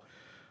a row?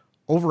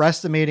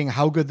 Overestimating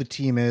how good the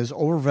team is,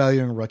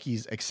 overvaluing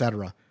rookies,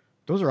 etc.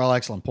 Those are all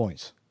excellent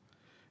points.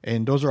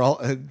 And those are all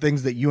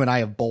things that you and I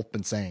have both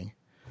been saying.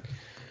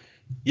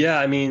 Yeah,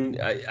 I mean,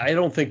 I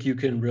don't think you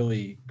can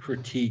really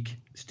critique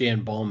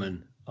Stan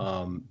Bowman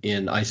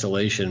in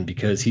isolation,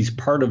 because he's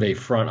part of a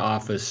front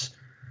office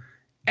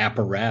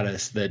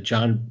apparatus that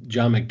John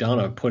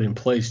McDonough put in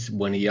place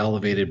when he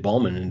elevated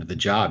Bowman into the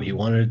job. He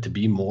wanted it to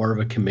be more of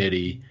a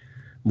committee,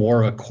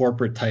 more of a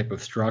corporate type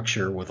of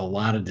structure with a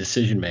lot of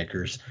decision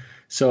makers.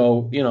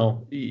 So,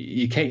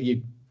 you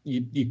can't,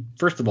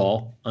 first of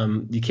all,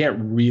 you can't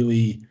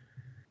really.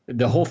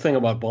 The whole thing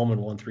about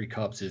Bowman won 3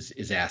 cups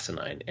is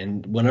asinine.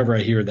 And whenever I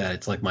hear that,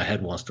 it's like my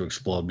head wants to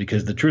explode,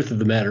 because the truth of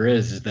the matter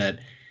is that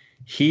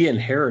he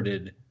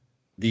inherited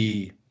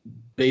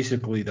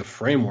basically the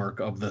framework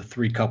of the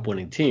 3 cup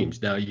winning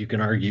teams. Now, you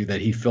can argue that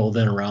he filled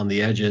in around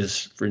the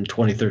edges in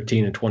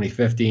 2013 and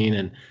 2015,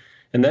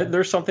 and that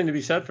there's something to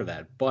be said for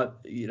that.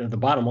 But, the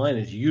bottom line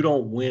is you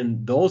don't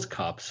win those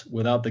cups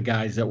without the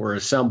guys that were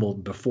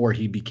assembled before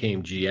he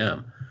became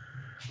GM.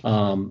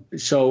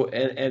 So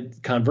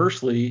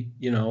conversely,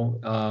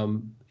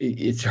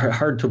 it's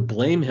hard to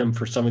blame him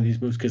for some of these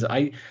moves, because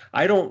I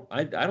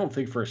don't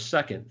think for a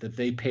second that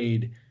they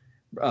paid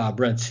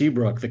Brent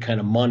Seabrook the kind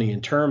of money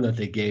and term that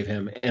they gave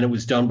him, and it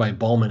was done by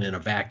Bowman in a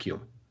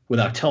vacuum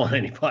without telling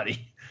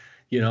anybody.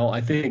 I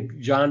think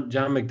John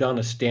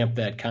McDonough stamped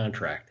that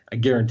contract. I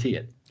guarantee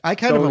it. I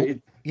kind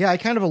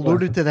of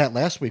alluded to that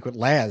last week with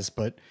Laz,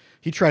 but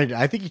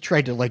I think he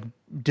tried to like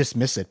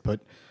dismiss it, but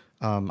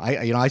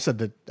I said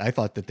that I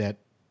thought that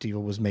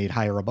was made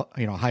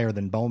higher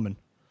than Bowman.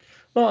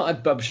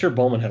 Well, I'm sure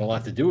Bowman had a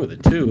lot to do with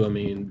it too. I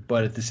mean,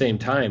 but at the same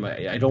time,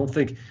 I don't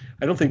think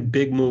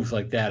big moves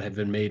like that have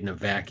been made in a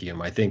vacuum.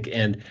 I think,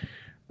 and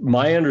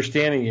my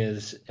understanding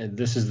is, and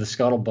this is the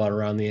scuttlebutt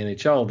around the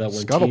NHL, that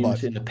when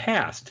teams in the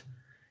past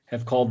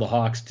have called the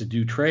Hawks to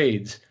do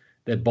trades,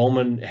 that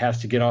Bowman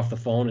has to get off the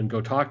phone and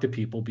go talk to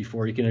people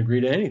before he can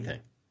agree to anything,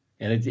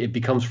 and it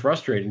becomes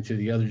frustrating to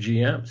the other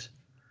GMs.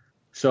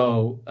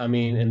 So, I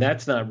mean, and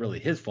that's not really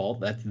his fault.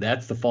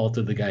 That's the fault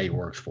of the guy he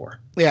works for.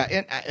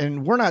 Yeah,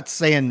 and we're not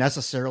saying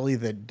necessarily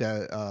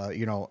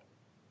that,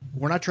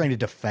 we're not trying to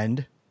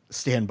defend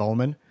Stan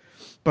Bowman,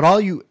 but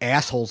all you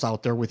assholes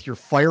out there with your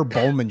Fire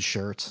Bowman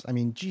shirts, I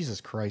mean, Jesus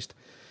Christ,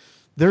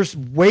 there's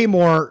way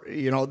more,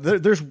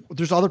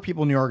 there's other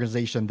people in the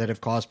organization that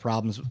have caused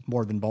problems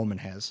more than Bowman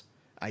has,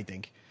 I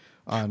think.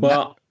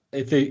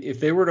 If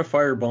they were to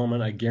fire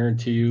Bowman, I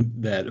guarantee you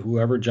that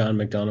whoever John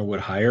McDonough would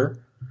hire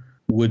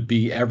would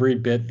be every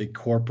bit the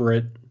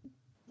corporate,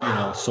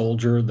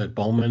 soldier that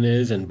Bowman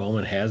is and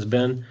Bowman has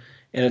been.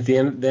 And at the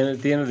end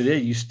of the day,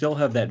 you still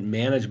have that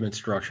management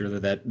structure,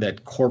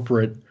 that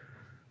corporate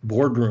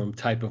boardroom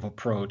type of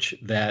approach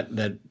that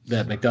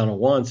McDonough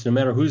wants, no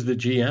matter who's the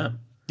GM.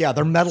 Yeah,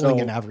 they're meddling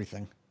in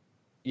everything.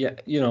 Yeah,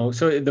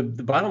 so the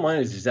bottom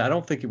line is I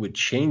don't think it would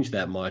change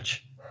that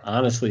much,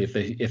 honestly,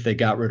 if they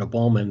got rid of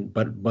Bowman,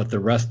 but the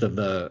rest of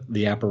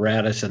the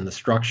apparatus and the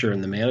structure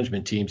and the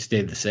management team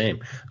stayed the same.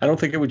 I don't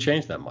think it would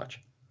change that much.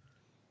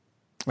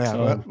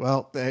 Yeah,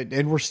 well,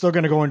 and we're still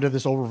going to go into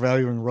this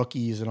overvaluing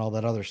rookies and all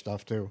that other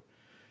stuff too.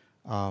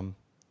 That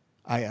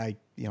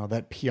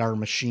PR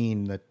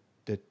machine that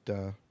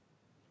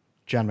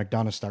John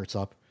McDonough starts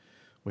up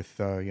with,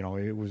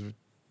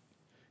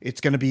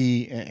 it's going to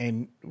be,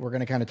 and we're going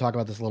to kind of talk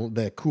about this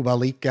the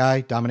Kubalik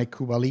guy, Dominic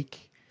Kubalik.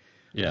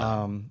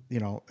 Yeah.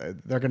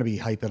 They're going to be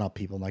hyping up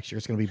people next year.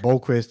 It's going to be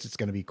Boquist. It's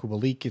going to be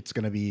Kubalik. It's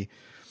going to be,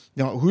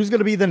 who's going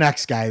to be the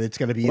next guy that's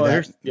going to be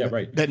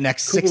that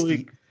next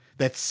Kubalik,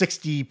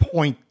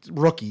 60-point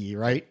rookie,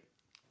 right?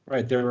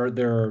 Right.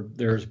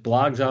 There's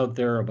blogs out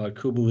there about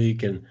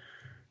Kubalik and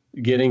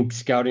getting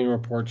scouting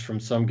reports from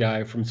some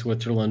guy from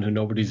Switzerland who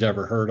nobody's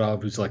ever heard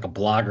of, who's like a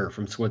blogger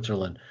from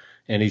Switzerland.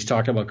 And he's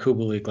talking about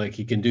Kubalik like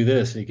he can do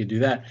this and he can do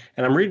that.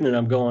 And I'm reading it and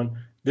I'm going,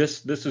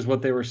 this is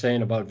what they were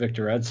saying about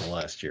Victor Edsel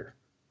last year.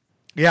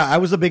 Yeah, I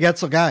was a big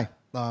Edsel guy.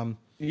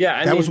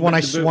 That was one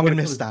I swung and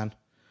missed on.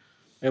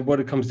 And what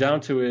it comes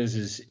down to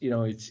is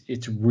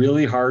it's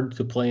really hard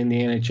to play in the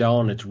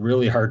NHL, and it's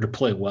really hard to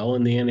play well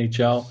in the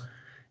NHL.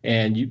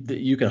 And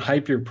you can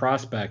hype your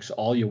prospects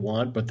all you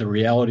want, but the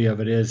reality of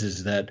it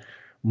is that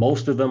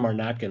most of them are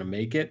not going to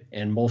make it,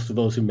 and most of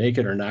those who make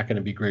it are not going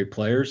to be great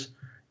players.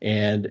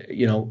 And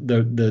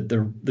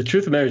the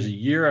truth of the matter is,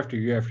 year after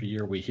year after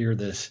year, we hear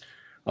this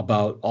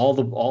about all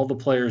the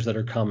players that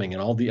are coming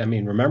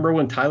and remember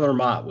when Tyler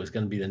Mott was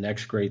going to be the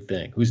next great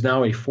thing, who's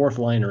now a fourth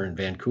liner in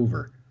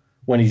Vancouver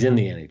when he's in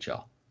the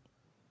NHL,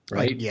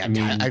 right? Yeah,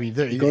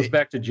 it goes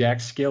back to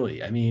Jack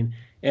Skilly.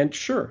 And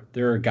sure,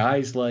 there are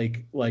guys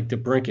like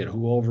DeBrincat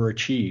who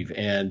overachieve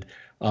and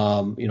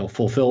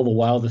fulfill the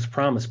wildest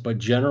promise, but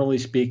generally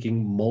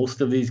speaking, most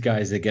of these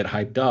guys that get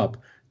hyped up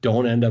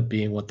don't end up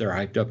being what they're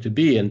hyped up to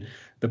be. And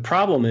the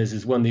problem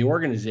is when the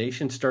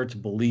organization starts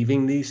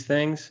believing these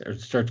things or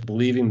starts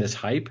believing this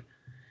hype,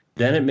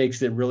 then it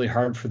makes it really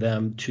hard for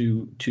them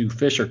to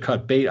fish or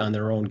cut bait on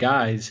their own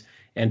guys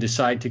and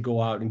decide to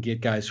go out and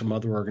get guys from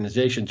other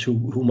organizations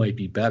who might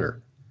be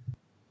better.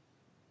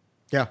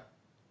 Yeah.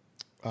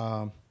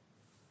 I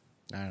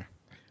don't know.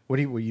 What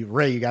do you,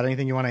 Ray, you got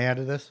anything you want to add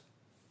to this?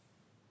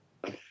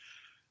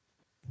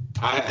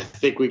 I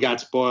think we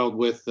got spoiled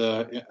with,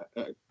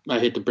 I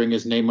hate to bring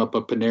his name up,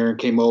 but Panarin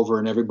came over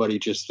and everybody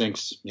just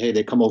thinks, hey,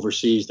 they come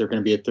overseas, they're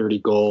going to be a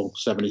 30-goal,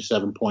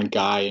 77-point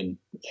guy,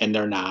 and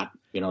they're not.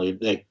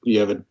 You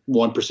have a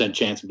 1%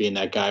 chance of being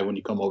that guy when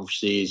you come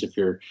overseas. If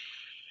you're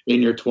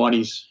in your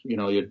 20s,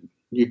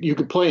 you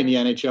could play in the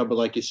NHL, but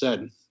like you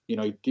said,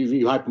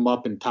 you hype them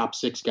up in top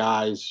 6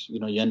 guys,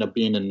 you end up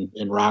being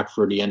in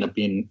Rockford, you end up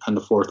being on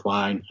the fourth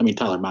line.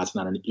 Tyler Mott's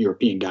not a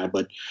European guy,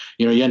 but,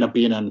 you end up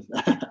being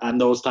on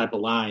those type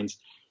of lines.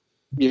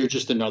 You're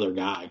just another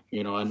guy,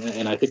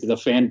 and I think the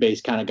fan base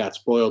kind of got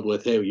spoiled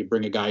with, hey, you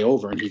bring a guy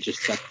over and he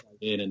just steps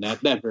in, and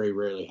that very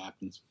rarely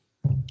happens.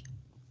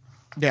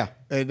 Yeah,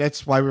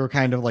 that's why we were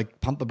kind of like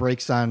pump the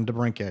brakes on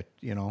DeBrincat.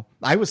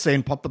 I was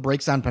saying pump the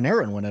brakes on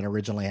Panarin when it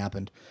originally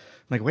happened.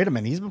 I'm like, wait a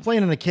minute, he's been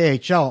playing in the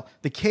KHL.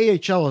 The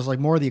KHL is like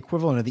more the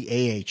equivalent of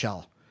the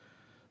AHL.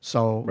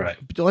 So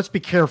let's be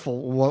careful.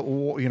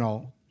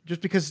 What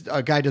just because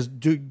a guy does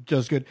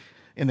good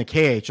in the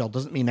KHL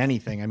doesn't mean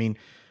anything.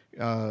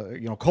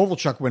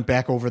 Kovalchuk went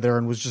back over there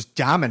and was just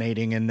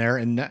dominating in there,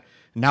 and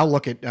now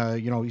look at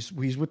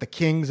he's with the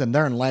Kings and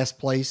they're in last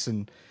place,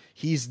 and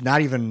he's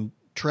not even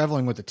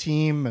traveling with the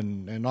team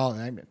and all.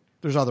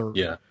 There's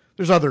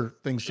other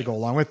things to go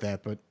along with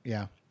that, but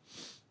yeah.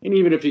 And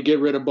even if you get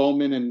rid of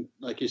Bowman and,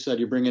 like you said,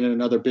 you're bringing in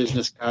another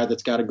business guy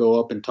that's got to go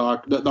up and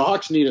talk. The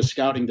Hawks need a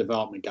scouting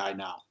development guy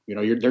now.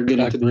 They're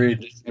getting to the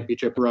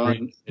championship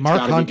run. It's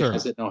Mark Hunter.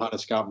 Guys that know how to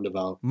scout and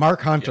develop.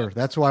 Mark Hunter.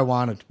 That's who I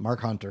wanted.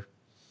 Mark Hunter.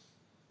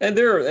 And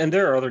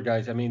there are other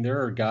guys. I mean,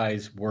 there are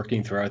guys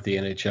working throughout the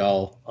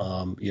NHL.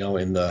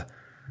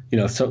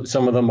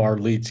 Some of them are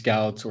lead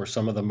scouts or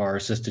some of them are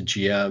assistant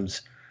GMs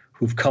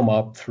who've come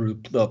up through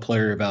the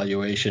player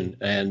evaluation,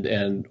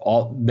 and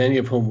many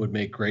of whom would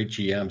make great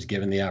GMs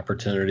given the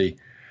opportunity.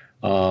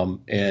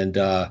 But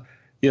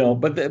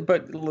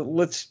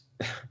let's.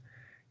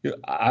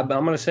 I'm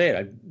going to say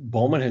it.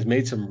 Bowman has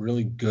made some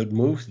really good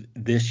moves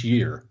this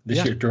year.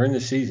 Year during the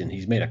season,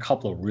 he's made a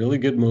couple of really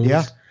good moves.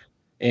 Yeah.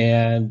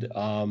 And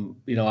I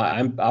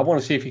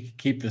want to see if he can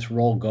keep this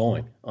roll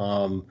going.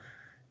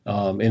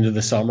 Into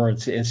the summer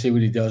and see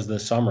what he does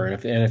this summer.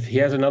 And if he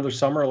has another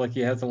summer like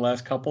he has the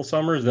last couple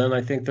summers, then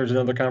I think there's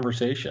another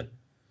conversation.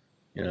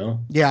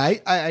 Yeah,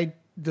 I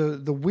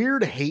the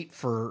weird hate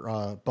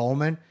for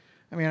Bowman.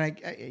 I mean,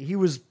 he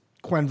was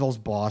Quenneville's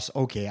boss.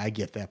 Okay, I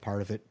get that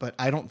part of it, but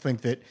I don't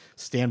think that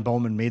Stan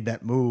Bowman made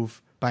that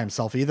move by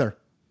himself either.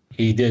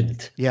 He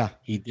didn't. Yeah,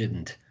 he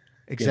didn't.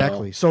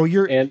 Exactly. So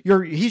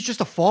he's just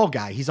a fall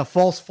guy. He's a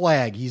false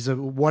flag. He's a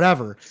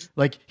whatever.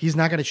 Like, he's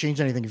not going to change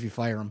anything if you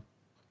fire him.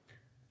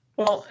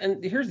 Well,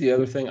 and here's the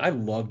other thing. I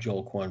love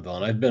Joel Quenneville,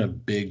 and I've been a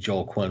big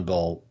Joel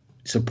Quenneville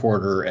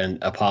supporter and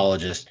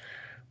apologist.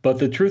 But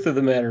the truth of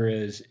the matter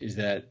is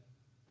that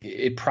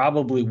it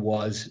probably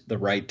was the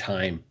right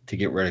time to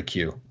get rid of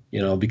Q,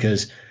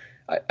 because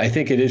I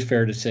think it is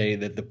fair to say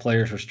that the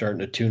players were starting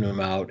to tune him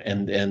out,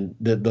 and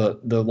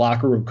the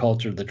locker room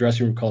culture, the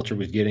dressing room culture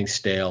was getting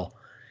stale.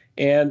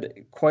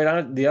 And quite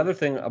honestly, the other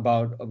thing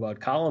about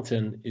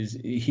Colliton is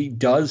he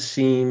does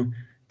seem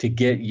to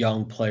get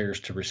young players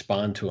to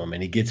respond to him,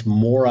 and he gets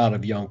more out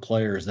of young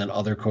players than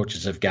other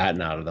coaches have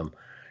gotten out of them.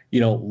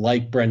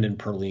 Like Brendan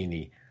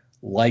Perlini,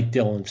 like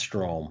Dylan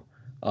Strome,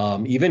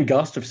 even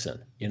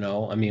Gustafson.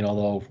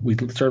 Although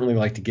we'd certainly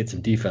like to get some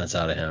defense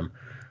out of him,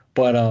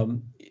 but so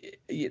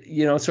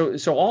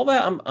all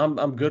that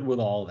I'm good with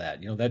all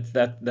that.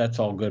 That's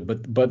all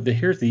good. But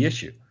here's the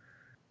issue.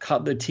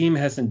 The team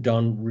hasn't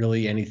done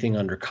really anything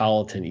under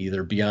Colliton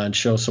either, beyond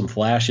show some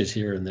flashes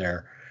here and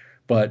there.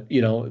 But,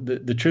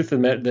 the truth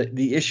of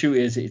the issue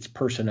is it's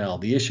personnel.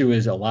 The issue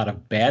is a lot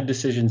of bad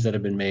decisions that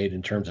have been made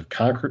in terms of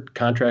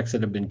contracts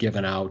that have been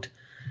given out,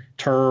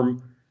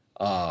 term,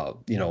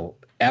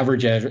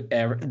 average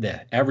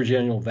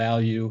annual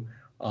value,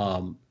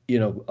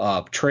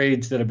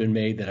 trades that have been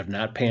made that have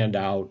not panned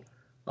out.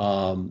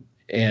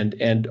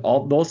 And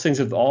all those things,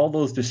 all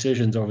those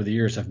decisions over the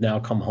years have now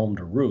come home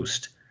to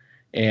roost.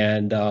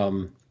 And,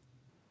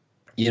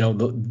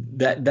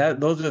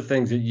 those are the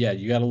things that,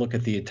 you got to look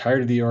at the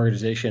entirety of the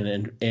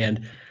organization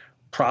and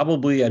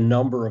probably a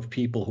number of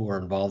people who are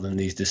involved in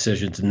these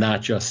decisions,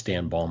 not just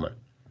Stan Bowman.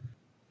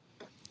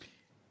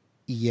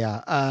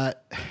 Yeah.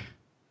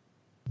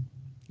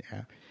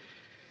 Yeah.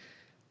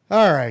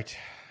 All right.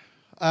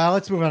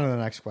 Let's move on to the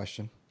next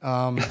question.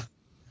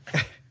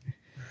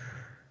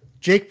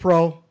 Jake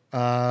Pro,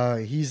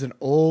 he's an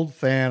old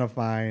fan of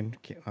mine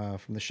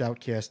from the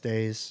Shoutcast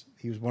days.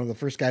 He was one of the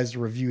first guys to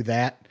review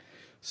that.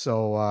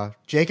 So,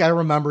 Jake, I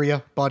remember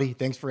you, buddy.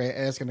 Thanks for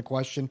asking the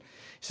question.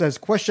 He says,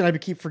 question I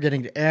keep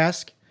forgetting to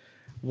ask.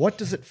 What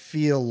does it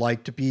feel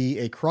like to be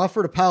a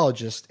Crawford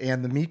apologist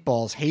and the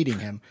Meatballs hating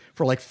him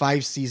for like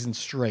 5 seasons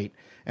straight?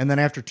 And then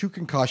after 2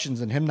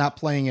 concussions and him not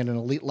playing at an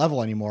elite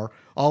level anymore,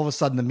 all of a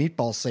sudden the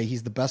Meatballs say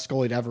he's the best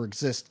goalie to ever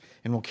exist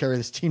and will carry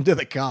this team to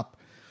the cup.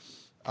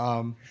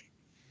 Yeah.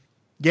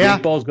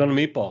 Meatball's going to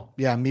meatball.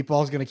 Yeah,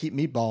 Meatball's going to keep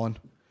meatballing.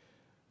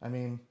 I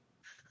mean...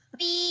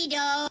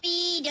 Beedo.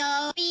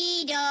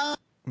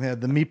 Yeah,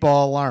 the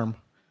meatball alarm.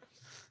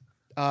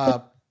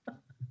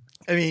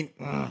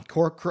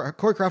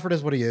 Corey Crawford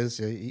is what he is.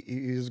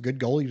 He's a good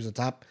goalie. He was a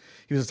top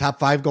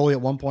 5 goalie at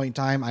one point in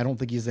time. I don't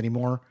think he is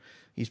anymore.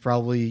 He's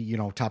probably,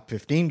 top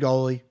 15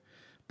 goalie,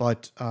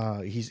 but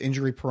he's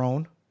injury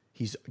prone.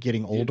 He's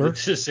getting older,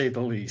 to say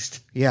the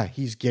least. Yeah,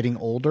 he's getting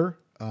older.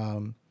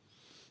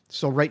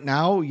 So right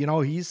now,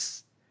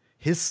 his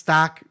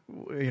stock,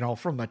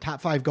 from a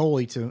top 5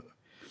 goalie to,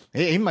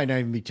 he might not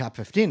even be top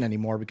 15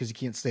 anymore because he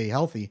can't stay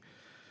healthy.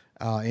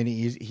 And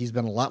he's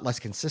been a lot less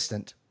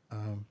consistent.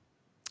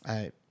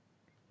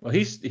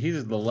 He's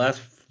the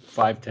last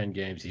 5-10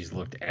 games he's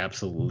looked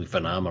absolutely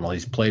phenomenal.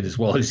 He's played as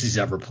well as he's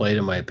ever played,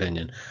 in my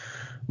opinion.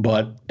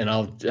 But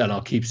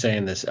I'll keep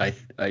saying this.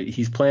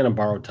 He's playing on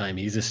borrowed time.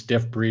 He's a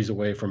stiff breeze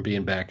away from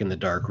being back in the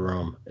dark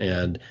room,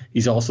 and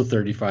he's also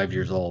 35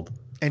 years old.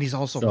 And he's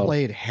also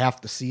played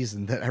half the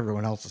season that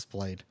everyone else has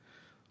played.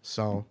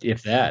 So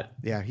if that,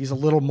 yeah, he's a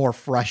little more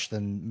fresh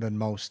than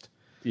most.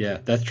 Yeah,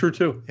 that's true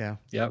too. Yeah.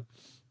 Yep.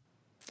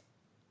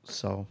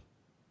 So,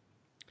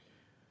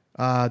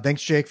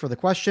 thanks, Jake, for the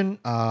question.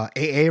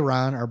 AA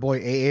Ron, our boy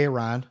AA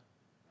Ron.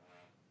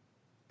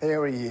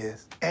 There he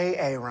is,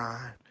 AA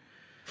Ron.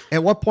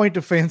 At what point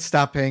do fans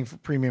stop paying for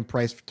premium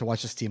price to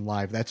watch this team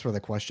live? That's where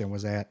the question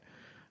was at,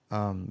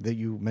 that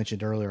you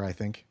mentioned earlier, I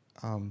think.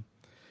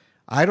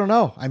 I don't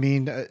know. I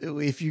mean,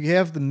 if you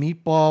have the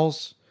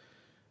meatballs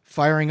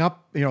firing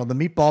up, the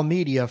meatball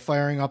media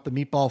firing up the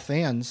meatball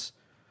fans,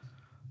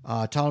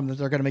 telling them that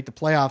they're going to make the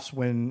playoffs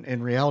when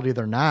in reality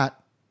they're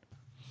not,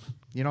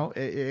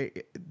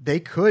 they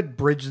could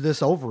bridge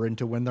this over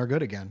into when they're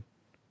good again.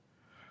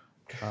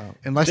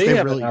 Unless they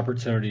have an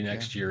opportunity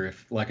next year.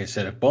 If, like I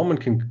said, if Bowman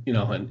can,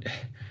 and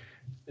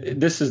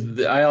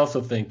I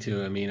also think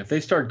too, I mean, if they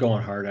start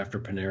going hard after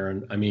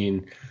Panarin, I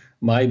mean,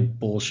 my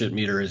bullshit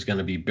meter is going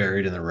to be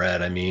buried in the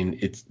red. I mean,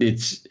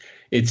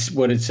 it's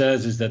what it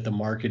says is that the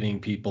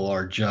marketing people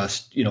are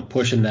just,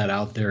 pushing that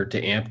out there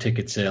to amp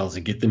ticket sales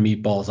and get the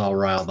meatballs all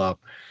riled up.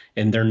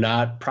 And they're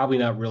probably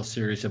not real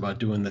serious about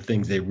doing the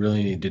things they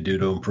really need to do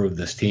to improve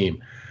this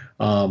team.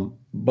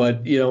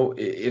 But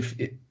if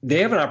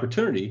they have an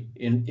opportunity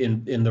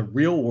in the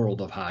real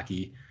world of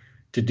hockey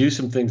to do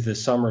some things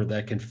this summer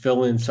that can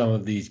fill in some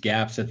of these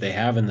gaps that they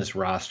have in this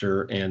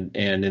roster and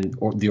in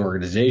the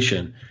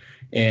organization,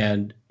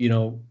 and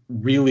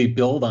really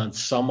build on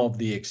some of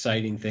the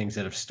exciting things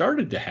that have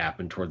started to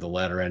happen toward the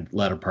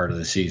latter part of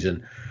the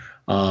season,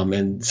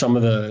 and some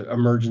of the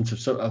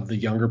emergence of the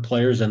younger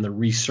players and the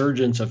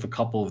resurgence of a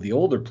couple of the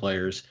older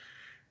players.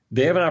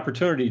 They have an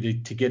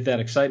opportunity to get that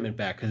excitement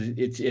back,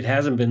 because it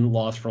hasn't been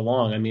lost for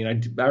long. I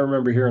mean, I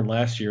remember hearing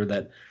last year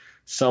that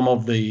a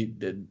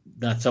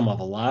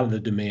lot of the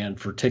demand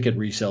for ticket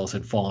resales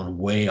had fallen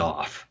way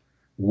off.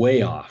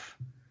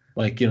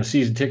 Like,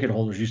 season ticket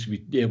holders used to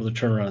be able to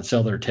turn around and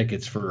sell their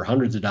tickets for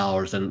hundreds of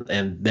dollars,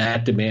 and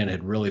that demand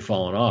had really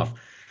fallen off.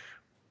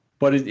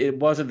 But it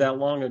wasn't that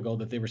long ago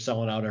that they were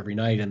selling out every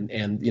night,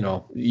 and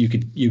you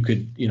could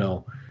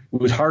it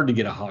was hard to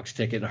get a Hawks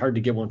ticket and hard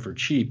to get one for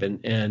cheap.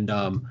 And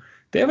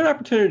they have an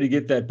opportunity to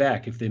get that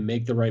back if they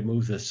make the right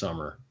moves this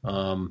summer.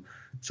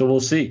 So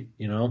we'll see,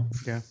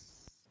 Yeah.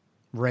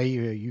 Ray,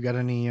 you got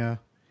any?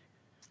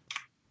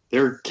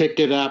 Their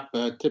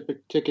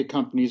ticket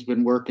company's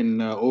been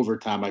working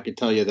overtime. I can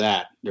tell you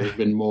that. There's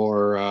been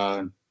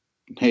more,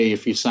 hey,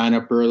 if you sign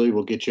up early,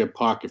 we'll get you a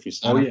puck. If you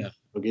sign up,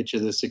 we'll get you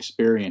this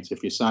experience.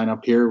 If you sign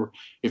up here,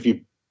 if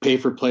you pay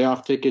for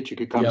playoff tickets, you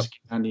could come ski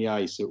on the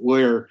ice.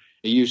 Where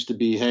it used to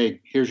be, hey,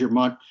 here's your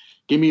money.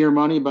 Give me your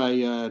money by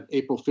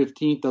April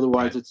 15th.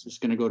 Otherwise, it's just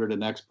going to go to the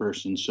next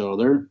person. So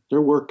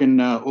they're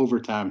working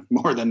overtime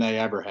more than they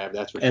ever have.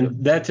 That's for sure.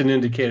 And that's an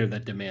indicator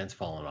that demand's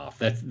fallen off.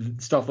 That's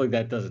stuff like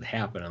that doesn't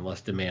happen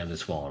unless demand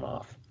has fallen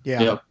off.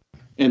 Yeah. Yep.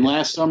 And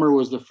last summer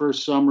was the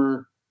first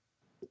summer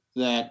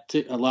that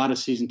a lot of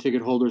season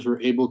ticket holders were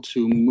able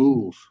to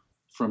move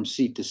from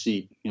seat to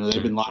seat.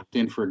 They've been locked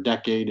in for a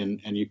decade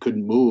and you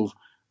couldn't move.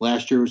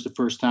 Last year was the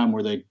first time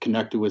where they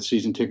connected with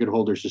season ticket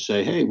holders to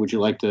say, hey, would you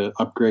like to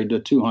upgrade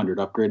to 200,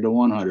 upgrade to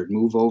 100,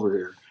 move over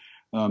here?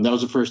 That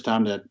was the first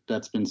time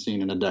that's been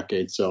seen in a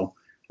decade. So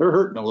they're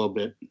hurting a little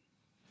bit.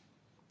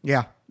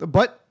 Yeah.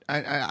 But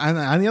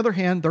on the other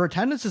hand, their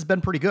attendance has been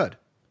pretty good.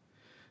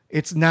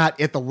 It's not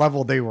at the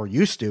level they were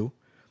used to,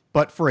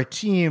 but for a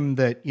team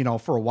that,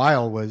 for a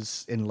while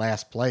was in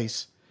last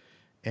place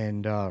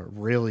and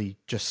really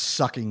just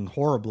sucking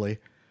horribly,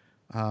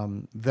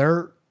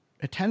 their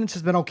attendance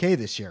has been okay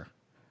this year.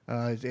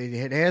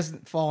 It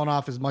hasn't fallen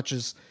off as much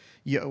as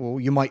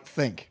you might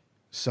think.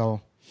 So,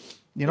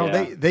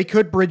 they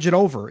could bridge it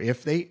over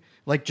if they,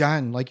 like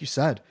John, like you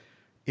said,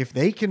 if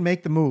they can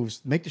make the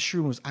moves, make the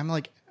shoe moves.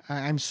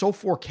 I'm so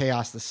for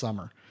chaos this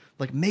summer.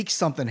 Like, make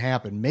something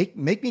happen. Make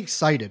me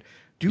excited.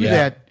 Do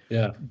that.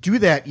 Yeah. Do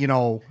that.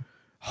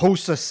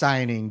 Hossa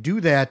signing. Do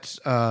that.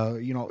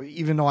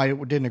 Even though I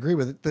didn't agree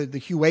with it, the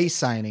Huey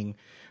signing,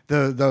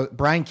 the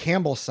Brian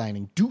Campbell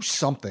signing. Do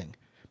something.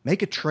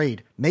 Make a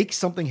trade, make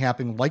something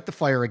happen, like the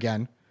Fire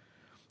again,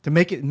 to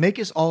make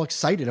us all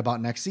excited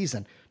about next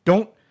season.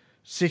 Don't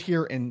sit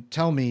here and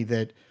tell me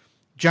that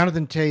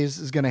Jonathan Toews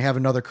is going to have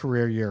another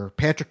career year.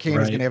 Patrick Kane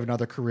is going to have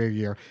another career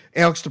year.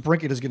 Alex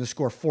DeBrincat is going to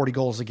score 40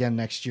 goals again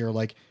next year.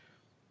 Like,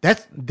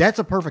 that's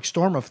a perfect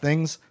storm of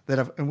things that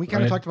have, and we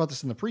kind of talked about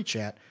this in the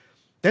pre-chat.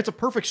 That's a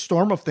perfect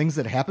storm of things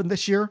that happened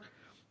this year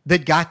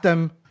that got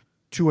them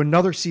to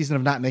another season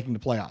of not making the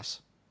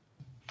playoffs.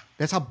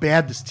 That's how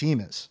bad this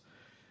team is.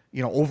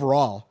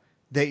 Overall,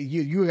 that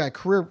you got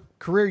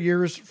career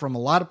years from a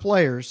lot of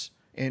players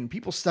and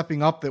people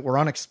stepping up that were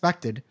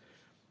unexpected,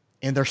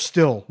 and they're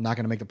still not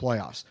going to make the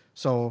playoffs.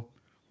 So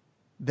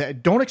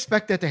don't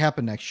expect that to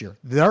happen next year.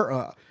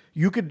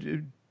 You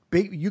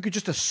could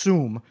just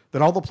assume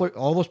that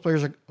all those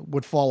players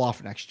would fall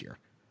off next year,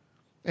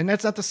 and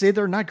that's not to say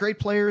they're not great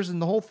players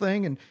and the whole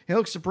thing. And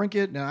Alex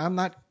DeBrincat, and I'm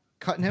not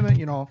cutting him.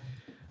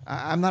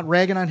 I'm not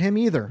ragging on him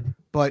either,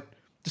 but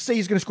to say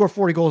he's going to score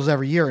 40 goals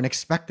every year and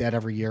expect that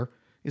every year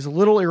is a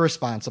little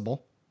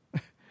irresponsible.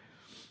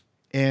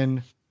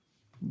 And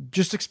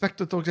just expect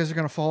that those guys are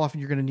going to fall off,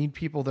 and you're going to need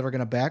people that are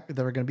going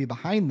to be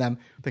behind them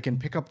that can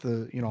pick up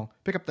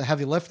the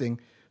heavy lifting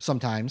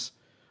sometimes.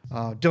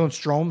 Dylan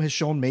Strome has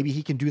shown maybe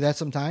he can do that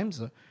sometimes.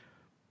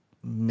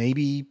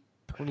 Maybe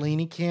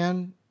Perlini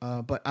can.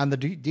 But on the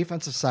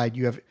defensive side,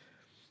 you have,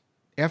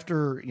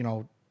 after,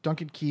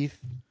 Duncan Keith,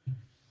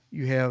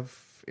 you have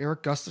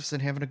Eric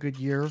Gustafsson having a good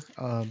year.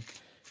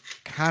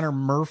 Connor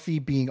Murphy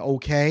being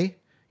okay,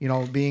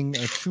 being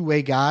a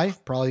two-way guy,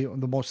 probably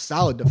the most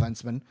solid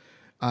defenseman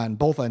on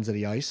both ends of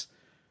the ice,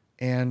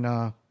 and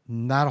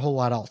not a whole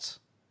lot else.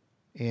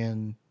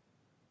 And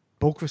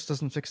Boqvist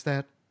doesn't fix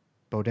that.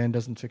 Beaudin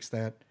doesn't fix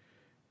that.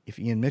 If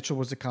Ian Mitchell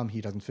was to come,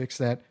 he doesn't fix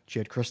that.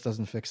 Chad Chris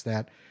doesn't fix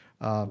that.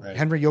 Right.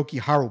 Henry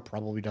Jokiharju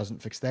probably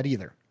doesn't fix that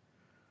either.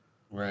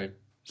 Right.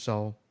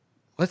 So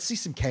let's see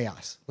some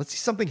chaos. Let's see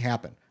something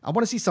happen. I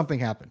want to see something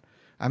happen.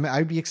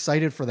 I'd be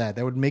excited for that.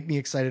 That would make me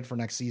excited for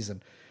next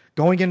season.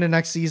 Going into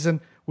next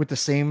season with the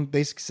same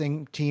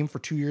team for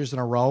 2 years in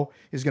a row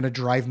is going to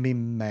drive me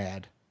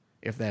mad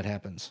if that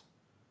happens.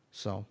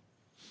 So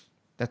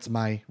that's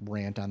my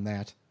rant on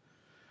that.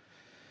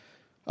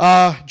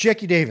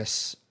 Jackie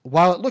Davis.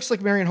 While it looks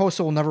like Marian Hossa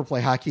will never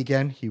play hockey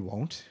again, he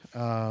won't.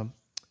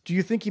 Do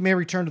you think he may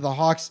return to the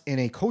Hawks in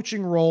a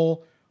coaching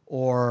role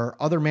or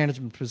other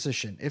management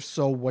position? If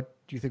so, what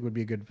do you think would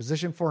be a good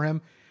position for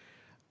him?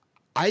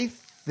 I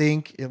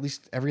think, at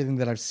least everything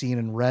that I've seen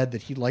and read,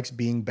 that he likes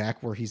being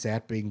back where he's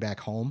at, being back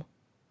home.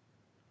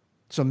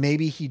 So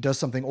maybe he does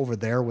something over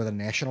there with a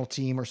national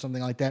team or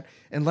something like that,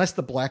 unless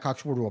the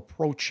Blackhawks were to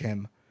approach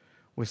him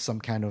with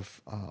some kind of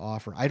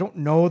offer. I don't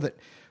know that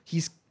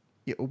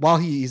while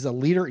he's a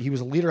leader, he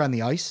was a leader on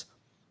the ice.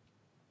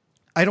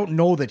 I don't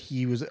know that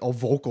he was a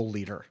vocal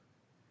leader.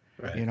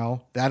 Right.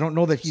 I don't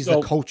know that he's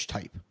a coach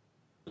type.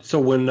 So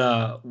when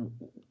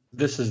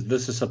this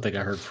is something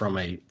I heard from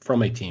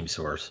a team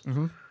source,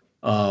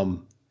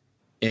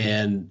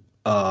 and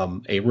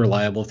a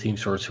reliable team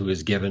source who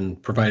has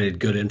provided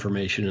good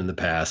information in the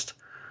past.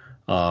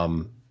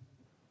 For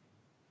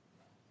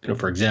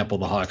example,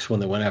 the Hawks, when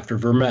they went after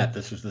Vermette,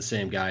 this was the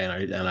same guy,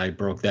 and I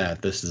broke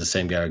that. This is the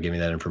same guy who gave me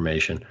that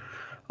information.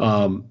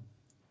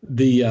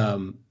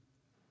 The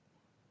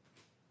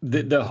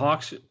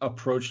Hawks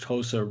approached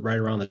Hossa right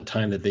around the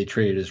time that they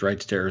traded his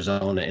rights to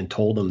Arizona and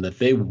told him that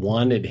they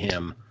wanted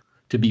him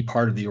to be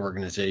part of the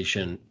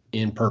organization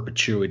in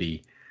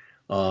perpetuity,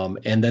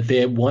 and that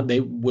they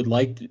would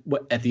like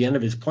at the end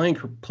of his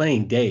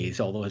playing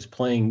days, although his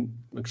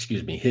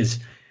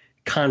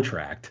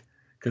contract,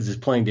 because his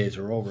playing days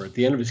are over. At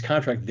the end of his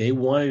contract, they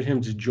wanted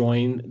him to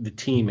join the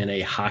team in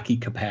a hockey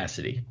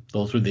capacity.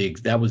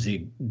 That was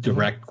the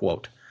direct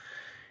quote.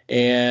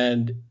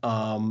 And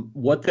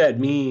what that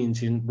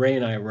means, and Ray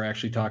and I were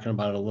actually talking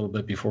about it a little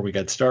bit before we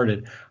got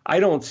started, I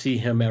don't see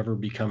him ever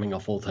becoming a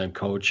full-time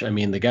coach. I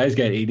mean, the guy's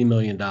got $80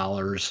 million,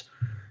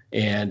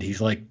 and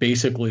he's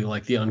basically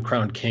like the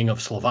uncrowned king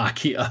of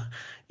Slovakia.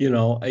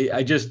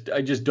 I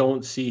just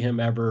don't see him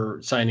ever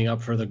signing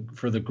up for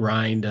the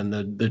grind and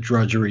the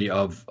drudgery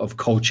of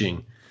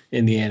coaching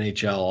in the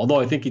NHL.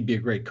 Although I think he'd be a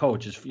great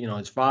coach.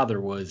 His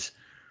father was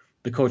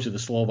the coach of the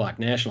Slovak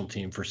national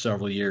team for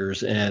several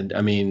years. And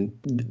I mean,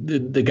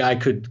 the guy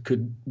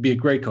could be a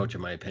great coach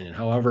in my opinion.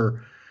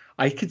 However,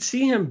 I could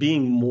see him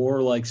being more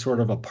like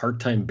sort of a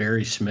part-time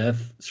Barry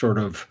Smith, sort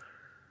of,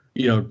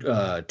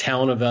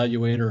 talent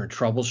evaluator and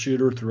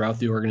troubleshooter throughout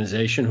the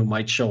organization, who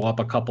might show up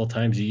a couple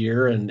times a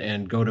year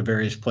and go to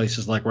various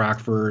places like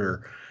Rockford,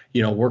 or,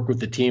 work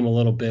with the team a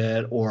little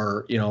bit,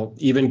 or,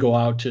 even go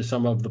out to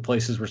some of the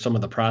places where some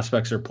of the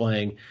prospects are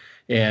playing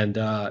and,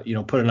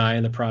 put an eye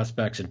on the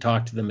prospects and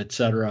talk to them, et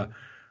cetera.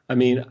 I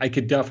mean, I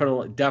could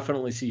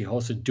definitely see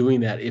Hossa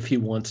doing that if he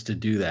wants to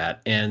do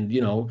that, and,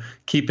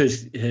 keep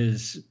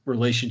his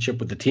relationship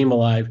with the team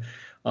alive.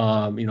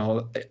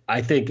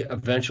 I think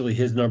eventually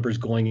his numbers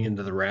going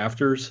into the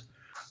rafters,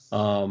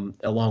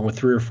 along with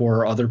 3 or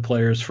 4 other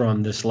players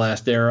from this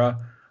last era.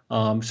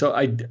 So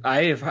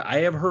I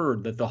have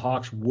heard that the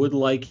Hawks would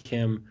like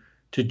him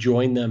to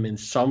join them in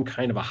some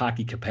kind of a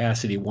hockey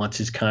capacity once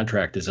his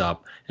contract is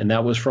up. And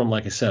that was from,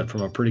 like I said,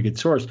 from a pretty good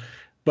source.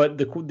 But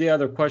the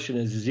other question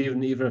is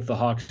even if the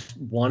Hawks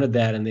wanted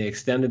that and they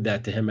extended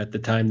that to him at the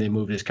time they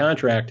moved his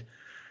contract,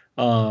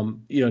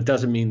 it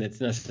doesn't mean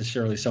that's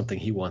necessarily something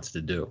he wants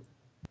to do.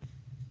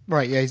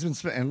 Right. Yeah. He's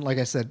been, and like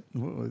I said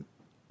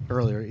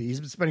earlier,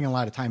 he's been spending a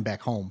lot of time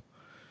back home.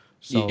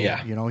 So,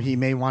 yeah. He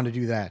may want to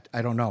do that.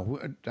 I don't know.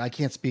 I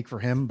can't speak for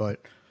him,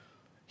 but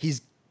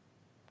he's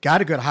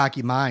got a good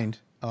hockey mind.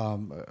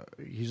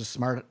 He's a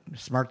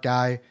smart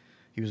guy.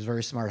 He was a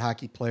very smart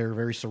hockey player,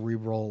 very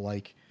cerebral.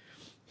 Like,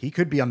 he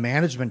could be a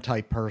management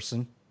type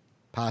person,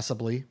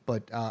 possibly,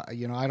 but I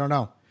don't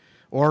know.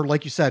 Or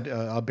like you said,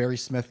 a Barry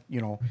Smith,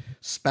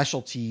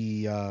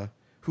 specialty.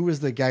 Who was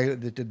the guy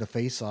that did the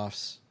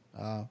face-offs?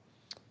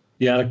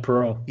 Yannick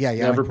Perreault. Yeah, Yannick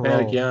Never Perreault.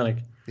 Panic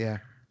Yannick. Yeah.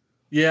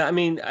 Yeah, I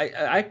mean,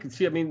 I can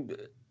see. I mean,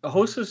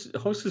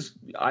 Hossa's,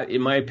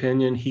 in my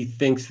opinion, he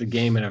thinks the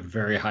game at a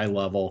very high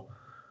level.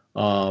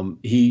 As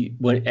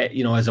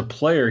a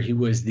player, he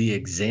was the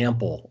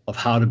example of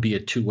how to be a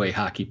two-way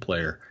hockey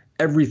player.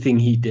 Everything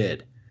he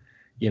did,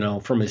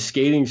 from his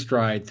skating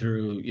stride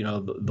through,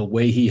 the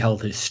way he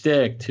held his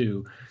stick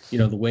to,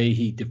 the way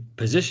he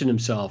positioned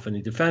himself and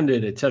he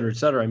defended, et cetera, et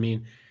cetera. I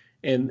mean,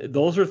 and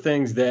those are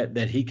things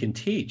that he can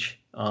teach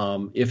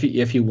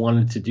if he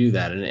wanted to do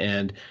that.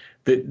 And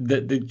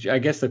I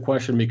guess the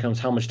question becomes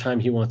how much time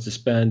he wants to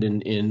spend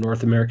in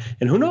North America.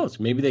 And who knows,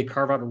 maybe they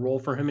carve out a role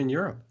for him in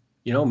Europe.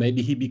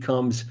 maybe he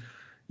becomes,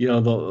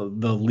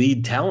 the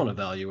lead talent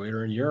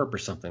evaluator in Europe or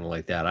something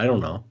like that. I don't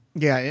know.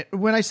 Yeah.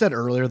 When I said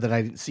earlier that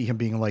I didn't see him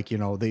being like,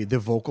 the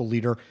vocal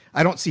leader,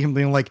 I don't see him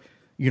being like,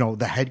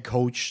 the head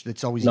coach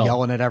that's always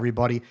yelling at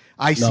everybody.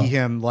 I see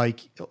him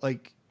like,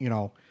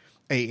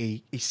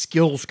 a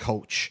skills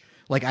coach.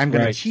 Like, I'm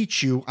going to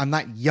teach you. I'm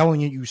not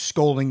yelling at you,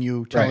 scolding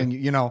you, telling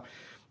you,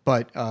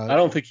 but I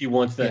don't think he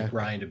wants that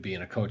grind of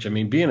being a coach. I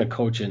mean, being a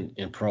coach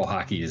in pro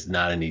hockey is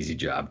not an easy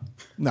job.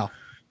 No.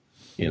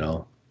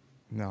 No.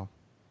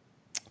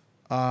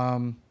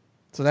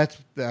 So that's,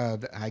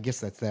 I guess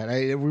that's that.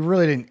 We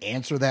really didn't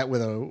answer that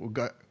with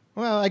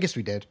I guess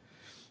we did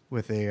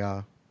with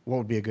what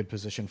would be a good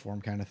position for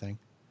him kind of thing.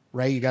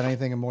 Ray, you got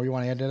anything more you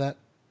want to add to that?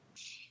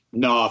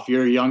 No, if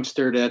you're a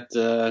youngster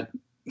that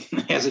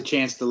has a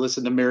chance to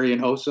listen to Marian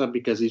Hossa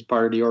because he's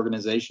part of the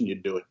organization,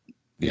 you'd do it.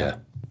 Yeah.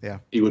 Yeah.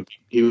 He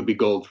would be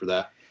gold for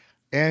that.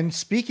 And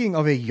speaking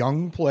of a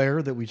young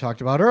player that we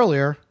talked about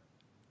earlier,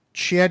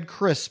 Chad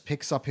Chris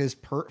picks up his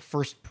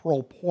first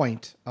pro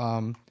point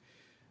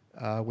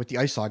with the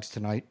Ice Hogs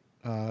tonight.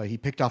 He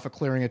picked off a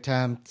clearing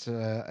attempt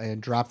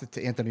and dropped it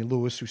to Anthony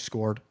Lewis, who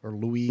scored, or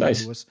Louis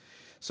Lewis.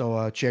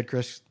 So Chad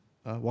Chris,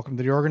 welcome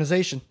to the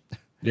organization.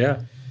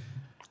 Yeah.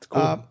 It's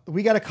cool.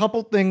 We got a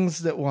couple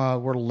things that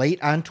were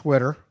late on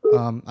Twitter.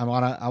 I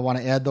want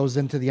to add those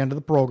into the end of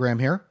the program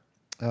here.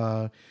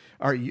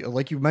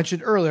 Like you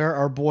mentioned earlier,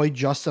 our boy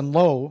Justin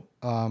Lowe,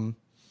 the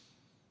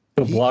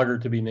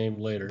blogger to be named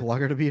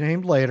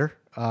later,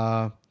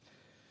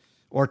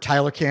 or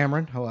Tyler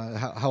Cameron,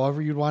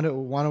 however you'd want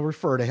to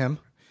refer to him.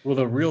 Will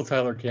the real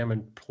Tyler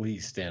Cameron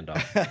please stand up?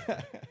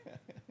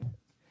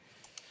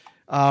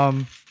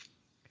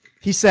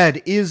 He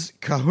said, "Is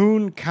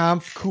Kahun,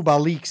 Kampf,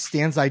 Kubalik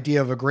Stan's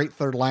idea of a great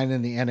third line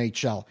in the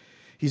NHL?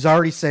 He's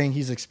already saying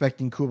he's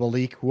expecting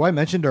Kubalik, who I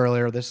mentioned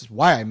earlier. This is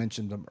why I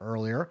mentioned him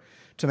earlier,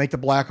 to make the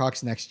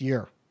Blackhawks next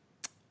year."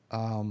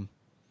 To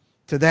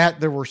that,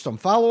 there were some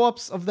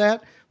follow-ups of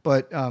that,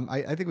 but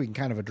I think we can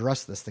kind of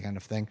address this kind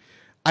of thing.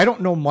 I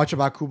don't know much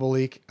about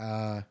Kubalik.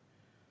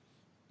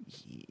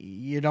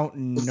 You don't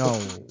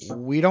know.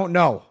 We don't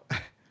know.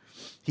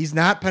 He's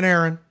not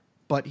Panarin,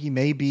 but he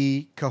may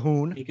be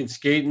Kahun. He can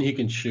skate and he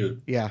can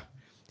shoot. Yeah.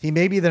 He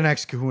may be the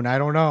next Kahun. I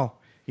don't know.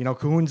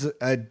 Kahun's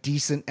a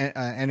decent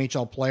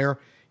NHL player.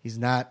 He's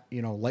not,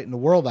 lighting the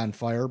world on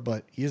fire,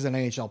 but he is an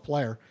NHL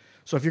player.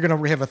 So if you're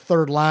going to have a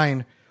third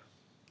line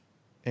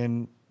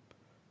and,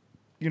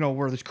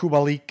 where there's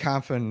Kubalik,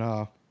 Kampf,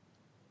 and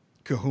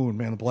Kahun,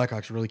 man, the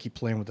Blackhawks really keep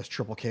playing with this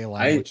Triple K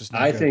line, which is not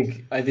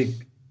good. I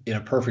think in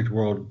a perfect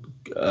world,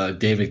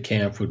 David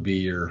Kampf would be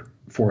your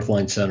fourth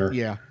line center.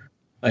 Yeah.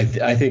 I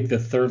think the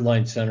third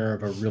line center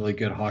of a really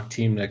good Hawk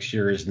team next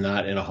year is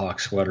not in a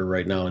Hawk sweater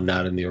right now and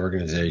not in the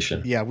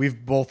organization. Yeah,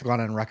 we've both gone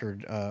on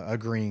record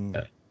agreeing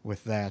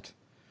with that.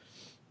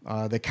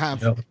 The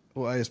Kampf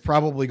is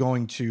probably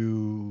going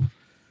to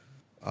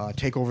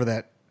take over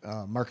that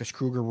Marcus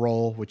Kruger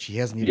role, which he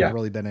hasn't even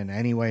really been in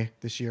anyway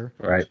this year.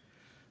 Right.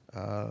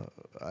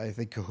 I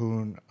think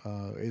Kahun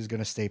is going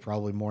to stay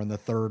probably more in the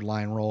third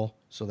line role,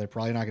 so they're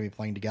probably not going to be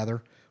playing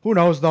together. Who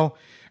knows, though?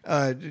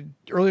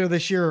 Earlier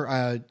this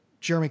year,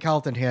 Jeremy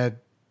Colleton had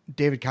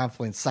David Kampf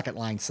playing second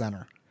line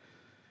center.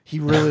 He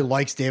really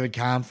likes David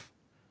Kampf.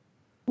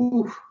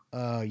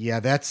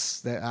 Yeah,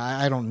 that's that.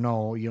 I don't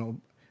know.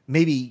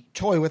 Maybe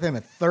toy with him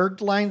at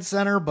third line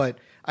center, but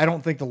I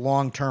don't think the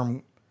long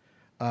term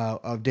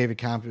of David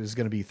Kampf is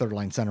going to be third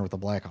line center with the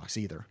Blackhawks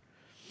either.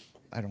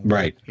 I don't.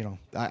 Right.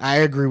 I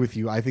agree with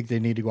you. I think they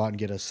need to go out and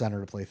get a center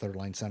to play third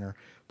line center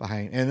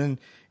behind, and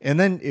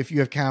then if you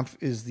have Kampf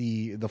is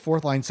the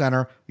fourth line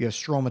center, you have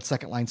Strome at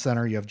second line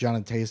center, you have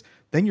Jonathan Toews,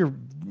 then you're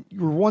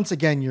once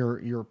again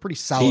you're pretty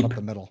solid up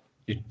the middle.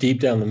 You're deep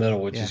down the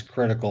middle, which is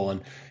critical,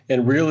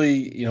 and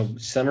really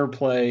center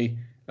play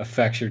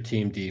affects your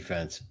team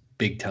defense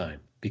big time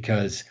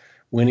because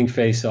winning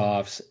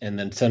faceoffs and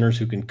then centers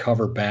who can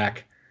cover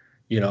back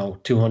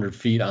 200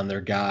 feet on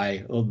their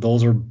guy,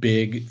 those are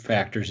big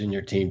factors in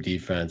your team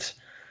defense.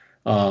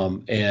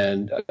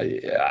 And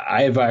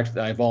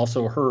I've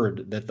also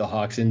heard that the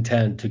Hawks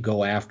intend to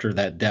go after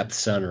that depth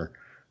center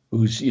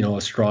who's,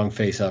 a strong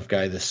faceoff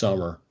guy this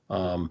summer.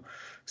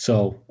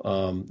 So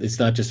it's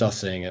not just us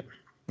saying it.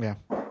 Yeah.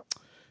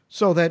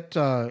 So that,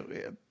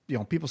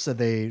 people said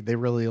they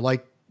really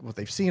like what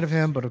they've seen of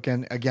him, but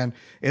again,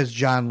 as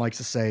John likes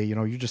to say,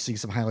 you just see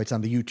some highlights on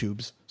the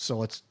YouTubes. So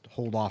let's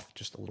hold off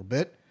just a little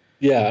bit.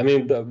 Yeah, I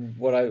mean,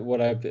 what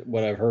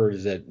I've heard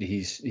is that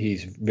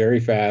he's very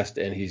fast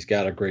and he's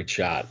got a great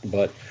shot.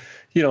 But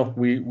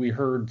we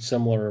heard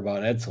similar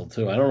about Edsel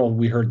too. I don't know if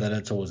we heard that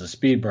Edsel was a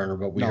speed burner,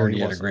 but we heard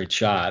he had a great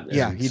shot.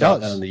 Yeah, he saw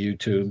does that on the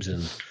YouTubes,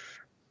 and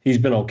he's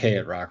been okay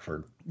at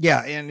Rockford.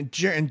 Yeah, and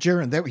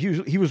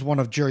Jaron, he was one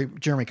of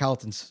Jeremy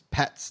Colleton's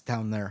pets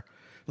down there.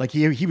 Like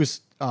he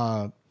was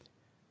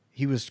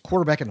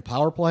quarterback in the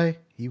power play.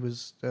 He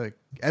was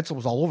Edsel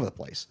was all over the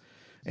place,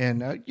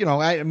 and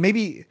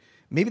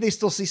Maybe they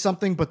still see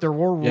something, but there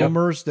were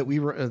rumors that we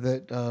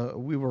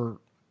were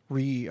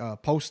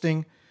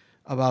reposting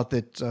about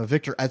that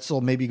Victor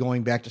Edsel may be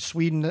going back to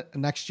Sweden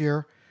next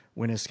year.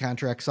 when his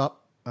contract's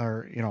up,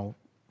 or,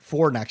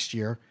 for next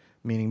year,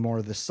 meaning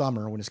more this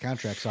summer when his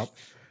contract's up.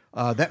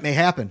 That may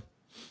happen.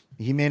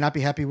 He may not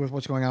be happy with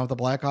what's going on with the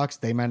Blackhawks.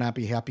 They might not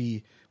be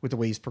happy with the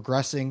way he's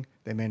progressing.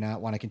 They may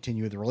not want to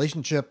continue the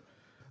relationship.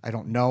 I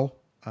don't know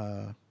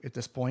at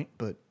this point,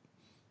 but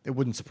it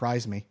wouldn't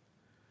surprise me.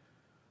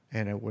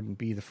 And it wouldn't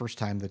be the first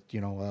time that,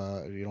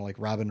 like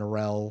Robin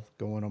Norell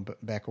going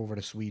back over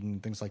to Sweden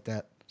and things like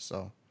that.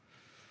 So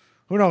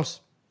who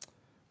knows?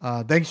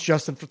 Thanks,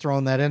 Justin, for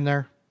throwing that in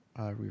there.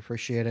 We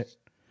appreciate it.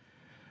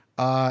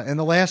 And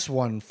the last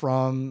one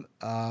from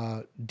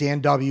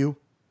Dan W.,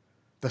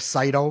 the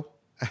Saito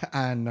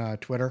on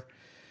Twitter,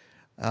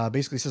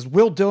 basically says,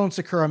 will Dylan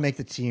Sakura make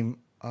the team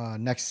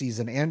next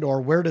season, and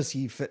or where does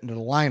he fit into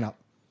the lineup?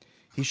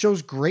 He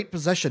shows great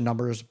possession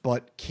numbers,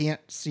 but can't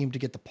seem to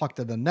get the puck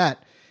to the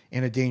net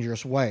in a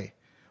dangerous way.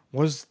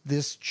 Was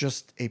this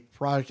just a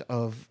product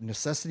of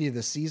necessity of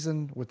the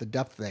season with the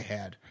depth they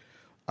had?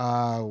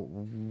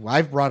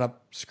 I've brought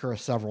up Sakura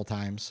several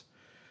times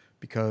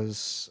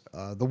because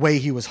the way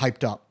he was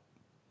hyped up,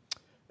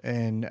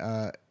 and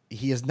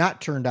he has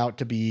not turned out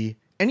to be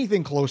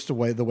anything close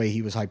to the way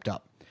he was hyped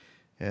up.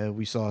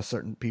 We saw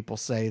certain people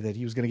say that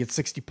he was going to get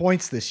 60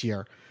 points this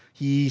year.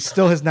 He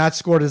still has not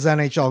scored his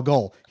NHL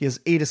goal. He has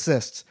 8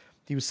 assists.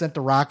 He was sent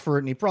to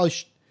Rockford, and he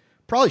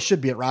probably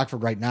should be at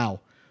Rockford right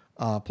now,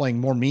 playing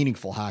more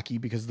meaningful hockey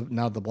because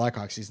now the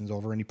Blackhawks season's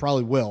over, and he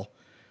probably will.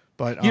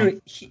 But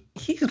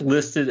he's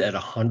listed at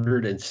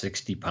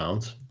 160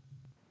 pounds.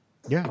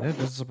 Yeah, that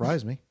doesn't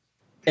surprise me.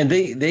 And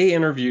they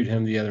interviewed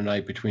him the other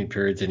night between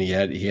periods, and he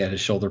had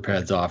his shoulder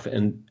pads off.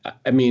 And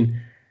I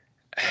mean,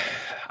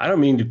 I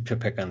don't mean to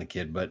pick on the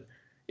kid, but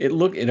it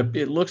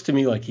looks to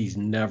me like he's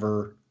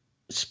never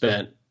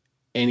spent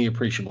any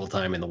appreciable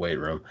time in the weight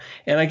room.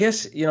 And I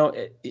guess,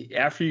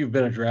 after you've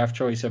been a draft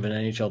choice of an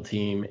NHL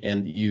team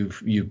and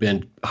you've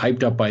been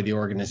hyped up by the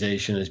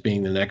organization as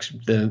being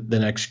the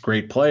next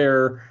great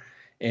player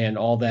and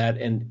all that,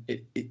 and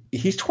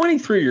he's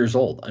 23 years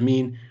old. I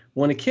mean,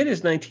 when a kid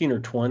is 19 or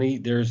 20,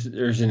 there's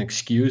an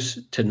excuse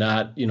to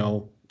not,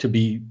 to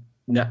be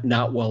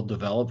not well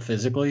developed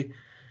physically.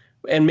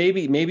 And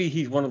maybe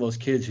he's one of those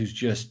kids who's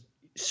just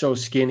so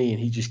skinny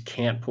and he just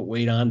can't put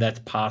weight on. That's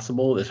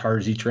possible. As hard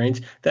as he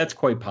trains, that's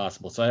quite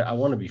possible. So I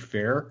want to be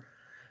fair,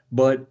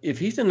 but if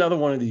he's another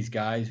one of these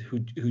guys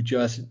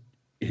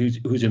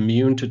who's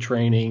immune to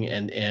training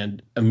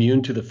and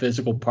immune to the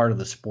physical part of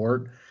the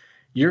sport,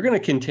 you're going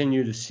to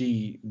continue to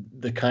see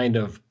the kind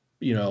of,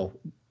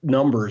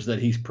 numbers that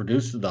he's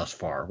produced thus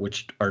far,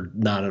 which are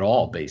not at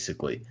all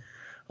basically.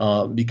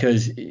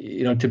 Because,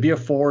 to be a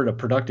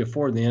productive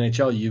forward in the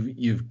NHL,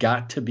 you've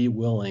got to be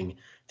willing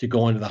to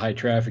go into the high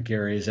traffic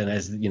areas. And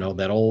as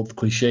that old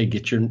cliche,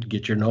 get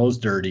your nose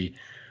dirty.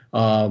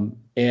 And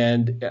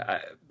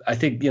I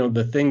think,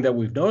 the thing that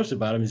we've noticed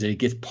about him is that he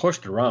gets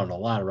pushed around a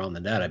lot around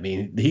the net. I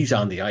mean, he's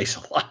on the ice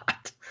a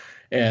lot.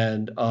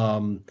 And,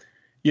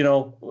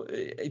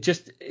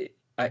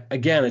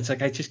 again, it's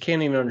like I just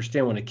can't even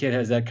understand when a kid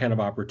has that kind of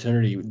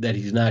opportunity that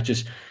he's not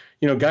just,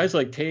 guys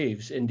like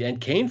Taves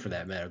and Kane for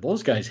that matter.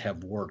 Those guys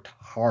have worked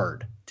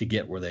hard to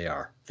get where they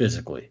are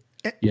physically,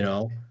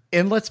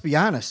 And let's be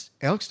honest,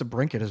 Alex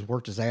DeBrincat has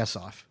worked his ass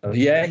off. Oh,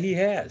 yeah, he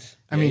has.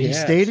 I mean, he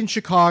stayed in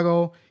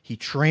Chicago. He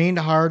trained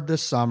hard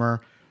this summer.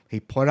 He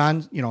put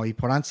on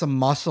some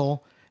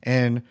muscle,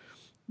 and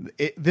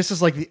this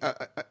is like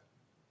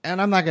and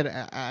I'm not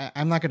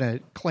gonna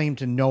claim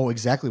to know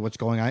exactly what's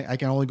going on. I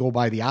can only go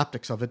by the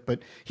optics of it,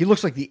 but he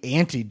looks like the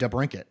anti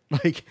DeBrincat.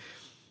 Like,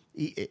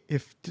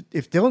 if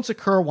Dylan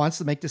Sakura wants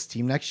to make this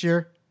team next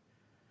year,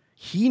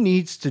 he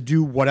needs to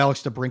do what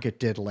Alex DeBrincat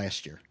did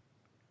last year.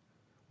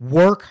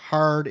 Work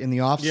hard in the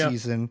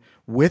offseason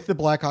with the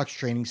Blackhawks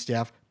training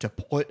staff to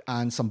put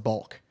on some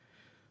bulk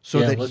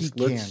let's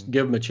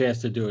give him a chance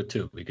to do it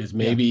too, because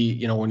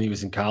maybe, when he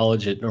was in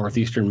college at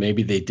Northeastern,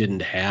 maybe they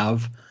didn't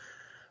have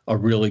a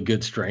really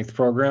good strength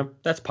program.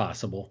 That's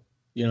possible.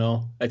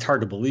 It's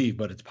hard to believe,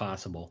 but it's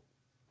possible.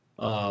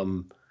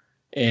 And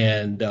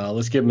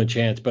let's give him a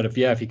chance. But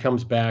if he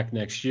comes back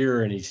next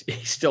year and he's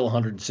still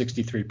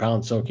 163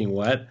 pounds soaking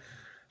wet,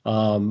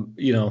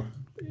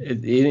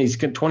 he's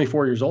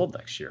 24 years old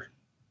next year,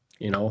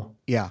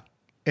 Yeah.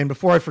 And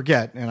before I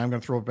forget, and I'm going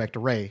to throw it back to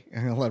Ray,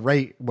 and I'll let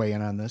Ray weigh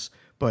in on this,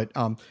 but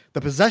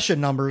the possession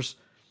numbers,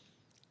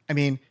 I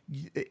mean,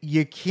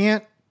 you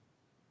can't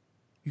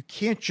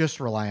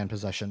just rely on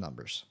possession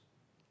numbers.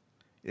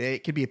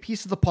 It could be a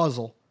piece of the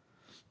puzzle,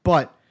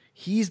 but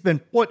he's been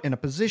put in a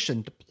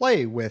position to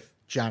play with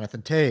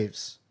Jonathan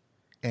Taves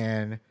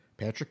and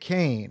Patrick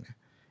Kane,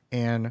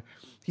 and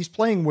he's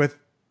playing with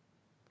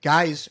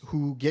guys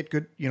who get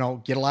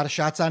a lot of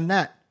shots on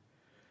net,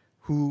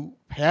 who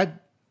pad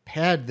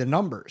the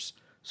numbers.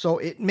 So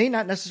it may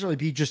not necessarily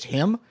be just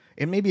him.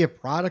 It may be a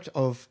product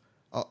of,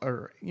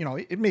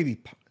 it may be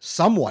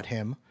somewhat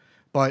him,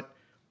 but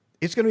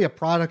it's going to be a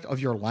product of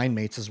your line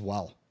mates as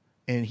well.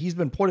 And he's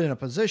been put in a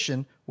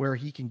position where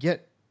he can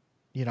get,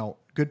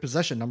 good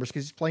possession numbers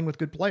because he's playing with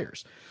good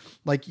players.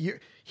 Like,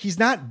 he's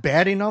not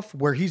bad enough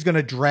where he's going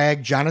to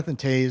drag Jonathan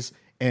Taves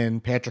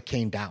and Patrick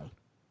Kane down.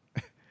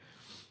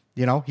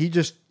 You know,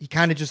 he's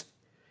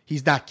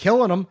not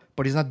killing them,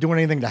 but he's not doing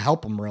anything to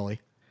help them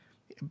really.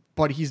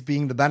 But he's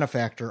being the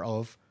benefactor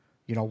of,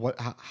 you know,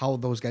 how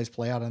those guys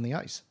play out on the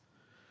ice.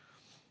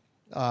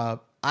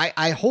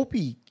 I hope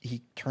he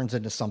turns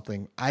into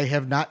something. I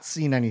have not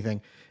seen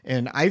anything,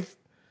 and I've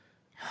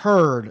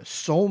heard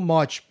so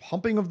much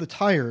pumping of the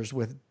tires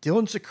with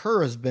Dylan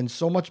Sikura has been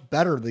so much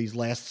better these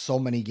last so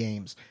many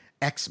games,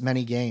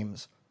 many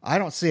games. I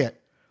don't see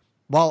it.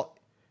 Well,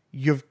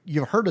 you've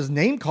heard his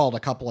name called a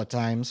couple of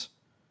times.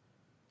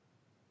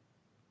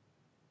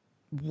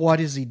 What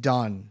has he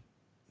done?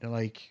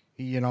 Like,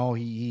 you know,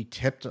 he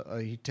tipped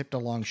a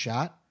long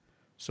shot,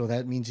 so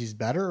that means he's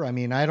better. I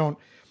mean,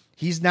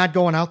 he's not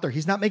going out there.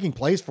 He's not making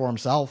plays for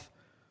himself.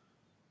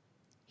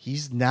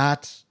 He's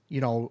not,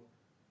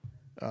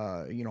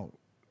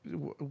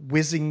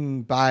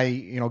 whizzing by,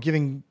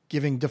 giving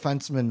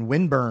defenseman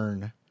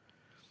windburn.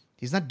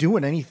 He's not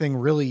doing anything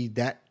really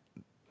that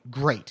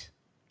great.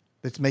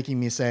 That's making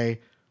me say,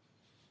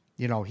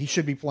 he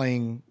should be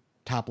playing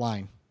top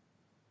line.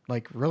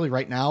 Like, really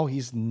right now,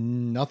 he's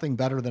nothing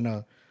better than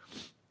a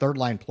third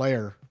line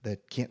player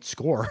that can't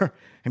score.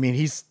 I mean,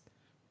 he's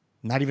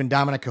not even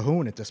Dominic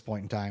Cahoon at this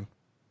point in time.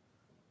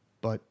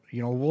 But,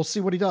 we'll see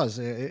what he does.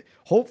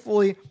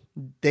 Hopefully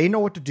they know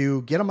what to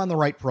do, get him on the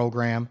right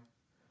program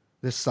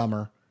this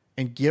summer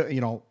and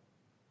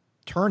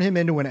turn him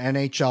into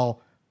an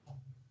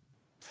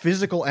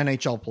physical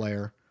NHL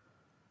player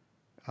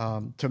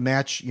to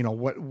match,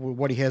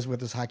 what he has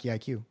with his hockey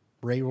IQ.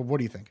 Ray, what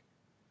do you think?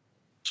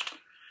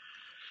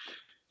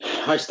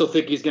 I still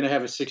think he's going to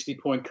have a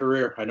 60-point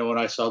career. I know when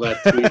I saw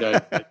that tweet,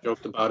 I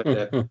joked about it,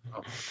 that the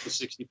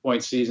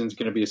 60-point season is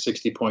going to be a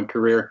 60-point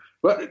career.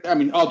 But, I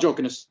mean, all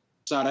joking aside,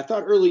 I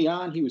thought early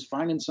on he was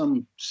finding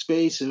some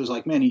space. It was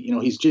like, man,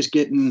 he's just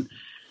getting,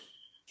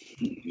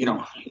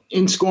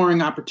 in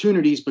scoring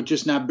opportunities, but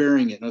just not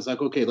burying it. And I was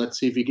like, okay, let's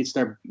see if he could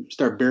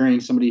start burying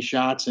some of these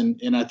shots.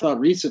 And I thought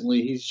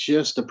recently he's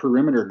just a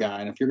perimeter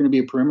guy. And if you're going to be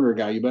a perimeter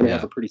guy, you better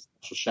have a pretty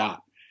special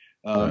shot.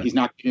 Right. He's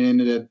not getting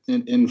into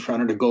in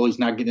front of the goal. He's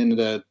not getting into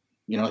the,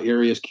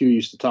 areas Q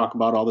used to talk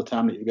about all the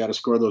time that you got to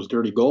score those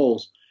dirty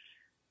goals.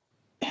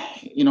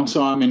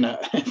 So I mean,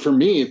 for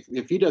me,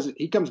 if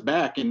he comes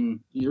back in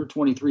year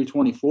 23,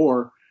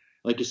 24,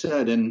 like you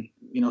said, and,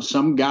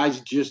 some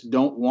guys just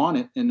don't want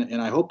it.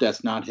 And I hope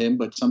that's not him,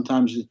 but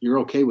sometimes you're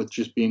okay with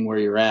just being where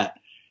you're at.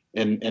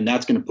 And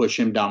that's going to push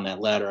him down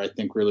that ladder, I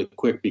think, really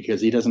quick, because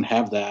he doesn't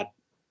have that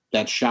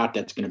shot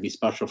that's going to be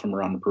special from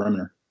around the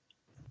perimeter.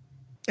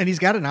 And he's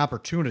got an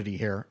opportunity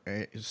here.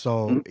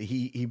 So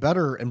he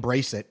better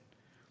embrace it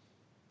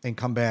and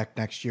come back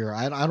next year.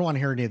 I don't want to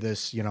hear any of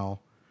this,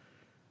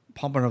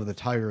 pumping of the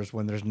tires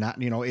when there's not,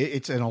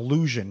 it's an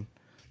illusion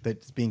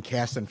that's being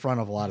cast in front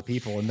of a lot of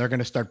people, and they're going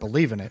to start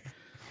believing it,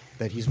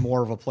 that he's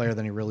more of a player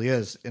than he really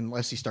is,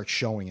 unless he starts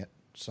showing it.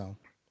 So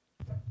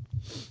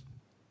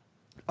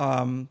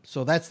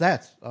that's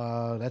that.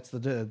 That's the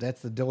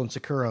Dylan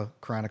Sikura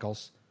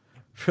Chronicles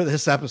for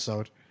this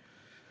episode.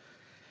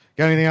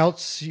 Got anything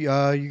else you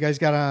guys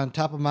got on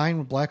top of mind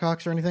with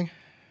Blackhawks or anything?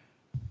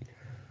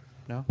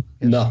 No?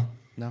 Yes?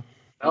 No.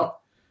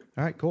 All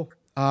right, cool.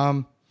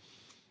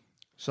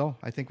 So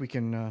I think we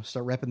can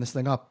start wrapping this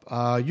thing up.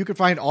 You can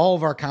find all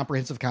of our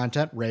comprehensive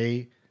content,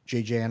 Ray,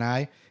 JJ, and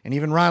I, and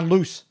even Ron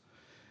Luce,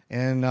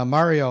 and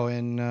Mario,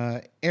 and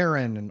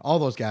Aaron, and all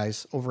those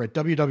guys over at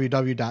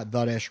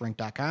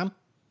www.the-rink.com.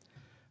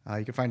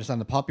 You can find us on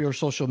the popular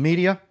social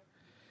media,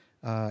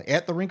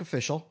 at The Rink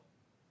Official,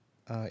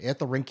 at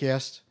The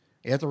Rinkcast.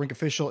 At The Rink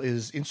Official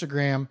is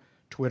Instagram,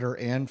 Twitter,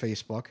 and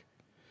Facebook.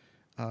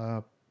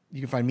 You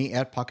can find me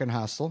at Puck and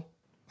Hostel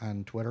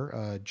on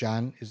Twitter.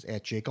 John is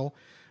at Jekyll.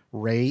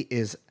 Ray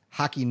is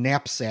Hockey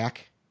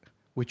Knapsack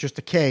with just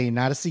a K,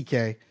 not a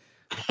CK.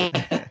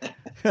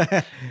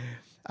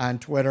 On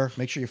Twitter.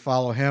 Make sure you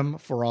follow him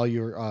for all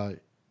your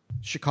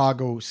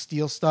Chicago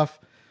Steel stuff.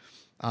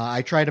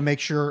 I try to make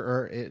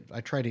sure,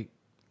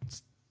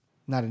 it's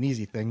not an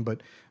easy thing,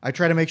 but I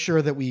try to make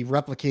sure that we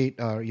replicate,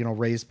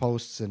 Ray's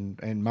posts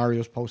and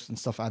Mario's posts and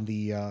stuff on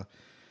the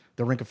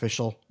Rink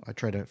Official. I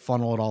try to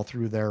funnel it all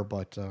through there,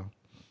 but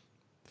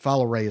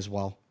follow Ray as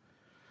well.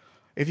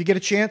 If you get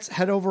a chance,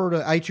 head over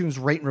to iTunes,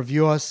 rate and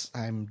review us.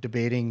 I'm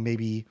debating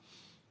maybe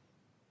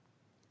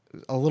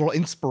a little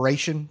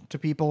inspiration to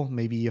people.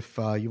 Maybe if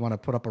you want to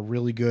put up a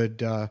really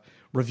good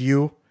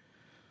review,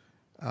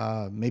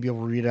 maybe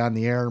we'll read it on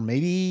the air.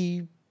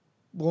 Maybe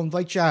we'll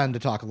invite John to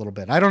talk a little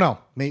bit. I don't know.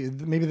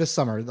 Maybe this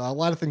summer. A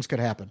lot of things could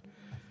happen.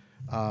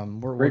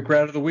 Great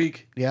crowd of the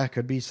week. Yeah, it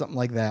could be something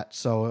like that.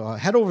 So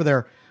head over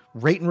there,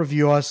 rate and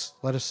review us.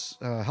 Let us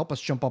help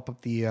us jump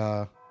up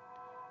the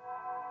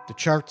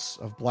charts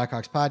of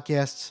Blackhawks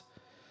podcasts.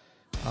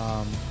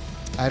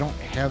 I don't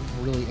have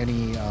really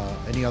any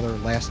other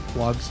last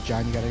plugs.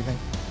 John, you got anything?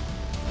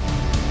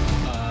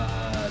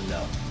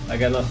 No, I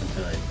got nothing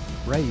tonight.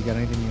 Ray, you got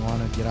anything you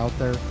want to get out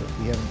there that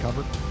we haven't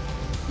covered?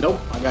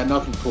 Nope, I got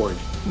nothing for you.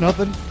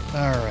 Nothing?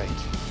 All right.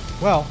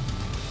 Well,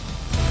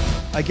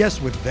 I guess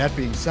with that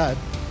being said,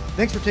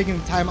 thanks for taking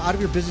the time out of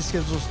your busy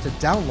schedules to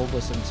download,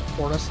 listen, and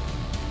support us.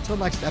 Until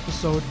Until next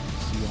episode,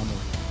 see you on the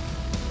range.